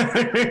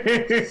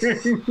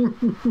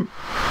time.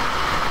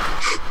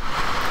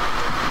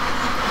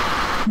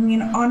 I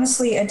mean,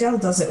 honestly, Adele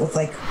does it with,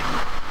 like,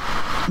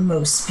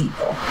 most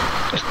people.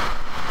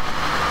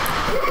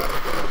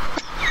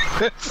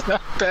 That's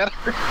not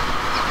better.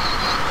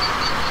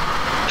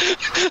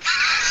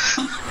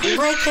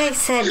 Like I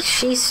said,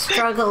 she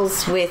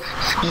struggles with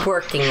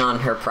working on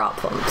her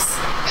problems.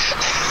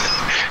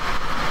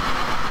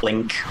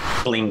 Blink,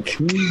 blink.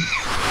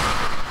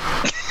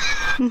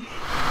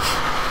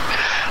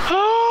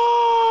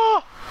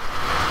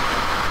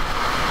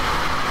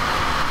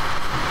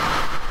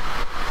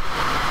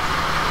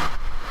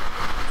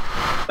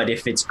 But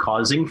if it's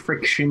causing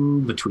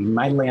friction between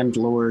my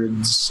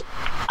landlords,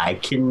 I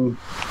can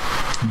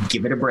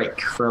give it a break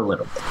for a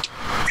little bit.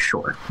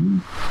 Sure.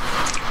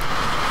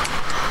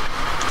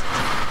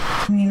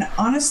 I mean,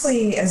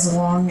 honestly, as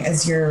long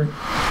as your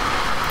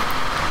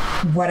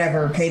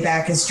whatever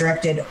payback is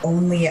directed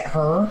only at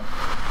her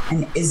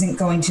and isn't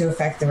going to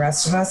affect the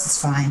rest of us, it's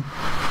fine.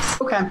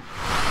 Okay.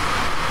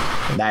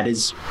 That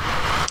is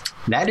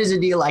a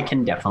deal I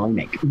can definitely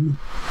make.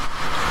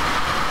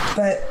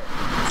 But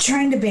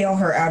trying to bail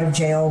her out of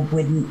jail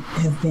wouldn't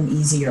have been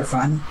easy or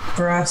fun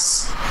for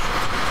us.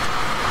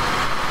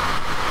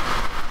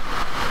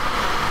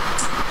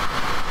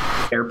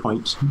 Fair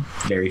point.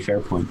 Very fair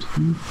point.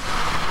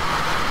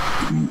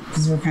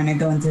 Because we're kind of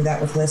going through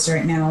that with Liss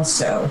right now,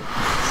 so...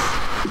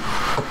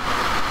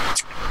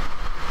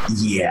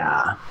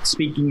 Yeah.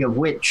 Speaking of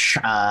which,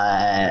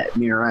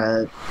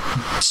 Mira,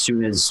 as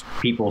soon as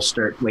people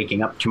start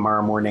waking up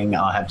tomorrow morning,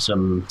 I'll have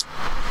some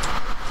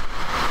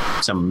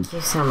Thank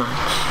you so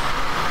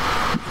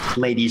much.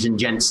 Ladies and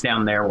gents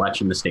down there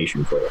watching the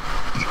station for you.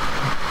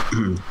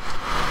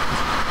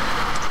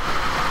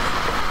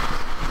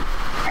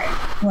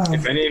 Well,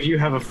 If any of you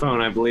have a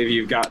phone, I believe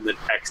you've gotten the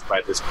text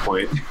by this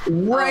point.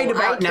 Right I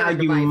about now,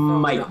 turned you my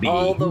phone might be.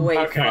 all the way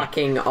Okay.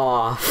 fucking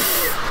off.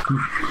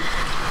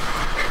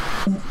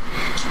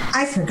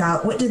 I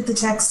forgot. What did the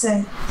text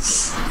say?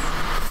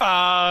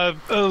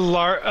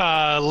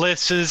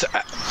 Liss is.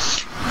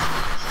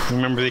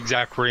 Remember the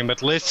exact wording,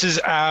 but Liss is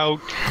out,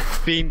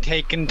 being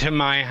taken to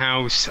my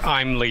house.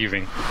 I'm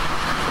leaving.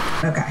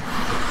 Okay.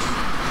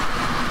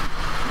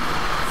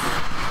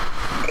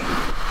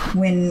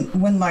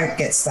 When Lark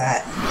gets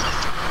that,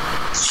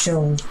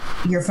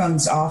 your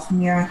phone's off,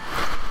 Mira.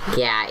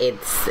 Yeah,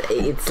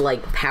 it's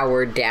like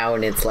powered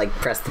down. It's like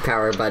press the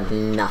power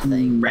button,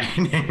 nothing. Right.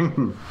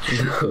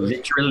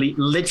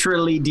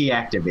 literally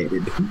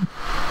deactivated.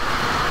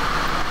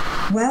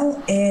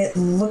 Well, it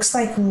looks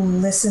like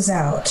Liss is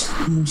out,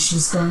 and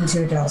she's going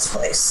to Adele's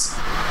place.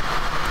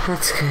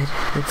 That's good.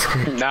 That's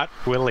good. Not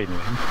willingly.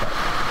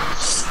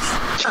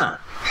 Huh.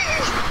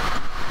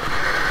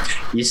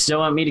 You still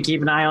want me to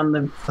keep an eye on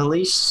the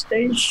police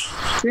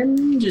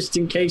station, just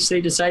in case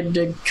they decide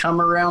to come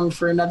around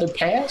for another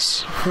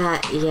pass?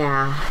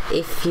 Yeah,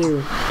 if you...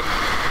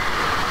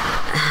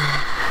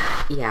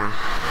 yeah.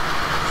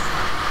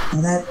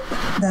 Well,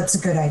 that's a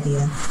good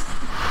idea.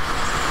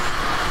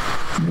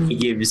 He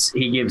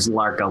gives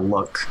Lark a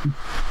look.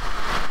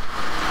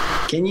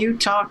 Can you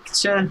talk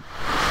to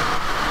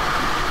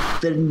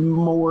the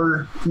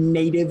more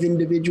native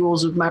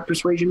individuals of my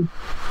persuasion?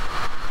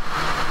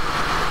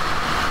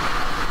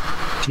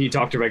 Can you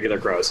talk to regular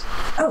crows?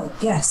 Oh,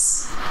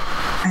 yes.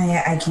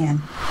 I can.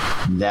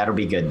 That'll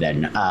be good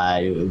then.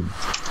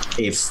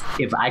 If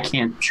I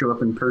can't show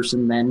up in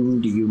person, then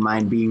do you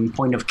mind being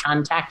point of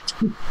contact?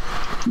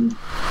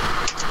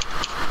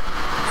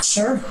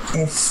 Sure,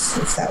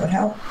 if that would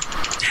help.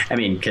 I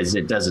mean, because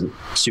it doesn't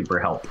super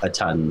help a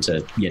ton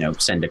to,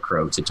 send a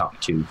crow to talk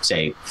to,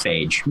 say,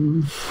 Phage.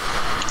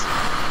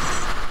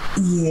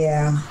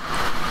 Yeah.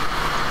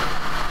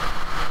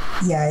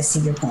 Yeah, I see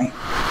your point.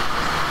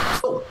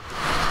 Oh,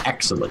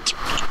 excellent.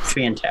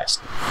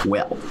 Fantastic.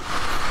 Well,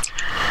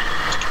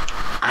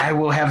 I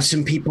will have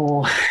some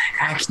people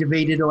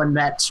activated on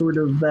that sort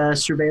of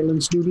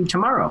surveillance duty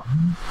tomorrow.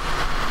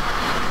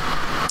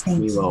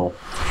 Thank We you. will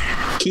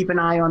keep an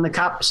eye on the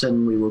cops,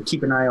 and we will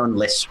keep an eye on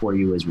Liss for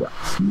you as well.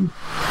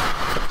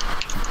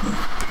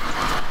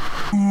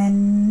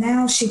 And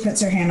now she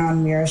puts her hand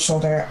on Mira's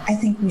shoulder. I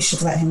think we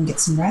should let him get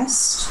some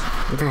rest.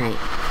 Right.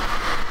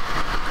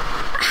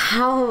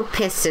 How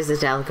pissed is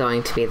Adele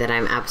going to be that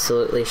I'm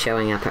absolutely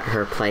showing up at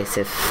her place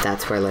if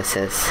that's where Liss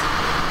is?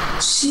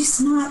 She's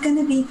not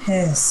gonna be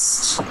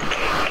pissed.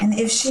 And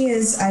if she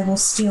is, I will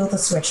steal the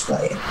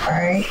switchblade,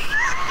 alright?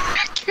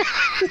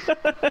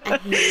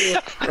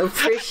 I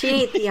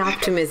appreciate the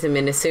optimism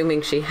in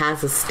assuming she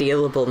has a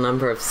stealable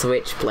number of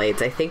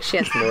switchblades. I think she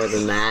has more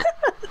than that.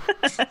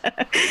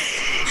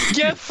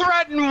 You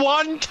threaten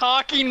one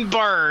talking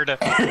bird.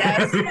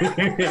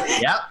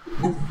 Yep.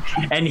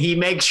 And he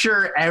makes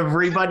sure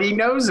everybody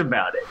knows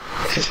about it.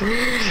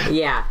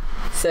 Yeah.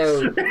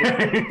 So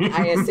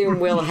I assume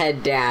we'll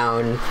head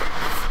down.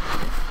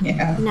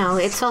 Yeah. No,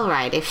 it's all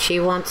right. If she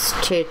wants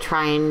to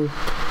try and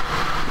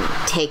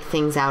take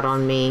things out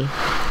on me,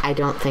 I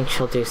don't think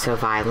she'll do so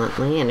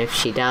violently. And if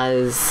she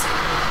does,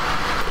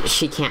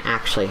 she can't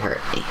actually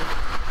hurt me.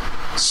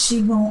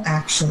 She won't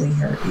actually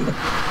hurt you.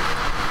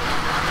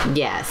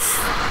 Yes.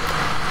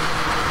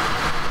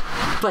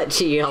 But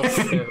she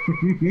also...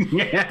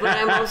 But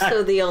I'm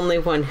also the only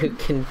one who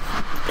can...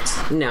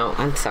 No,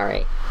 I'm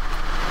sorry.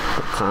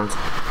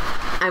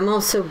 I'm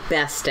also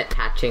best at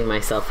patching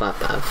myself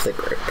up of the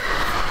group.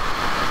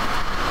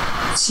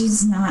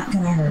 She's not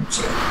gonna hurt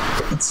you.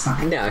 It's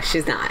fine. No,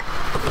 she's not.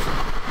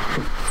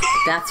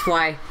 That's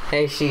why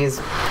she's...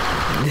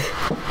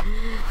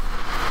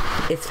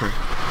 It's fine.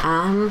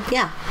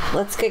 Yeah,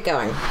 let's get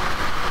going.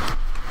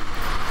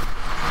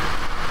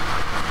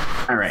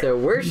 All right. So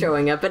we're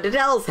showing up at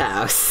Adele's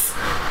house.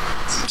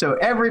 So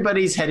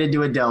everybody's headed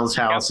to Adele's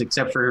house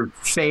except for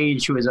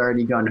Phage, who has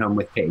already gone home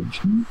with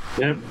Paige.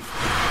 Yep.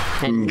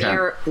 And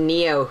Okay.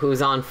 Neo,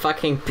 who's on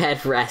fucking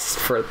bed rest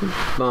for the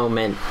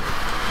moment.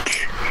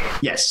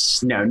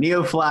 Yes. No,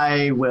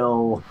 Neofly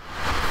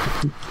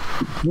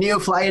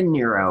and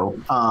Nero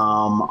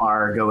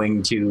are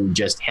going to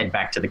just head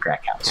back to the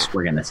crack house,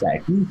 we're going to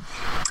say.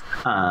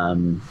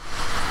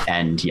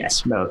 And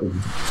yes,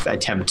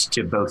 attempt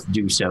to both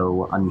do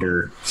so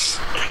under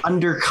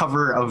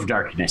cover of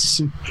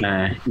darkness,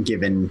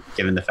 given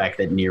the fact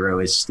that Nero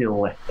is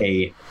still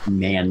a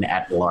man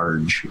at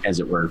large, as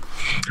it were.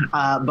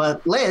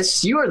 But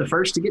Liss, you are the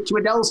first to get to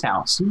Adele's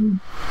house.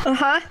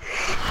 Uh-huh.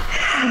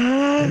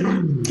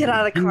 Get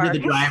out of the car. Into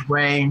the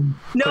driveway.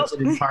 Nope. Puts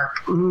it in park.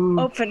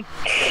 Open.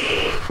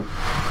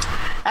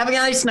 Have a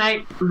nice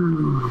night.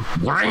 And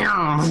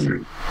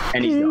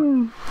he's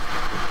gone.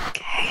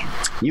 Okay.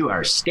 You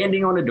are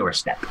standing on a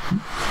doorstep.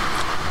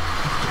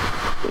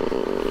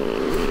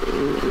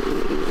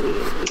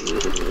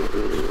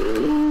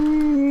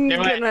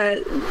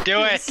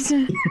 Do it.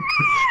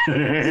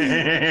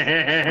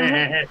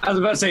 I was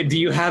about to say, do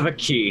you have a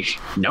key?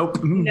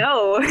 Nope.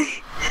 No.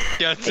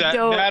 Does that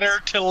matter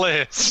to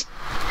Liss?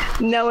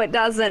 No, it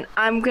doesn't.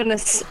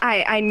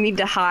 I need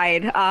to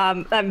hide.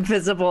 I'm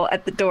visible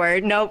at the door.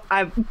 Nope.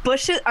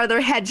 Bushes. Are there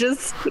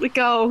hedges to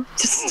go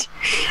just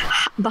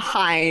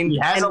behind? He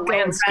has a and go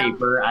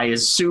landscaper. around? I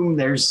assume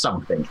there's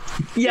something.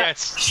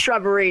 Yes.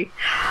 Shrubbery.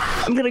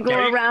 I'm gonna go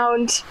Okay.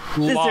 around. Is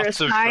there a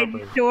Lots of side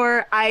shrubbery.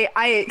 door? I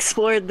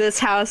explored this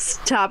house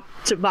top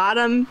to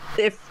bottom.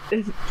 If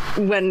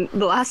when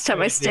the last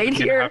time I stayed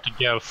You're gonna here. have to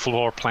get a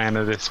floor plan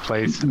of this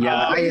place.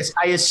 Yeah,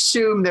 I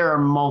assume there are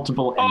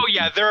multiple. Oh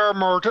yeah, there are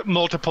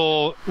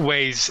multiple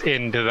ways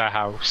into the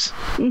house.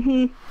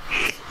 Yep.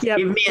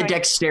 Give me a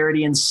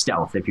dexterity and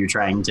stealth if you're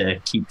trying to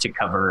keep to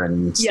cover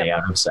and stay Yep.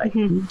 out of sight.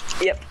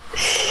 Yep.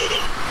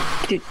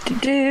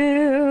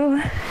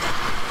 Do.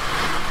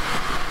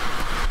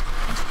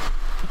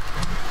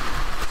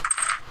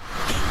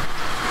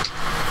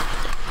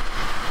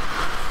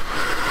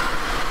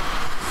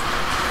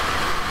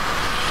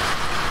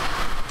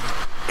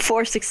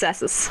 4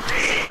 successes.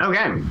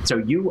 Okay, so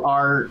you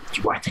are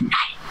the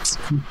knight.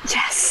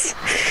 Yes.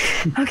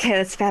 Okay,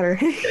 that's better.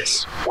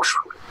 Yes.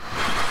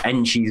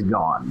 And she's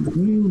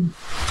gone.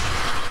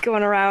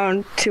 Going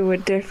around to a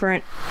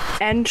different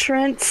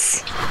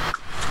entrance.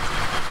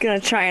 Gonna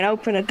try and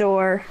open a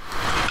door.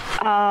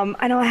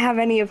 I don't have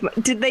any of my...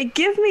 Did they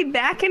give me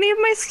back any of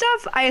my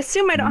stuff? I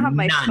assume I don't have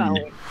my None.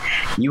 phone.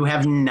 You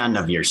have none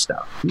of your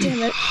stuff.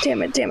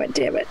 Damn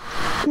it.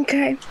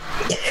 Okay.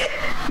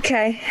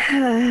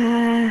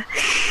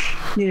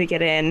 Need to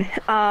get in.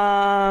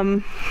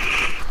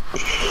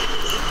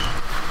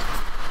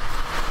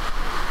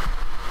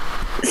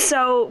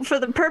 So, for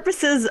the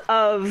purposes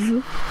of...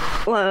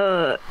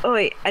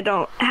 wait, I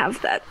don't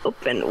have that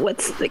open.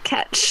 What's the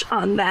catch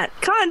on that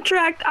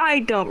contract? I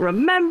don't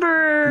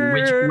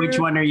remember. Which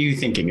one are you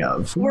thinking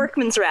of?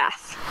 Workman's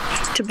Wrath.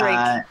 To break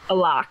a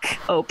lock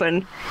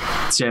open.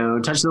 So,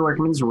 touch the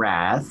Workman's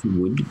Wrath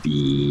would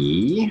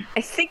be...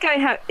 I think I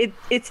have...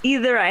 It's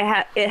either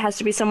it has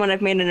to be someone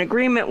I've made an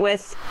agreement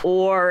with,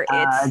 or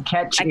it's...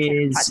 catch I can't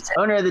is touch it.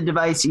 owner of the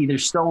device either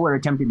stole or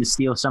attempted to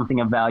steal something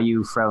of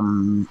value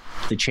from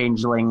the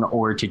changeling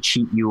or to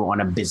cheat you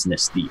on a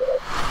business deal.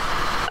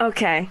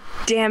 Okay.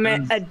 Damn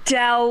it.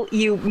 Adele,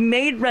 you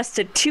made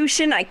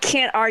restitution. I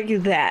can't argue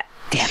that.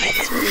 Damn it.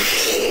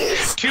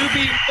 To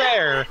be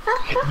fair,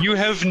 you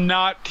have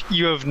not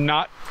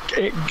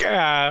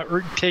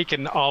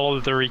taken all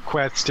of the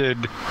requested,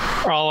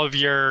 all of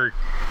your.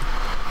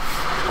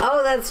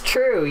 Oh, that's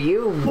true.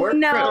 You work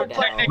No, for but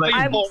Adele. Technically,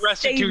 I'm full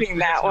restitution saving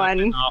that has not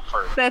been one.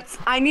 offered.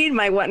 I need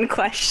my one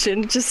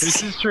question. This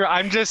Just is true.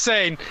 I'm just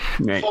saying,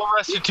 Right. full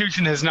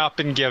restitution has not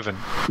been given.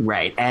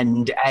 Right,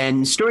 and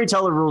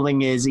Storyteller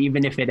ruling is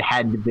even if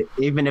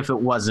it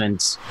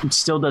wasn't, it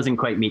still doesn't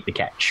quite meet the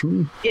catch.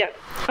 Yep.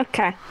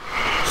 Okay.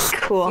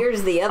 Cool.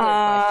 Here's the other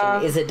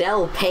question. Is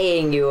Adele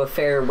paying you a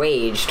fair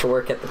wage to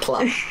work at the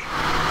club?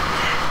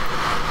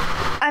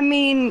 I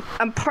mean,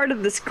 I'm part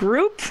of this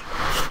group.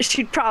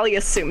 She'd probably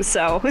assume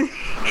so.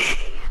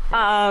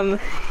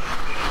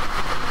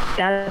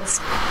 That's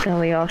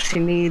probably all she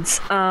needs.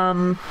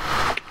 No,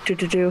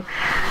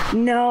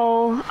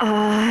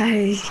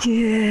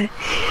 I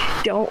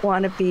don't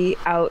want to be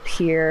out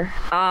here.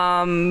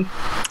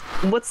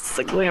 What's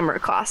the glamour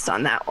cost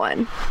on that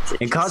one?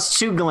 It costs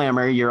 2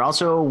 glamour. You're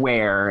also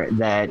aware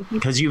that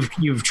because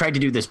you've tried to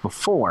do this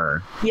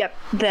before, Yep,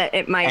 that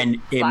it might. and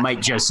it lock might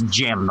me just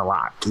jam the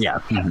lock.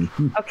 Yeah. Mhm.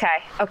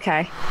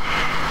 Okay.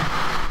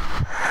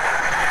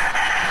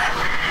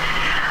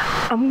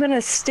 I'm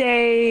gonna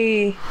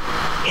stay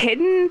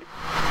hidden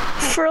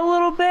for a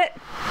little bit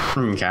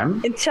Okay.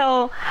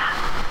 until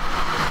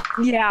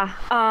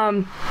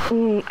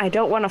I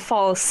don't want to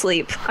fall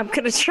asleep. I'm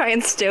gonna try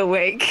and stay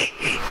awake.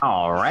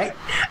 All right.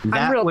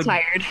 I'm real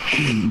tired.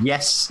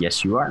 Yes,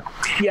 you are.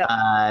 Yep.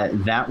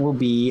 That will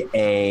be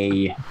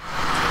a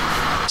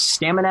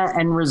stamina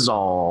and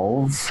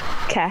resolve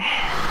Okay.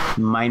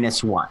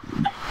 -1.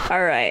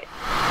 All right.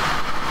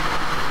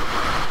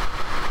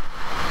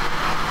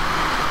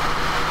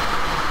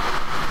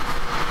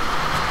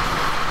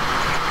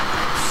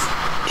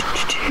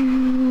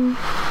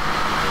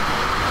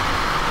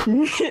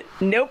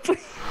 Nope.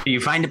 You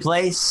find a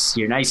place,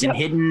 you're nice and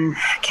hidden,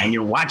 and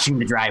you're watching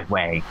the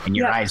driveway, and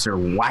your Yep. eyes are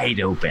wide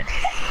open.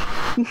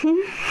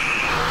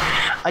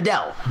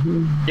 Adele,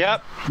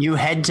 Yep. you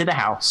head to the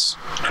house,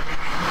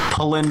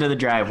 pull into the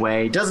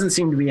driveway. Doesn't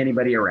seem to be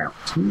anybody around.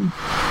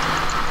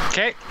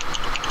 Okay.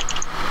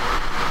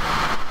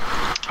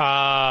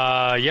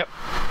 Yep.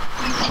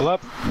 Pull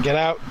up. Get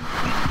out.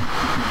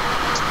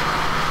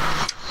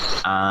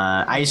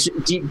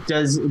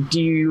 Do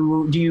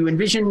you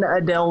envision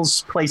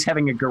Adele's place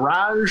having a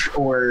garage,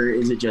 or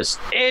is it just?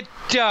 It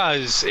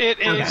does. It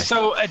is.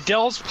 So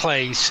Adele's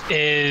place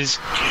is.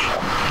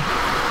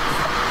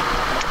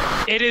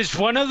 It is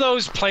one of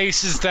those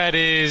places that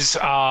is.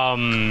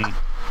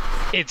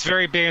 It's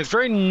very big. It's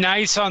very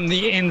nice on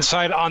the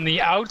inside. On the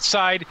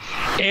outside,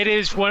 it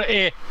is one.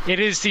 It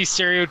is the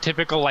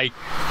stereotypical like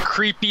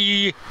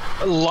creepy,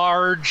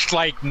 large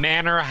like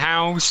manor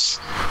house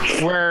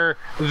where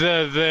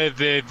the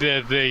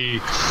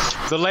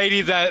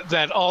lady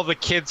that all the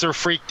kids are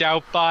freaked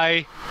out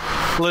by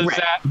lives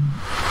at.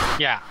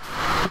 Yeah.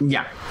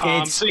 Yeah.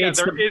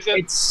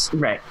 It's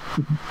right.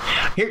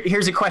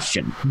 Here's a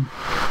question,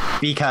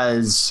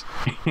 because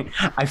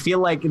I feel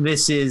like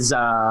this is.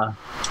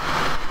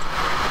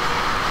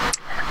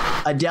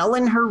 Adele,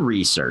 in her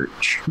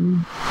research,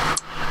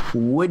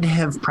 would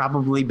have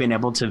probably been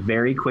able to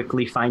very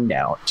quickly find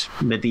out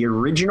that the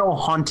original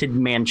Haunted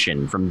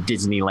Mansion from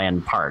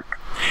Disneyland Park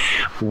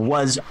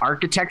was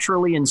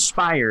architecturally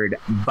inspired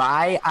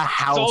by a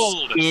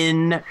house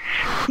in...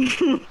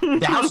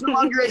 The house no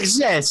longer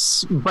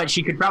exists, but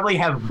she could probably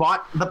have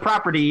bought the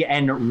property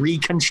and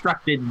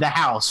reconstructed the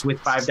house with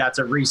 5 dots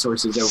of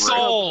resources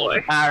over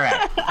it.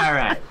 All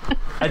right.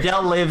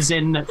 Adele lives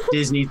in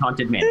Disney's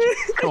Haunted Mansion.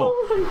 Cool.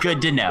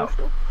 Good to know.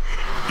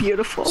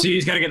 Beautiful. So you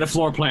just got to get the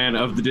floor plan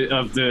of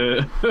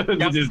the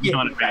Disney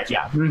Haunted Mansion.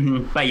 Yeah.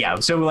 Mm-hmm. But yeah,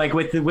 so like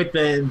with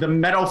the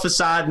metal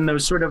facade and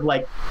those sort of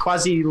like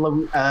quasi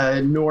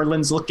New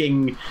Orleans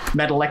looking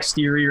metal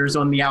exteriors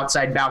on the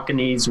outside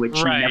balconies, which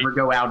you never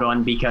go out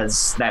on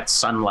because that's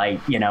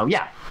sunlight.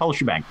 Whole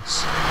shebang.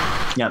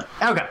 Yeah.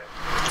 Okay.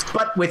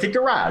 But with a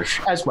garage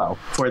as well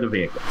for the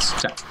vehicles.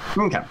 So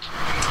okay.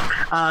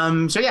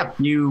 So yeah,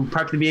 you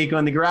park the vehicle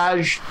in the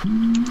garage.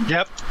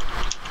 Yep.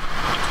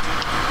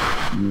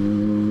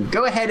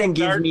 Go ahead and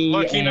give me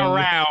looking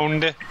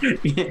around.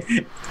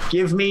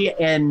 Give me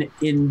an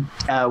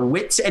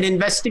wits and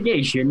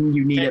investigation.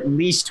 You need at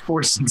least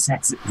 4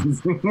 successes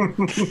to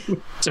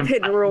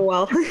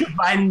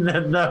find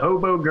the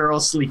hobo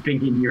girl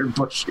sleeping in your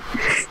bushes.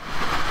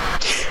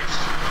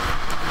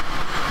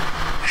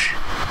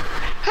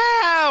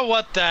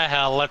 What the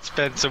hell? Let's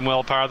spend some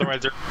willpower.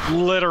 Otherwise, there's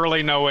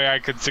literally no way I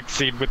could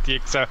succeed with the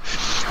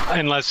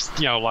unless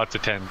lots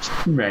of 10s.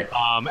 Right.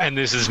 And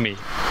this is me.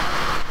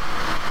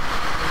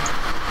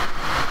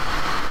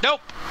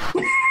 Nope.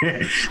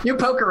 You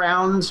poke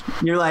around.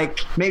 You're like,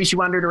 maybe she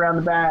wandered around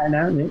the back.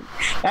 No,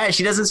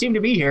 she doesn't seem to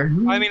be here.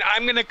 I mean,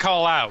 I'm gonna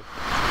call out.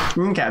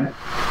 Okay.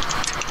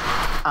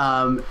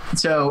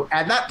 So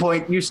at that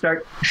point, you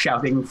start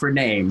shouting for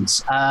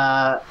names.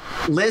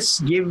 Liss,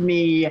 give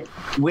me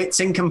wits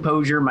and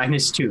composure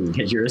 -2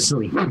 because you're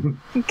asleep.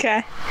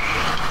 Okay.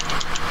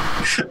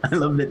 I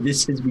love that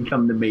this has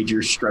become the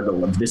major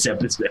struggle of this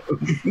episode.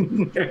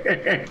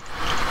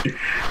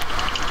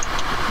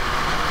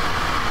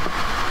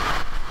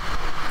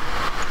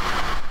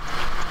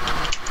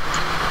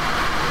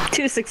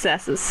 2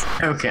 successes.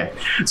 Okay.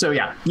 So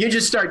yeah, you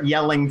just start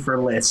yelling for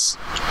Liss.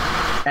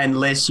 And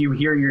Liss, you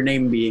hear your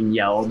name being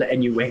yelled,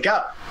 and you wake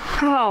up.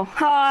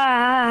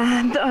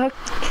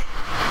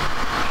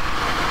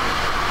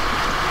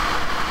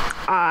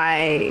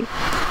 I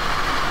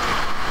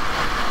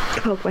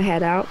poke my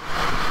head out.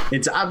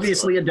 It's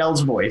obviously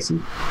Adele's voice.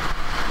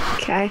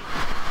 Okay.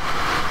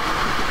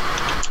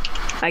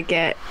 I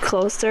get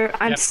closer.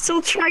 I'm still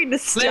trying to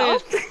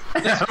stealth.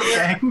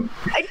 Okay.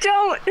 I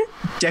don't.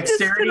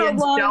 Dexterity and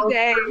stealth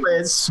for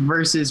Liss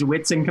versus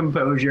wits and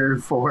composure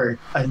for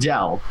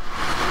Adele.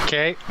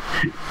 Okay.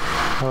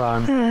 Hold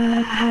on.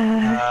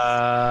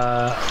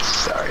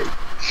 Sorry.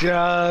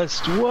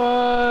 Just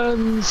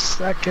 1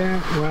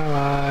 second while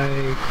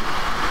I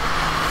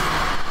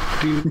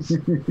do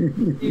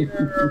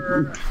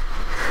here.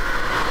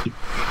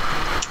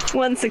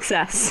 1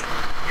 success.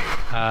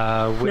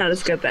 Not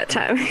as good that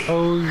time.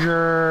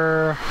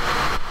 Composure.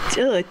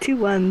 2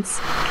 ones.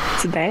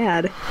 It's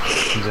bad.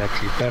 It's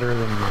actually better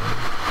than mine.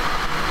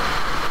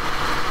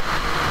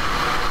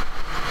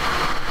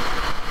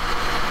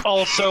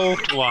 Also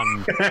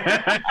 1.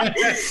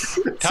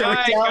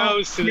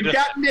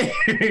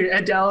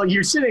 Adele,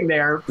 you're sitting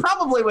there,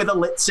 probably with a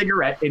lit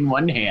cigarette in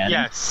one hand.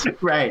 Yes.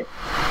 Right.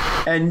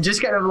 And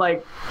just kind of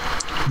like,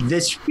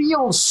 this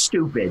feels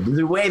stupid.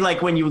 The way,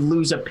 like, when you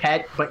lose a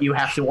pet, but you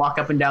have to walk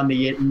up and down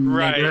the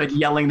neighborhood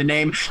yelling the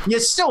name, you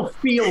still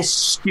feel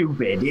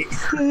stupid.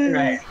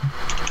 Right.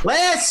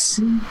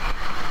 Liss!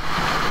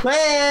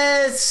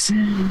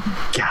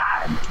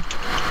 God.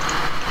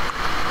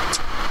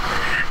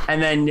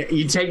 And then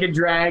you take a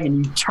drag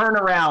and you turn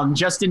around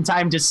just in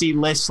time to see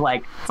Liss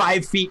like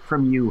 5 feet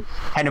from you,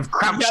 kind of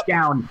crouched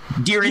down,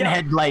 deer in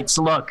headlights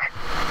look.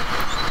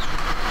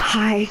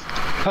 Hi.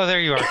 Oh,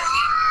 there you are.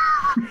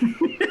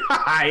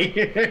 Hi.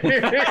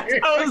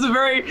 That was a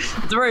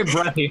very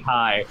breathy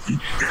hi.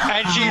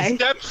 And she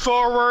steps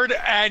forward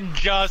and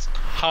just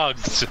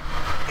hugs.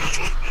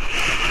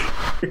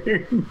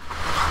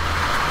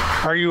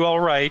 Are you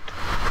all right?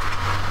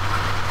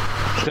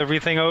 Is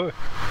everything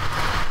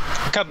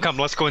Come,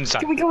 let's go inside.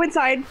 Can we go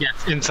inside? Yes,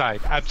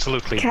 inside,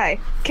 absolutely. Okay.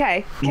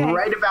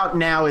 Right about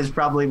now is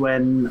probably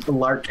when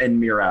Lark and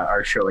Mira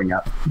are showing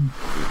up.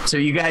 So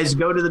you guys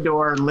go to the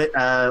door,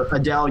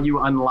 Adele,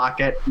 you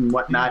unlock it and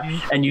whatnot,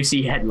 and you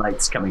see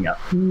headlights coming up.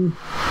 And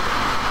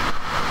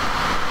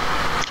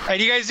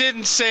you guys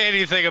didn't say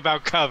anything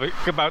about stopping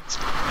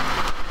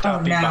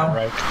by,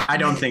 right? I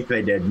don't think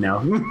they did,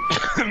 no.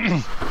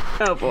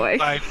 Oh boy.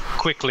 Inside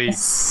quickly. I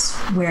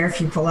swear if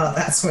you pull out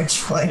that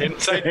switchblade.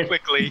 Inside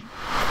quickly.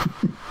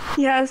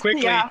 Yes.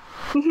 Quickly. Yeah.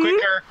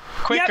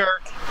 Quicker.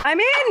 Yep. I'm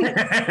in.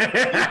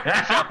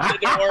 Shut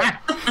the door.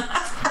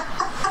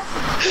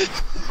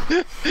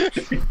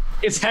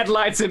 It's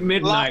headlights at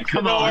midnight.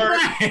 Come on.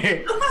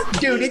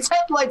 Dude, it's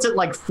headlights at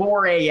like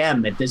 4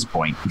 a.m. at this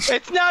point.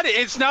 It's not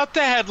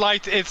the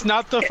headlights. It's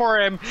not the 4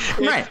 a.m. It's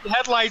Right. the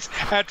headlights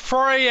at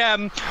 4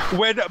 a.m.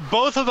 when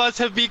both of us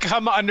have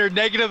become under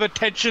negative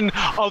attention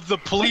of the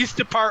police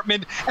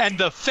department and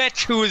the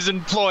fetch who is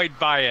employed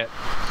by it.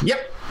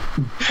 Yep.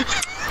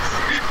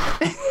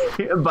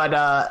 But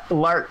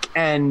Lark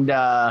and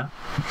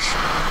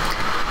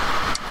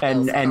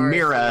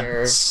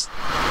Mira,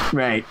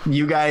 right?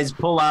 You guys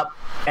pull up,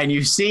 and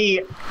you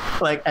see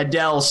like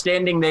Adele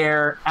standing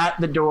there at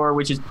the door,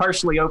 which is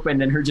partially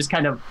open, and her just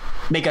kind of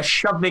make a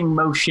shoving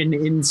motion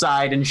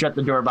inside and shut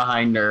the door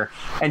behind her,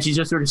 and she's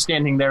just sort of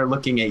standing there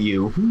looking at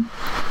you.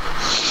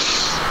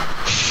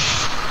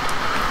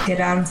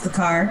 Get out of the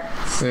car.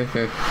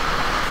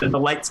 The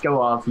lights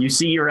go off. You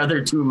see your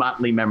other two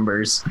Motley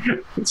members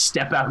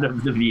step out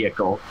of the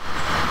vehicle.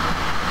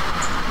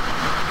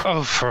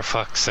 Oh, for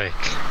fuck's sake.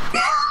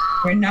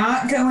 We're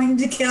not going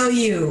to kill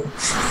you.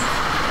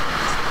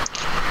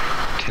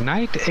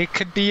 Tonight, it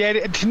could be...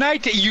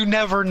 Tonight, you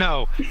never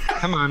know.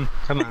 Come on.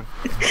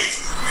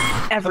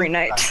 Every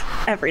night.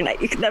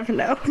 You can never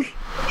know.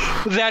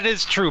 That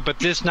is true, but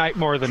this night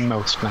more than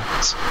most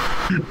nights.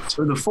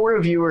 So the four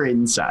of you are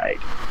inside,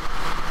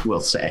 we'll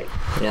say.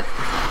 Yeah.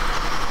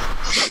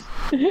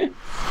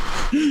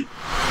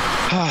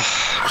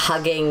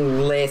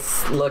 Hugging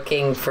Liss,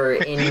 looking for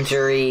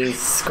injuries,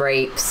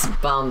 scrapes,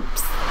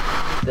 bumps.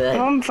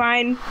 I'm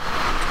fine.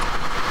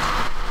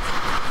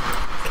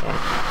 Okay.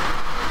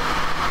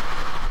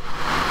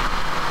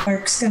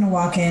 Lark's gonna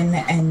walk in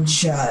and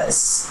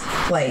just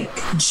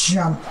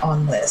jump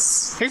on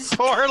Liss.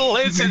 Poor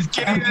Liss is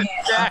getting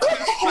attacked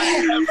by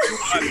everyone.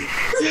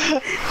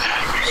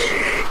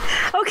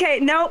 Okay,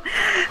 no.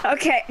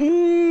 Okay.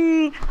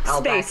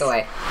 I'll Space. back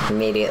away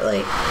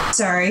immediately.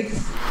 Sorry.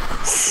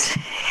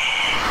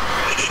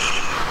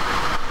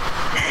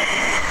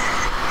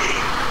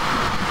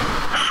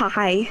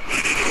 Hi.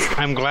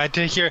 I'm glad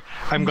to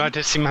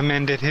see my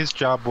man did his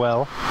job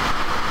well.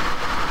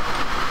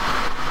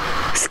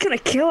 It's gonna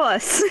kill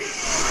us.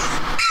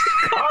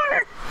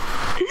 Car.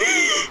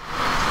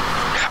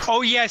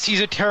 Oh yes,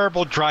 he's a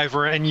terrible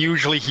driver, and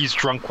usually he's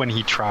drunk when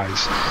he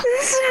tries.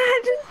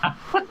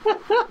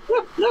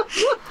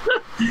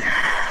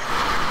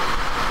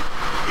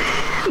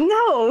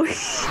 No.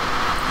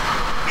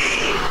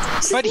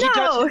 But he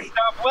does his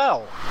job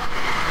well.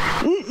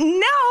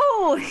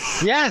 No.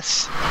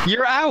 Yes,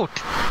 you're out.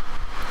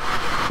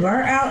 You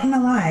are out and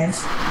alive.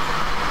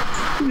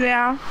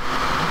 Yeah.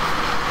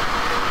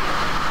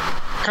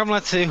 Come,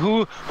 let's see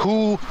who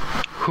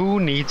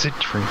needs a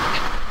drink.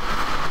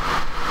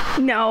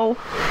 No.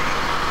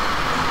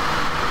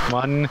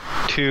 1,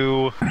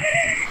 2,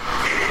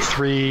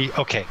 3.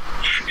 Okay.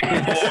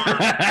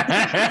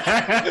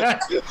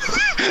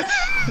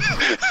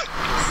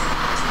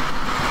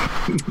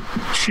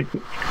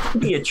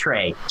 Give me a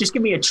tray. Just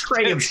give me a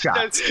tray of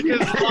shots.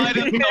 Just line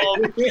it all,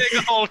 big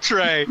whole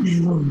tray.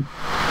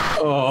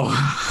 Oh,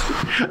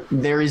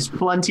 there is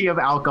plenty of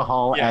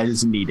alcohol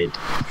as needed.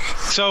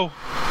 So,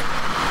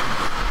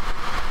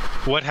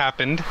 what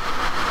happened?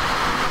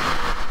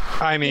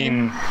 I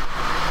mean,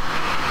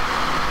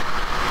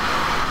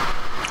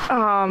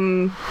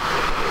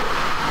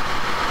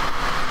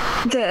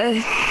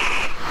 the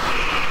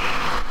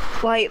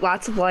light,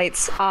 lots of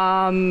lights.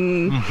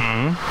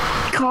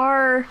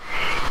 Car,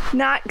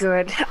 not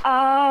good.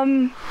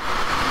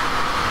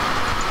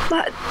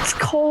 But it's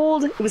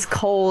cold. It was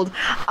cold.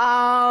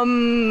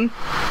 And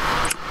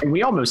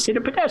we almost hit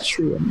a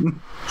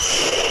pedestrian.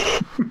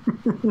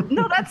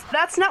 No,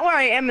 that's not where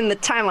I am in the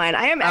timeline.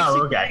 I am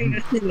actually doing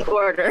this in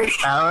order.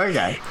 Oh,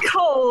 okay.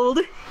 Cold.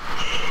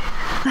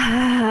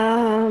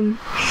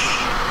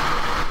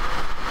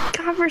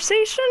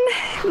 Conversation.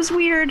 It was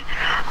weird.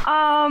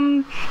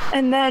 And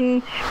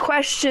then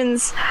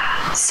questions.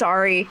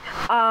 Sorry.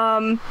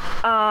 Not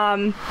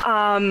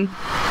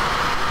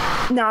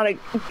a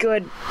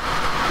good.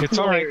 It's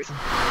all right.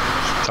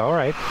 It's all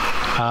right.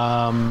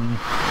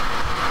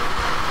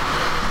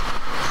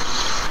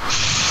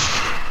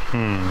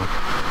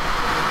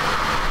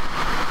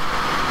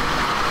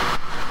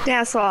 They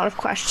asked a lot of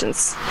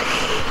questions.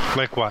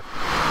 Like what?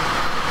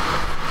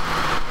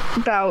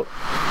 About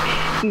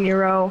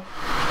Nero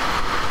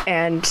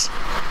and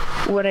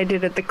what I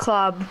did at the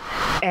club,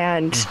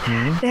 and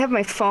they have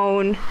my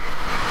phone.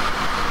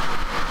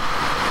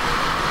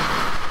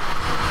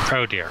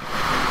 Oh dear.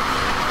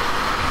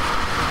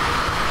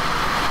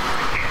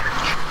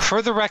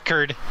 For the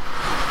record,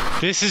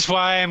 this is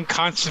why I'm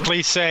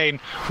constantly saying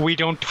we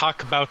don't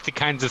talk about the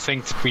kinds of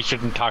things that we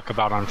shouldn't talk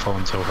about on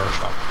phones over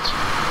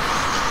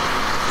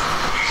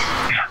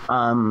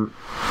phones.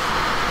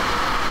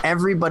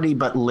 Everybody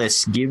but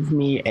Liss, give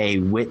me a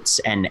wits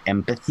and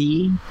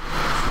empathy.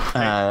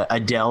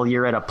 Adele,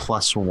 you're at a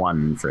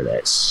 +1 for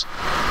this,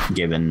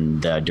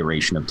 given the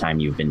duration of time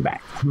you've been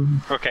back.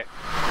 Okay.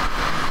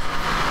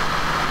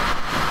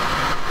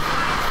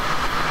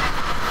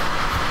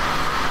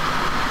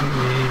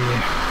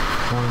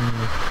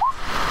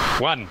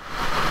 One.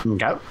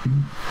 Okay.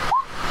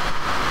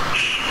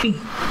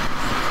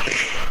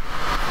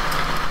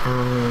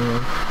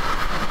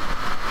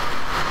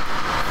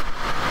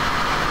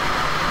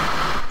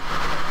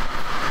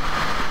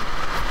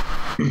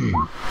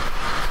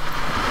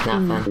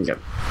 Nothing.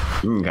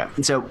 Okay.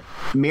 So,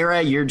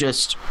 Mira, you're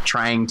just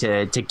trying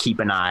to keep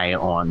an eye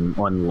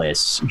on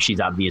Liss.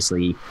 She's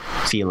obviously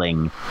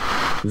feeling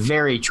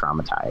very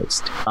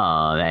traumatized,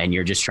 and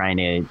you're just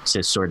trying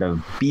to sort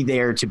of be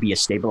there to be a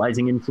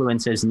stabilizing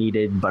influence as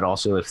needed, but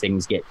also if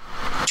things get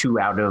too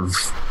out of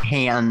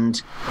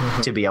hand,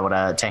 to be able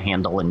to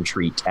handle and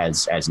treat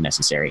as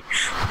necessary.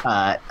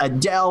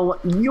 Adele,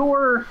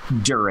 your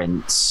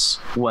durance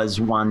was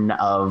one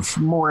of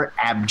more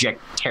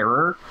abject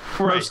terror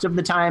most of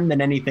the time than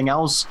anything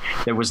else.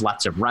 There was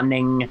lots of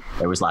running,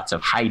 there was lots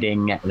of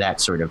hiding, that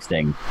sort of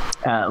thing.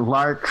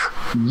 Lark,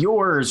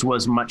 yours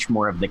was much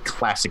more of the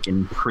classic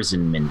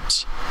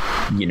imprisonment,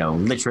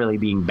 literally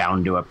being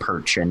bound to a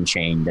perch and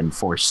chained and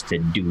forced to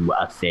do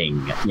a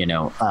thing,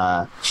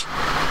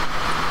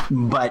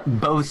 but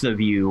both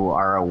of you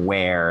are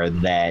aware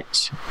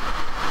that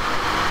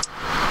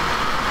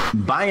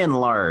by and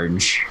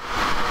large,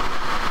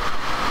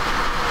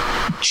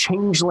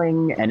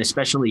 changeling and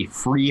especially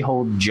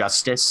freehold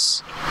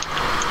justice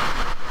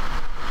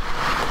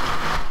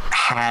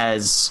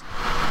has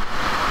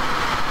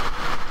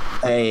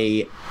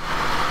a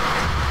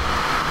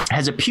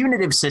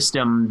punitive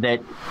system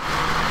that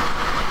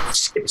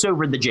skips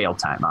over the jail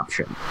time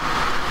option.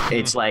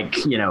 It's like,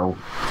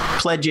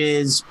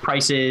 pledges,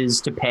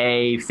 prices to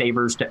pay,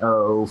 favors to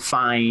owe,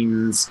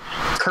 fines,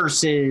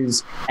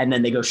 curses, and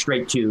then they go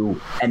straight to,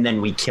 and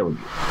then we kill you.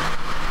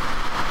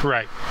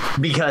 Right.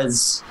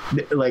 Because,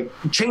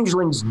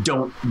 changelings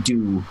don't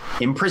do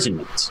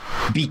imprisonment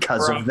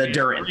because of the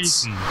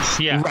durance.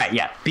 Yeah. Right,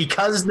 yeah.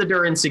 Because the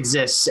durance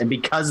exists and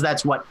because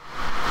that's what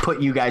put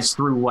you guys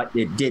through what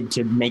it did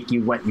to make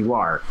you what you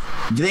are,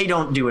 they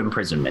don't do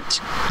imprisonment.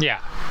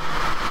 Yeah.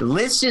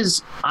 Liss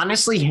is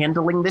honestly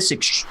handling this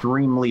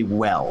extremely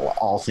well,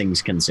 all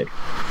things considered.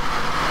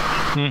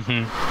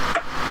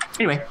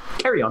 Anyway,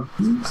 carry on.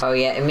 Oh,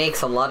 yeah, it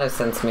makes a lot of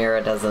sense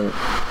Mira doesn't.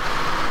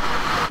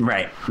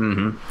 Right.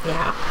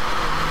 Yeah.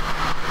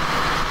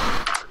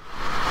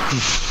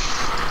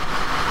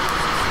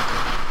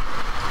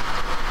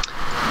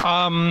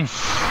 All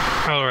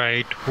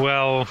right.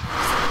 Well,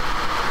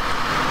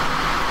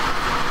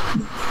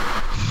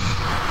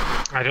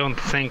 I don't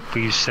think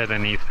we said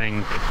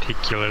anything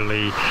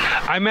particularly.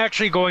 I'm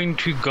actually going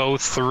to go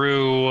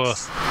through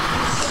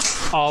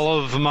all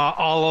of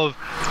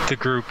the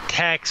group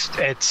text,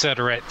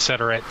 etc.,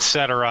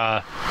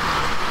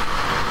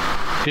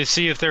 to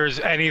see if there's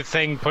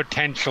anything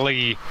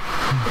potentially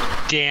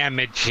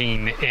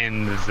damaging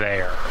in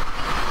there.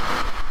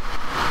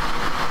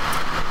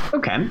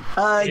 Okay.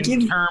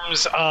 In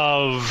terms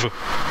of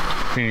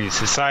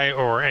society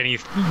or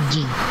anything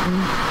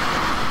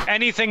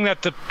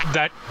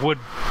that would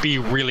be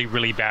really,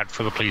 really bad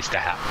for the police to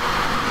have.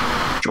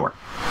 Sure.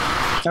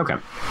 Okay.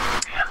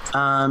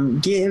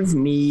 Give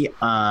me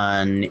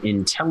an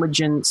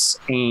intelligence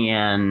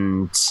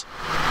and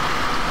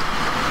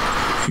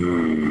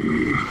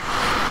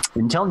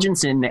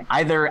intelligence in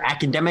either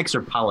academics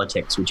or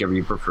politics, whichever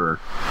you prefer,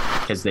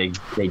 because they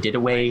did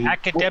away.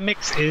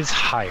 Academics is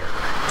higher.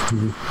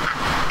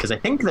 Because I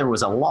think there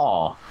was a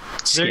law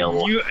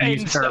skill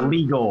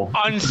legal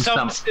on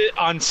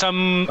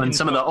some of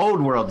the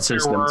old world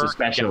systems,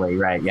 especially,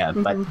 right? Yeah,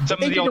 but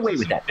some they of the did old away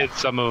with that.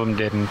 Some of them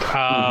didn't.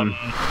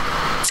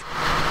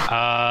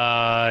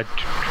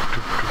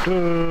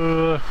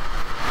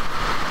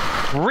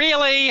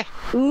 Really?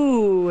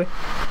 Ooh,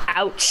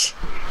 ouch.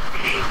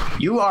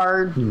 You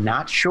are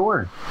not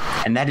sure,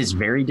 and that is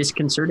very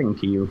disconcerting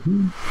to you.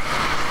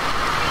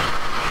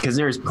 Because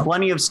there's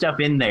plenty of stuff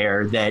in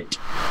there that,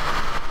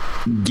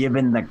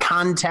 given the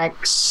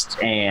context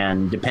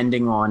and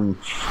depending on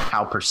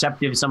how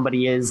perceptive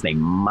somebody is, they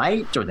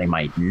might or they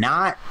might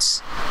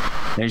not.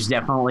 There's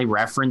definitely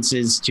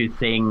references to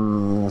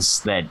things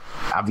that,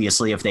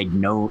 obviously, if they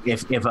know,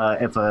 if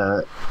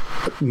a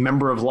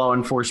member of law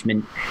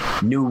enforcement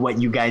knew what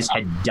you guys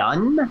had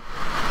done.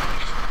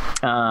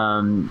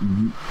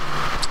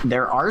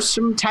 There are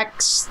some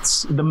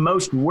texts. The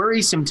most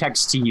worrisome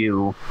texts to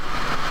you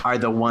are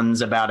the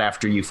ones about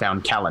after you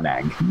found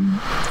Kalanag,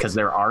 because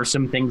there are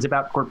some things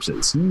about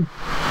corpses.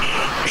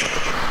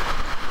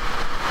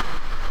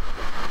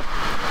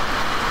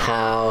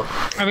 How?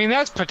 I mean,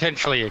 that's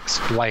potentially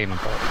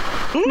explainable.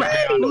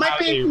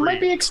 Might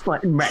be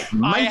explained. Right.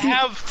 I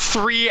have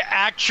 3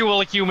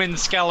 actual human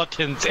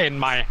skeletons in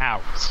my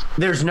house.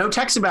 There's no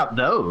text about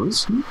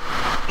those.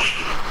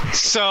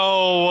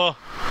 So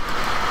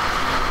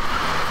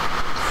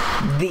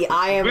The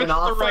I am With an the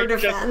author right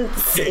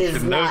defense is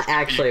justification, not those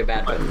actually a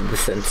bad one in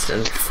this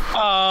instance.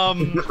 All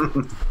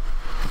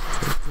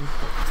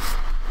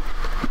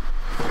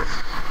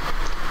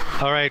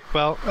right.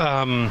 Well,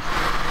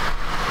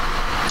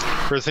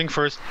 first thing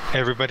first,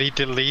 everybody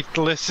delete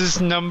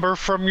Liss's number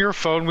from your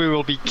phone. We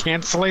will be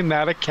canceling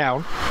that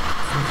account.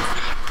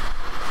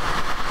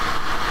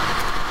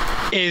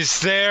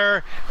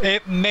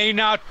 It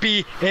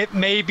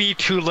may be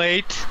too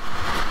late,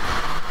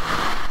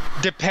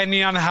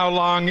 depending on how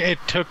long it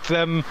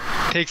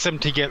takes them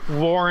to get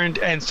warrant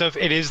and stuff.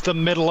 It is the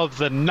middle of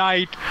the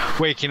night.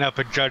 Waking up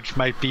a judge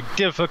might be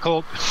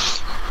difficult.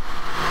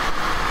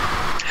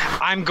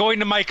 I'm going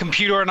to my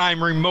computer and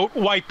I'm remote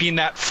wiping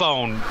that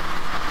phone.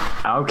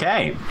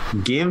 Okay.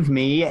 Give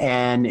me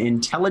an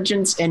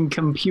intelligence and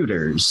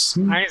computers.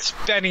 I'm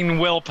spending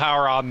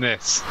willpower on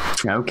this.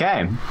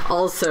 Okay.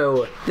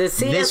 Also, the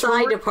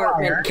CSI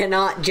department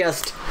cannot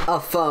just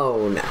a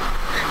phone.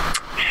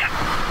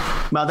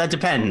 Well, that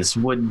depends.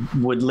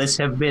 Would Liss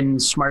have been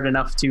smart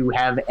enough to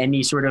have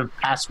any sort of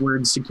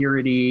password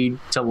security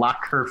to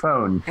lock her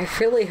phone? I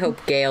really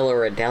hope Gail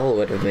or Adele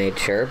would have made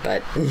sure,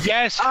 but...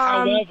 Yes,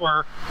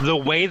 however, the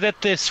way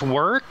that this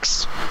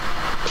works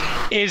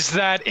is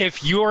that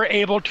if you're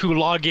able to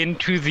log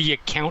into the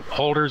account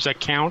holder's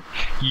account,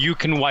 you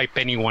can wipe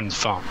anyone's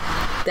phone.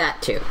 That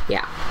too,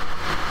 yeah.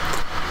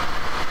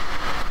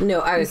 No,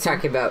 I was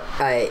talking about,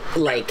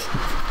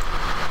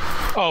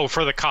 Oh,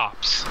 for the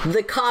cops.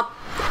 the cop...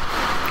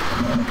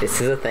 This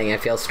is a thing I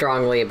feel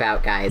strongly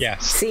about, guys.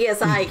 Yes.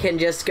 CSI can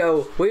just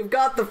go, we've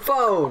got the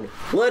phone.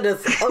 Let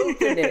us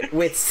open it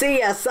with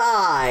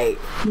CSI.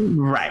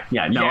 Right.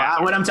 Yeah. No.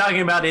 Yeah. What I'm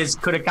talking about is,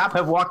 could a cop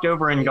have walked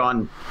over and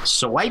gone,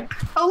 swipe?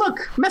 Oh,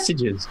 look,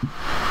 messages.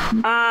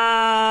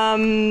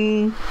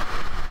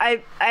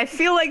 I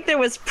feel like there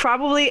was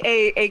probably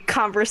a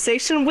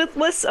conversation with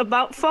Liss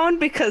about phone,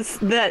 because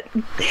that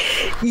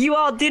you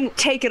all didn't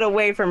take it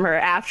away from her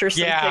after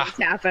some things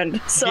happened.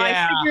 So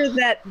I figure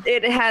that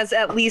it has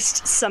at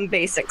least some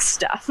basic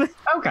stuff.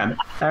 Okay.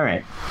 All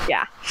right.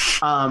 Yeah.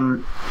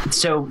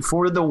 So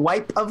for the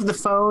wipe of the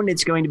phone,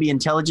 it's going to be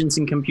intelligence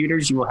and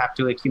computers. You will have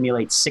to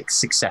accumulate 6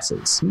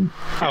 successes.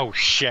 Oh,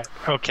 shit.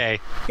 Okay.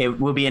 It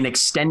will be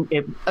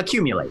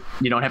accumulate.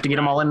 You don't have to get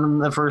them all in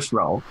the first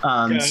roll.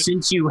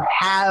 Since you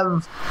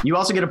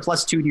also get a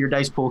 +2 to your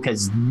dice pool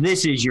because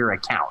this is your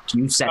account.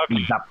 You set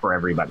these up for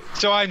everybody.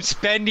 So I'm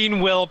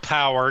spending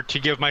willpower to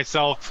give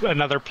myself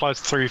another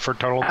 +3 for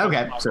total.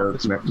 Okay. So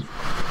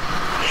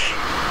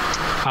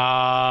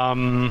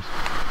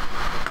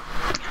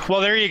well,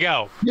 there you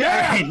go.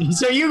 yeah.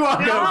 So you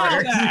walk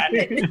over. Tap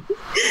it.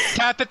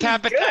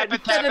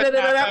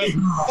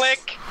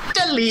 Click.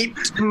 Delete.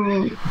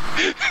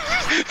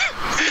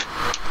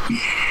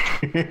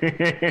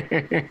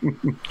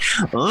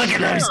 Look at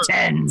those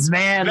 10s,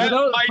 man.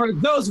 For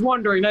those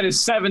wondering, that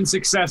is 7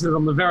 successes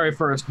on the very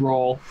first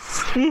roll.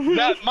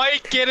 That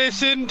might get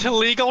us into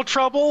legal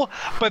trouble,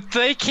 but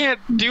they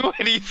can't do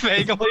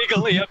anything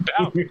legally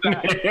about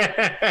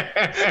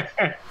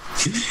that.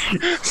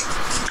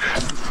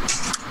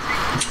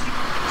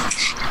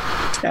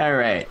 All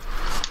right.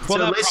 Well,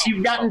 so, Liss,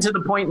 you've gotten to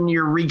the point in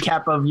your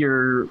recap of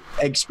your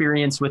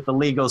experience with the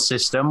legal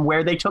system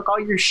where they took all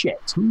your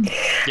shit.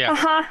 Yeah.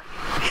 Uh-huh.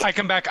 I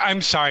come back.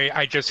 I'm sorry.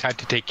 I just had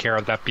to take care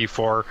of that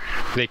before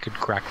they could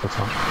crack the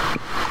phone.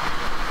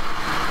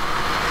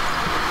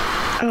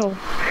 Oh.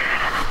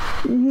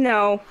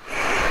 No.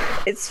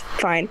 It's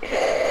fine.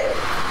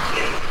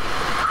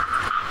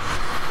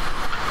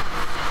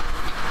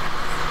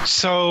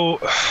 So...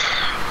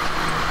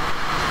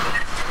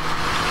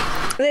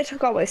 They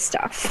took all my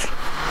stuff.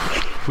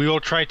 We will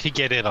try to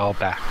get it all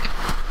back.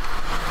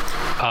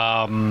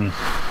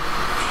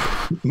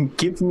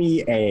 Give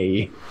me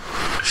a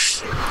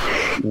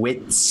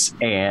wits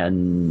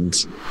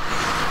and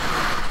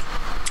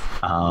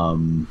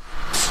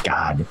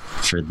God,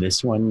 for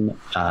this one,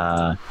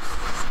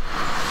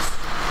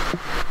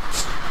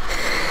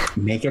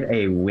 make it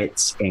a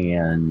wits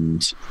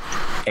and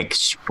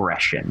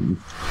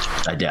expression,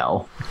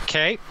 Adele.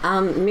 Okay.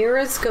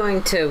 Mira's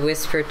going to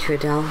whisper to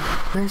Adele,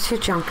 where's your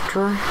junk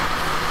drawer?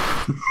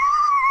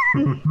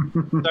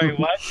 Sorry,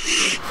 what?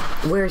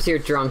 Where's your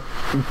junk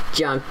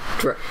drawer?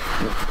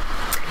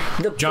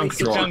 The Junk place-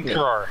 drawer. Junk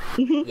drawer.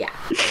 Yeah.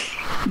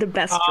 The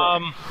best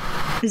drawer.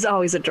 There's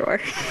always a drawer.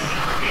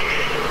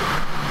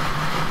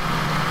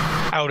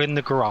 Out in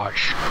the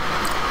garage.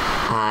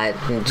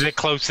 The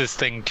closest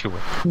thing to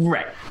it.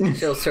 Right.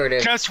 She'll sort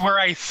of... Just where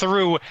I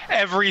threw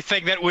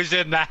everything that was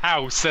in the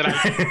house. That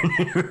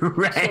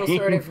Right. She'll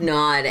sort of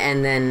nod,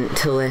 and then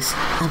to Liss,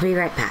 I'll be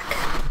right back.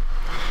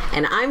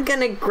 And I'm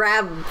gonna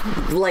grab,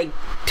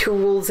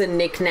 tools and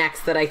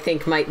knickknacks that I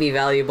think might be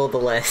valuable to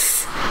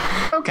Liss.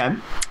 Okay.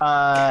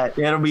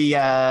 It'll be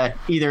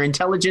either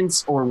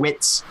intelligence or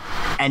wits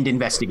and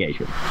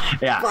investigation.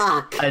 Yeah.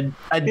 Fuck.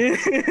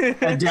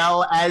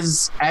 Adele,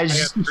 as I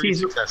have 3 she's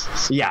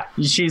successes. yeah,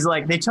 she's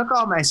like, they took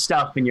all my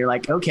stuff, and you're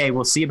like, okay,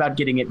 we'll see about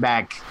getting it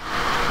back.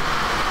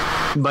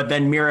 But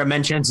then Mira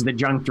mentions the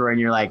junk drawer, and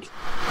you're like,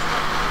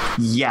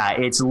 yeah,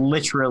 it's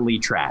literally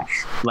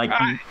trash. Like,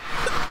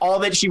 all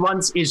that she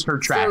wants is her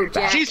trash. So,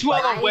 Jack, She's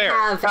well I aware.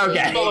 have a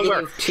Okay. Well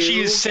aware. negative 2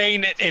 She's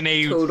saying it in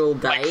a total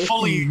like dice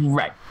fully.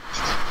 Right.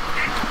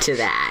 to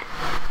that.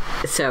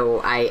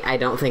 So I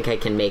don't think I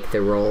can make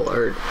the roll.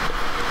 Or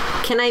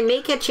can I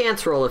make a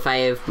chance roll if I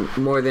have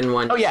more than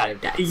one Oh yeah,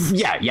 negative dice?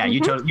 yeah.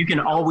 You can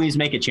always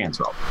make a chance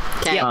roll.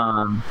 Okay.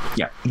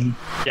 Yeah.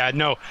 Yeah,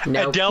 no.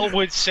 Nope. Adele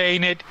was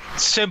saying it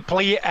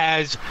simply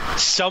as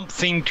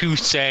something to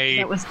say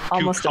That was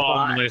almost to a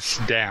calm bot. Liss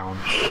down.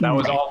 That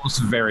was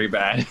almost very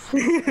bad.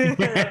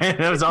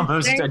 That was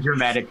almost a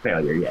dramatic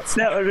failure. Yes.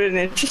 That would have been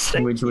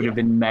interesting. Which would have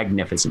been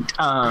magnificent.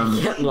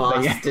 Get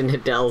lost in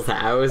Adele's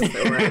house,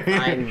 or I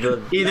find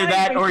the Either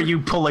that, or you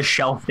pull a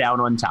shelf down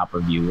on top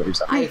of you, or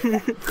something. I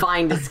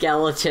find a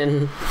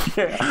skeleton.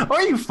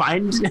 Or you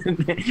find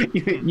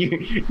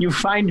you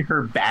find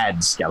her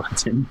bad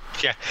skeleton.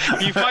 Yeah.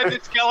 You find the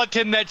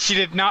skeleton that she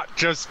did not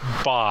just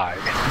buy.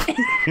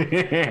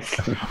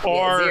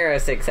 Or 0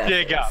 successes.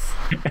 dig up.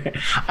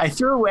 I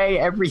threw away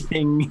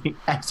everything.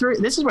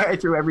 This is where I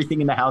threw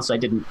everything in the house I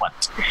didn't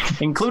want,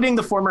 including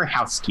the former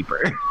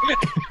housekeeper.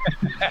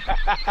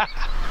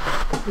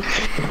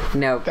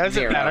 No, Doesn't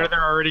 0. matter,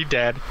 they're already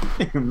dead.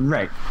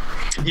 Right.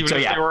 Even So,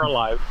 if yeah. they were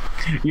alive.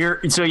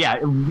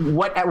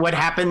 What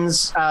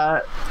happens,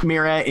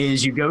 Mira,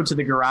 is you go to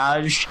the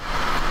garage,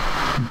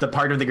 the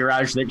part of the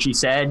garage that she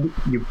said,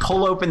 you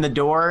pull open the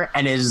door,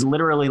 and it is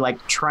literally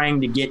like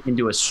trying to get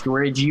into a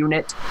storage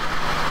unit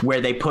where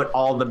they put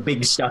all the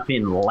big stuff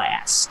in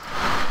last.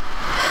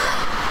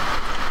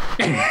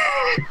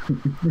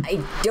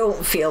 I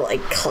don't feel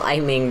like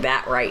climbing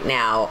that right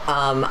now.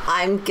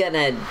 I'm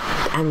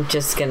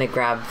just gonna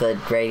grab the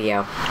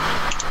radio.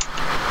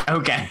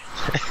 Okay.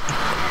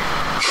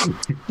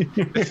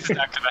 This is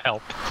not going to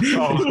help.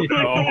 Oh,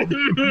 no.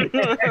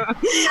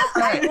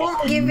 I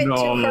won't give it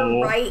to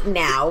her right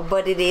now,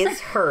 but it is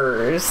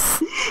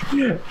hers.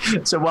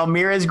 So while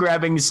Mira's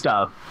grabbing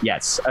stuff,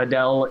 yes,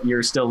 Adele,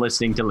 you're still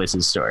listening to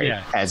Liss's story,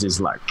 Yeah. as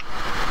is Lark.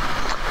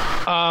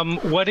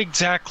 What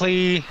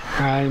exactly?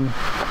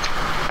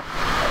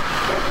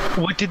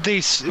 What did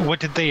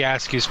they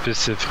ask you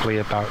specifically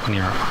about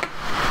Nero?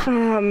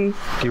 Do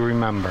you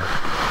remember?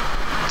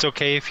 It's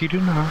okay if you do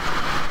not.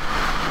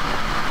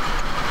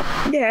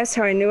 Yeah, that's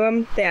how I knew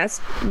him. They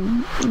asked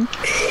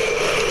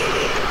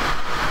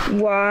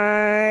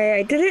why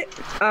I did it.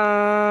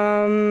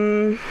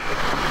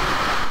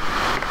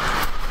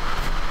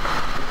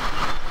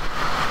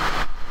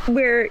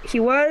 Where he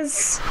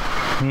was.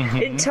 I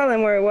didn't tell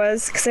him where he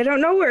was because I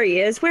don't know where he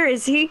is. Where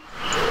is he?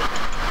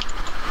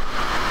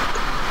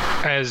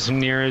 As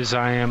near as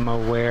I am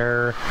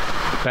aware,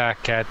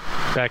 back at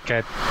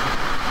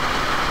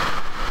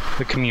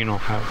the communal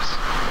house.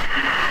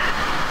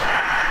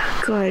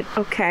 Good.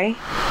 Okay.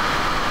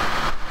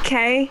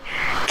 Key.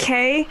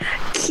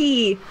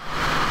 Key?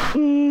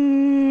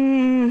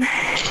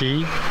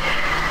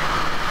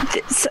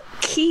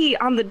 Key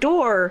on the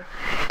door.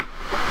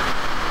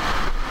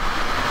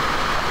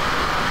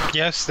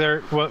 Yes,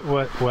 there.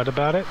 What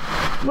about it?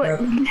 What?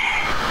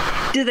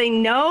 Do they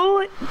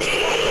know?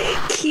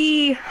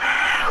 Key.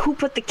 Who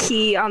put the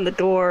key on the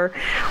door?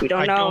 We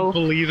don't know. I don't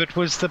believe it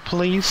was the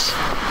police.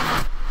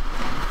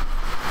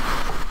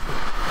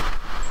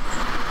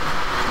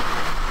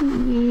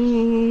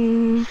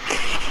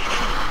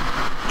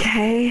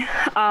 Okay.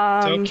 It's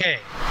okay.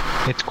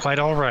 It's quite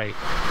all right.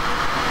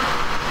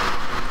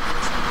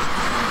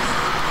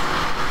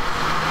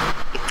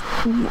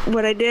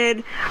 What I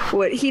did,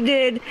 what he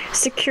did,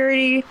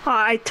 security.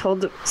 I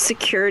told him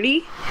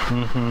security.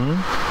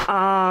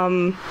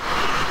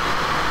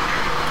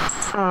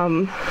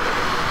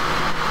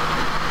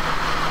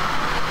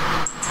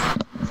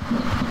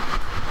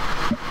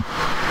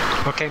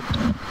 Okay.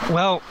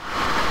 Well,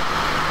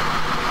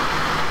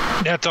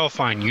 that's all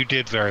fine. You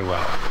did very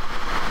well.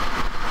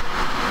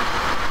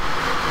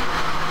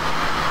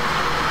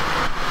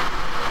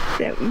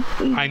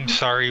 I'm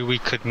sorry we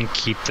couldn't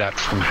keep that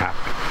from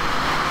happening.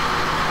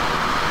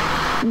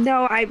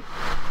 No,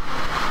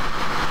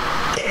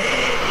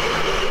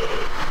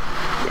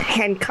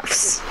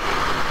 handcuffs.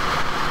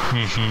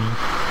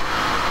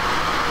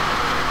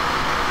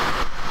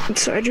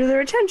 So I drew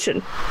their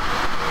attention.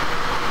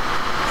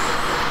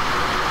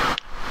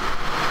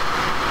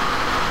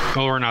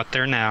 Well, we're not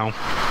there now.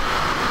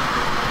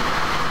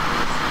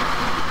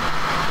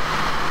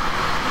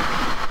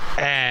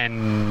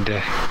 And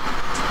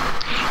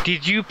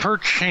did you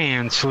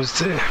perchance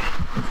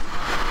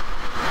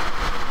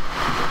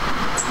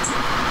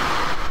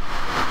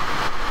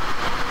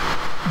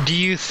do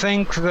you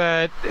think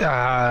that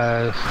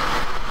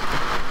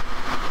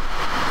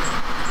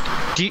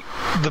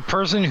the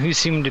person who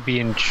seemed to be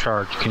in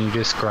charge, can you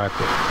describe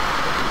it?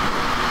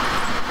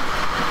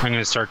 I'm going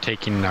to start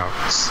taking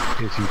notes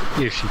if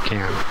you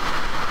can.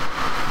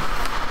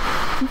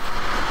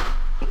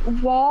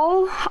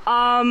 wall.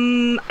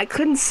 I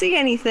couldn't see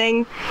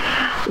anything.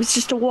 It was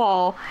just a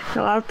wall, a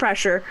lot of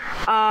pressure.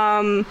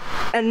 And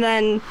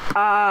then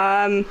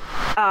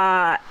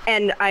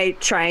and I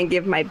try and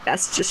give my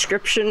best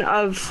description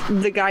of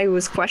the guy who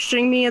was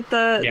questioning me at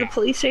the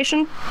police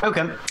station.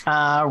 Okay.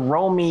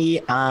 Roll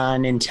me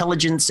on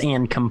intelligence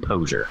and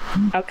composure.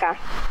 Okay.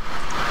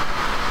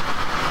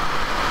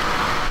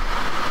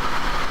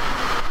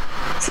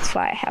 This is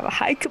why I have a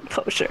high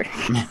composure.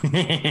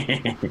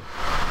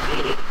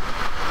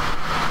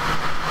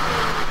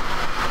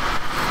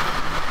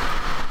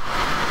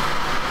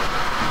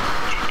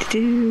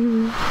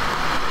 2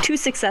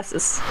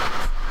 successes.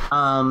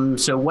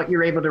 So what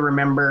you're able to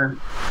remember,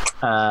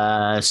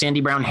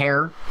 sandy brown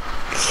hair,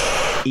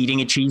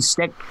 eating a cheese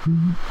stick,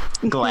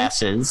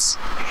 glasses.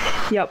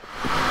 Yep.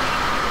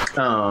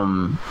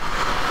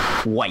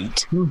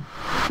 White.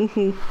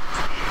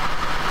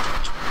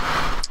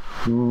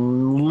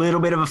 Little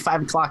bit of a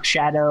 5 o'clock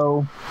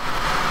shadow.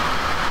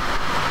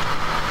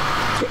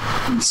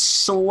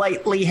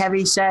 Slightly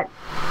heavy set.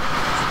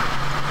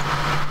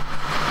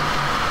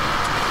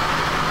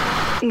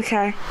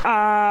 Okay.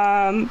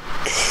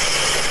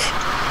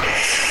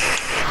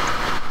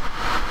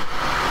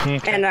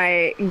 And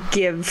I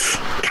give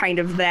kind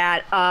of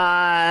that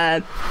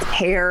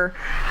hair.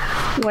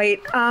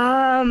 Wait.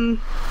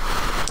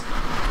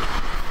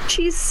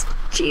 Cheese.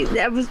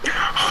 That was.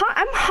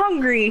 I'm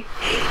hungry.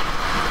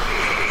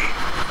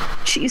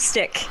 Cheese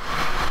stick.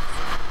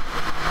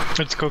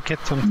 Let's go get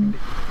something.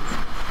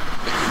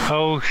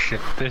 Oh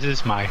shit! This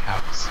is my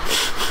house.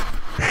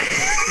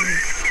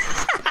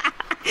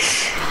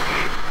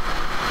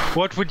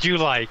 What would you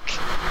like?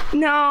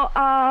 No,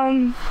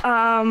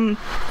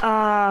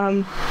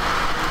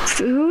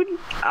 food?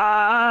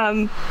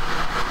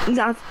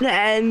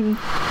 Nothing.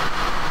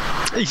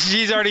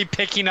 She's already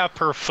picking up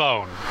her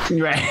phone.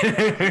 Right.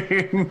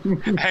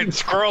 And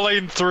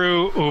scrolling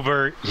through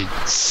Uber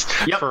Eats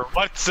for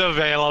what's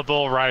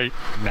available right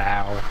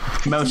now.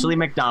 Mostly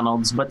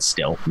McDonald's, but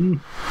still.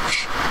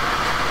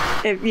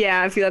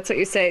 If that's what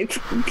you say.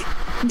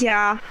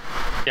 Yeah.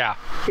 Yeah.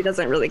 He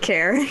doesn't really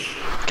care.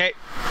 Okay.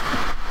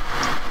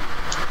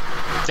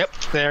 Yep,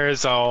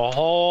 there's a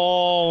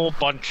whole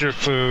bunch of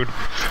food.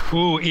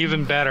 Ooh,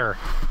 even better.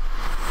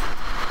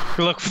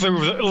 Look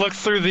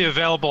through the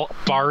available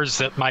bars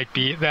that might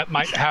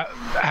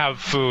have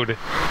food.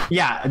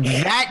 Yeah,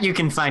 that you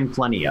can find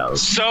plenty of.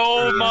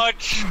 So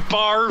much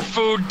bar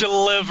food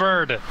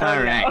delivered.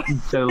 All right,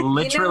 so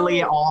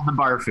literally all the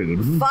bar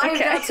food. 5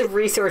 dots of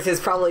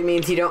resources probably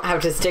means you don't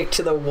have to stick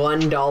to the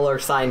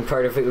 $1 sign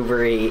part of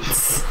Uber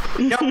Eats.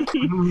 Nope.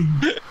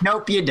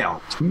 Nope, you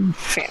don't.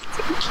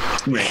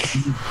 Fancy. Right.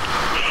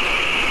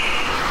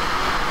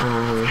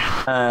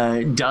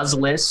 Does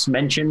Liss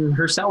mention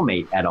her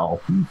cellmate at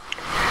all?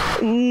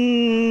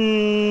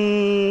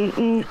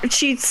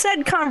 She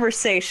said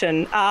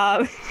conversation.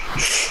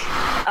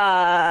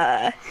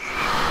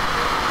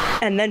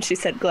 And then she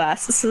said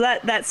glass. So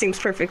that seems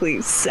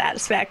perfectly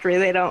satisfactory.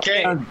 They're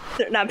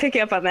not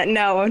picking up on that.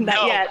 No,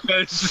 not yet.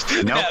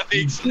 Nope.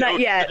 Not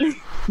yet.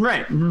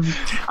 Right.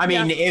 I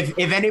mean, if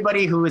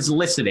anybody who is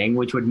listening,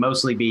 which would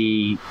mostly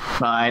be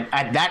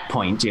at that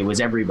point, it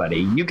was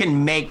everybody. You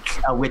can make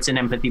a wits and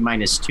empathy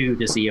 -2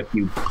 to see if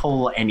you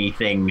pull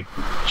anything.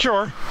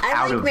 Sure.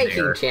 I like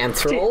making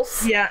chance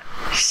rolls.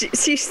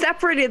 She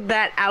separated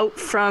that out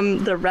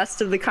from the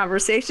rest of the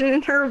conversation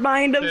in her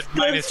mind of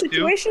the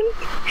situation.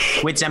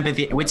 Wits and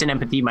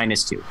empathy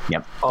 -2.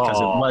 Yep. Because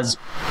it was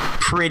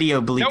pretty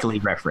obliquely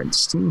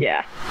referenced.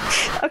 Yeah.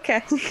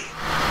 Okay.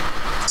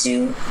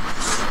 2.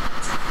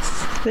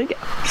 There you go.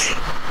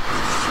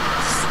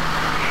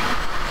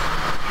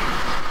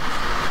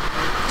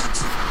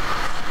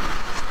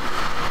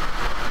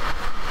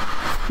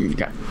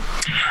 Okay.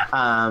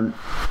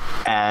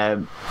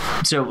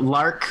 So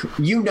Lark,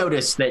 you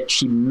notice that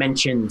she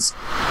mentions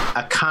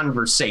a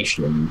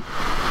conversation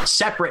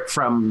separate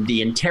from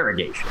the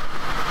interrogation.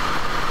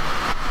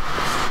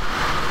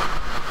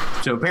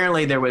 So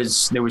apparently there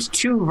was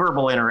 2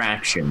 verbal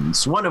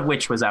interactions, one of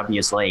which was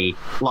obviously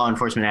law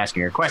enforcement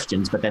asking her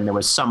questions, but then there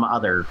was some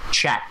other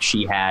chat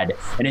she had,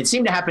 and it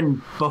seemed to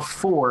happen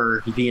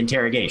before the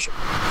interrogation.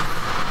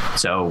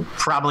 So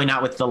probably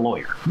not with the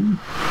lawyer.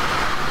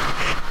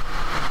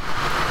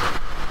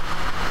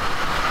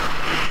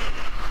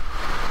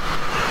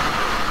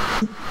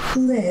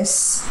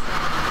 Liss,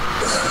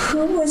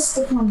 who was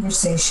the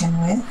conversation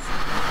with?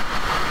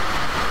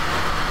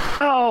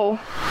 Oh,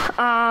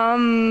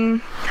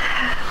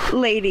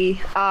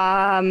 lady,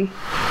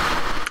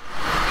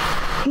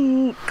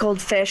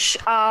 goldfish,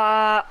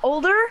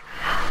 older,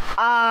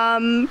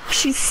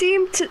 she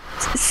seemed to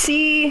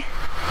see,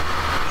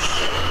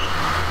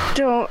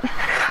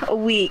 a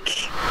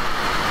week,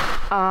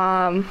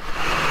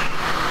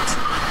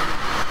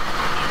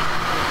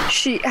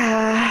 she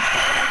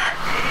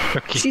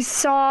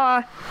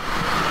saw,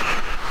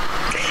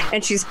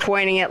 and she's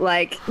pointing at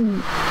like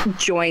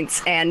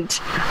joints and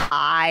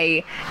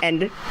eye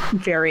and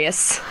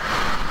various.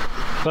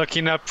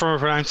 Looking up from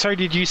her, I'm sorry,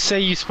 did you say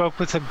you spoke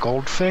with a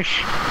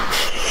goldfish?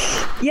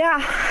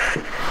 Yeah.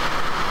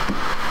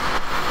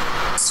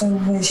 So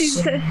was she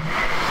a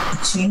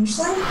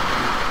changeling?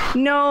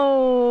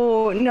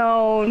 No.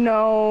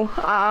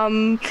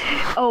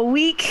 A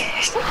week.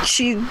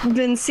 She's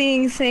been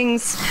seeing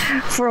things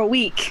for a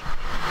week.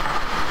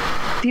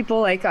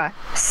 People like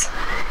us.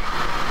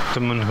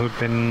 Someone who'd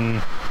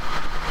been...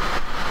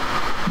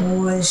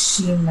 Was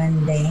she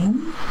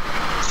mundane?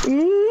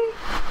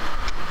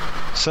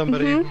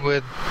 Somebody who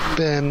had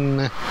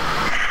been...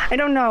 I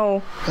don't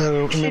know. I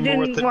don't She remember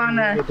what didn't the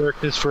wanna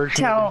darkness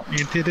version tell.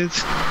 of it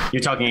is. You're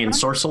talking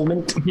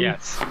ensorcelment?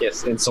 Yes.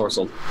 Yes,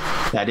 ensorcelled.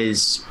 That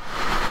is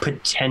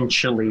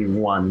potentially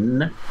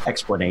one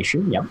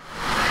explanation, yep.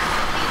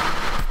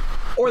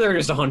 Or they're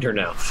just a hunter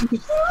now.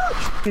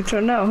 I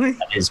don't know.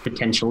 That is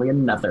potentially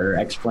another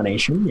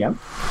explanation, yep.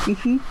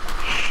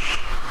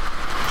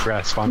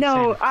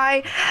 No,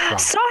 I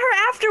saw her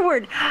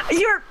afterward.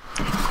 Your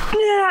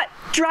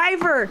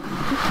driver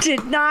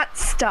did not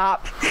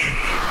stop.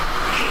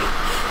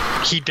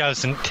 He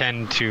doesn't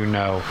tend to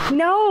know.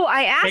 No,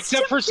 I asked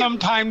Except for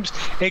sometimes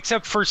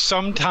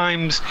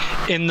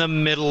in the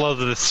middle of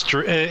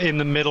the in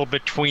the middle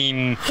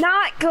between.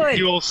 Not good.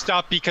 He will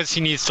stop because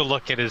he needs to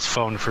look at his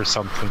phone for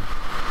something.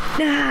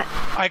 Not.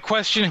 I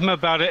questioned him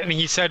about it, and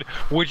he said,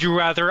 "Would you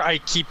rather I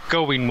keep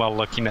going while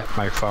looking at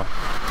my phone?"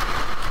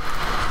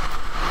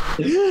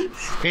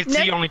 It's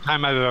the only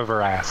time I've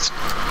ever asked.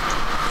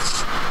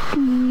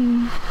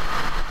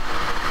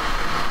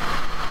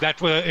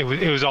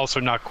 It was also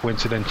not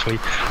coincidentally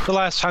the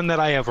last time that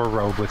I ever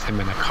rode with him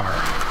in a car.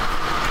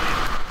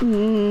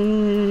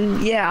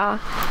 Yeah.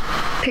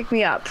 Pick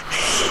me up.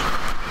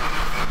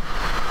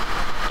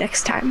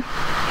 Next time.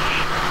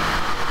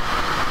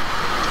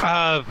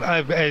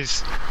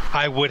 As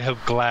I would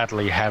have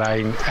gladly had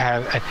I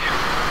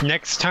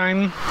next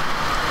time.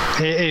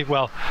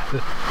 Well,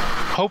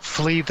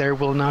 hopefully there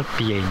will not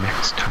be a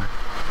next time.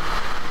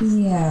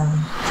 Yeah.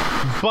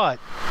 But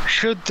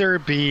should there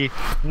be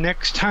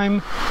next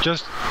time,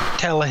 just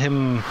tell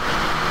him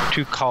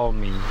to call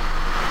me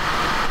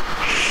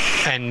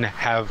and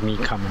have me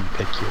come and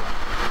pick you up.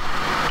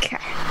 Okay.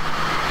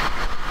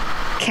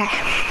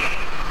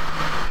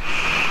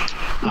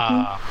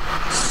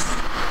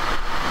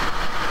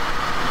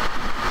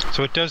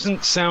 So it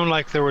doesn't sound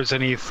like there was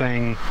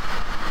anything.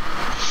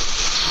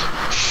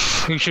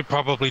 You should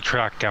probably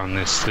track down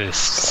this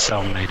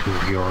cellmate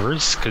of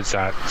yours, because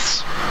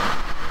that's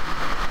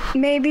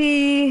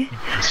maybe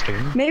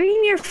interesting. Maybe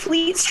near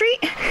Fleet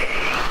Street.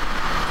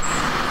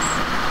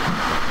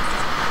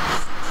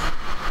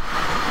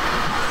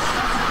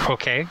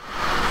 Okay.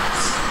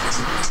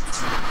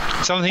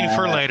 Something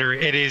for later.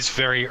 It is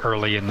very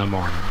early in the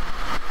morning.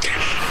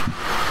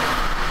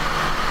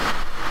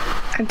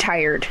 I'm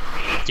tired.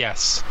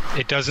 Yes.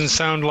 It doesn't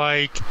sound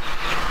like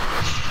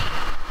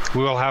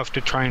we'll have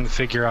to try and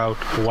figure out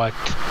what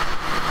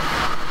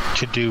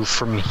to do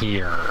from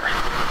here.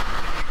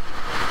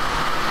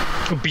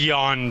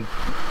 Beyond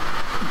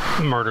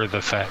murder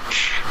the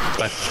Fetch.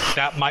 But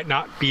that might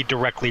not be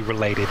directly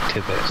related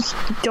to this.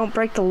 Don't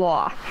break the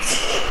law.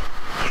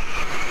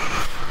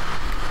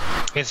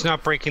 It's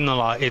not breaking the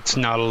law. It's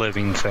not a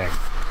living thing.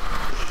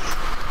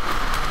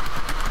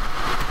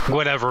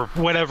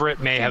 Whatever it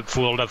may have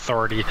fooled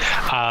authority,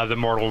 the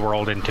mortal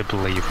world into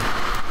believing.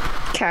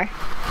 Okay.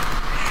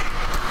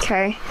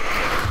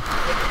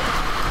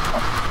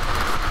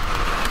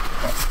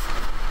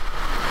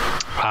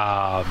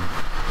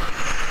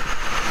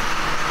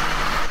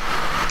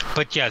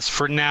 But yes,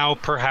 for now,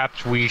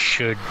 perhaps we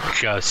should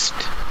just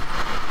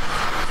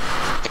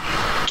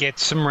get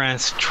some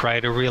rest, try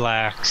to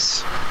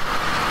relax.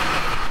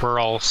 We're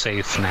all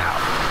safe now,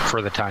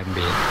 for the time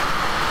being.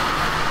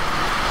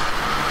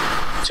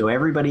 So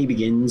everybody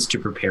begins to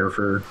prepare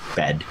for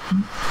bed,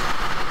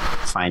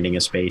 finding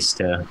a space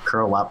to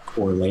curl up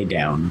or lay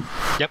down.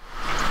 Yep.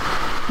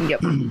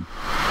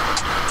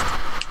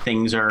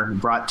 Things are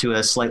brought to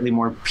a slightly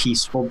more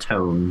peaceful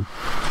tone.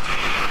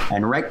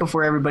 And right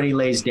before everybody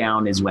lays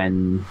down is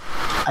when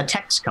a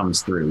text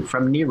comes through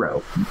from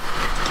Nero.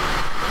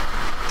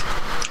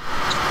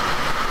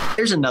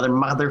 There's another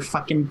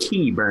motherfucking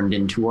key burned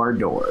into our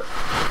door.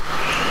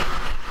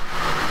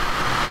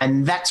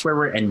 And that's where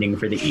we're ending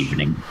for the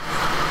evening.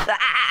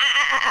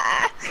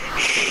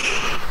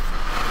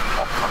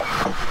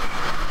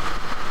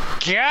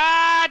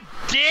 God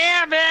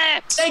damn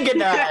it! Say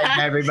goodnight,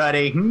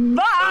 everybody.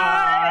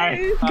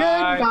 Bye.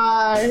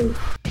 Goodbye.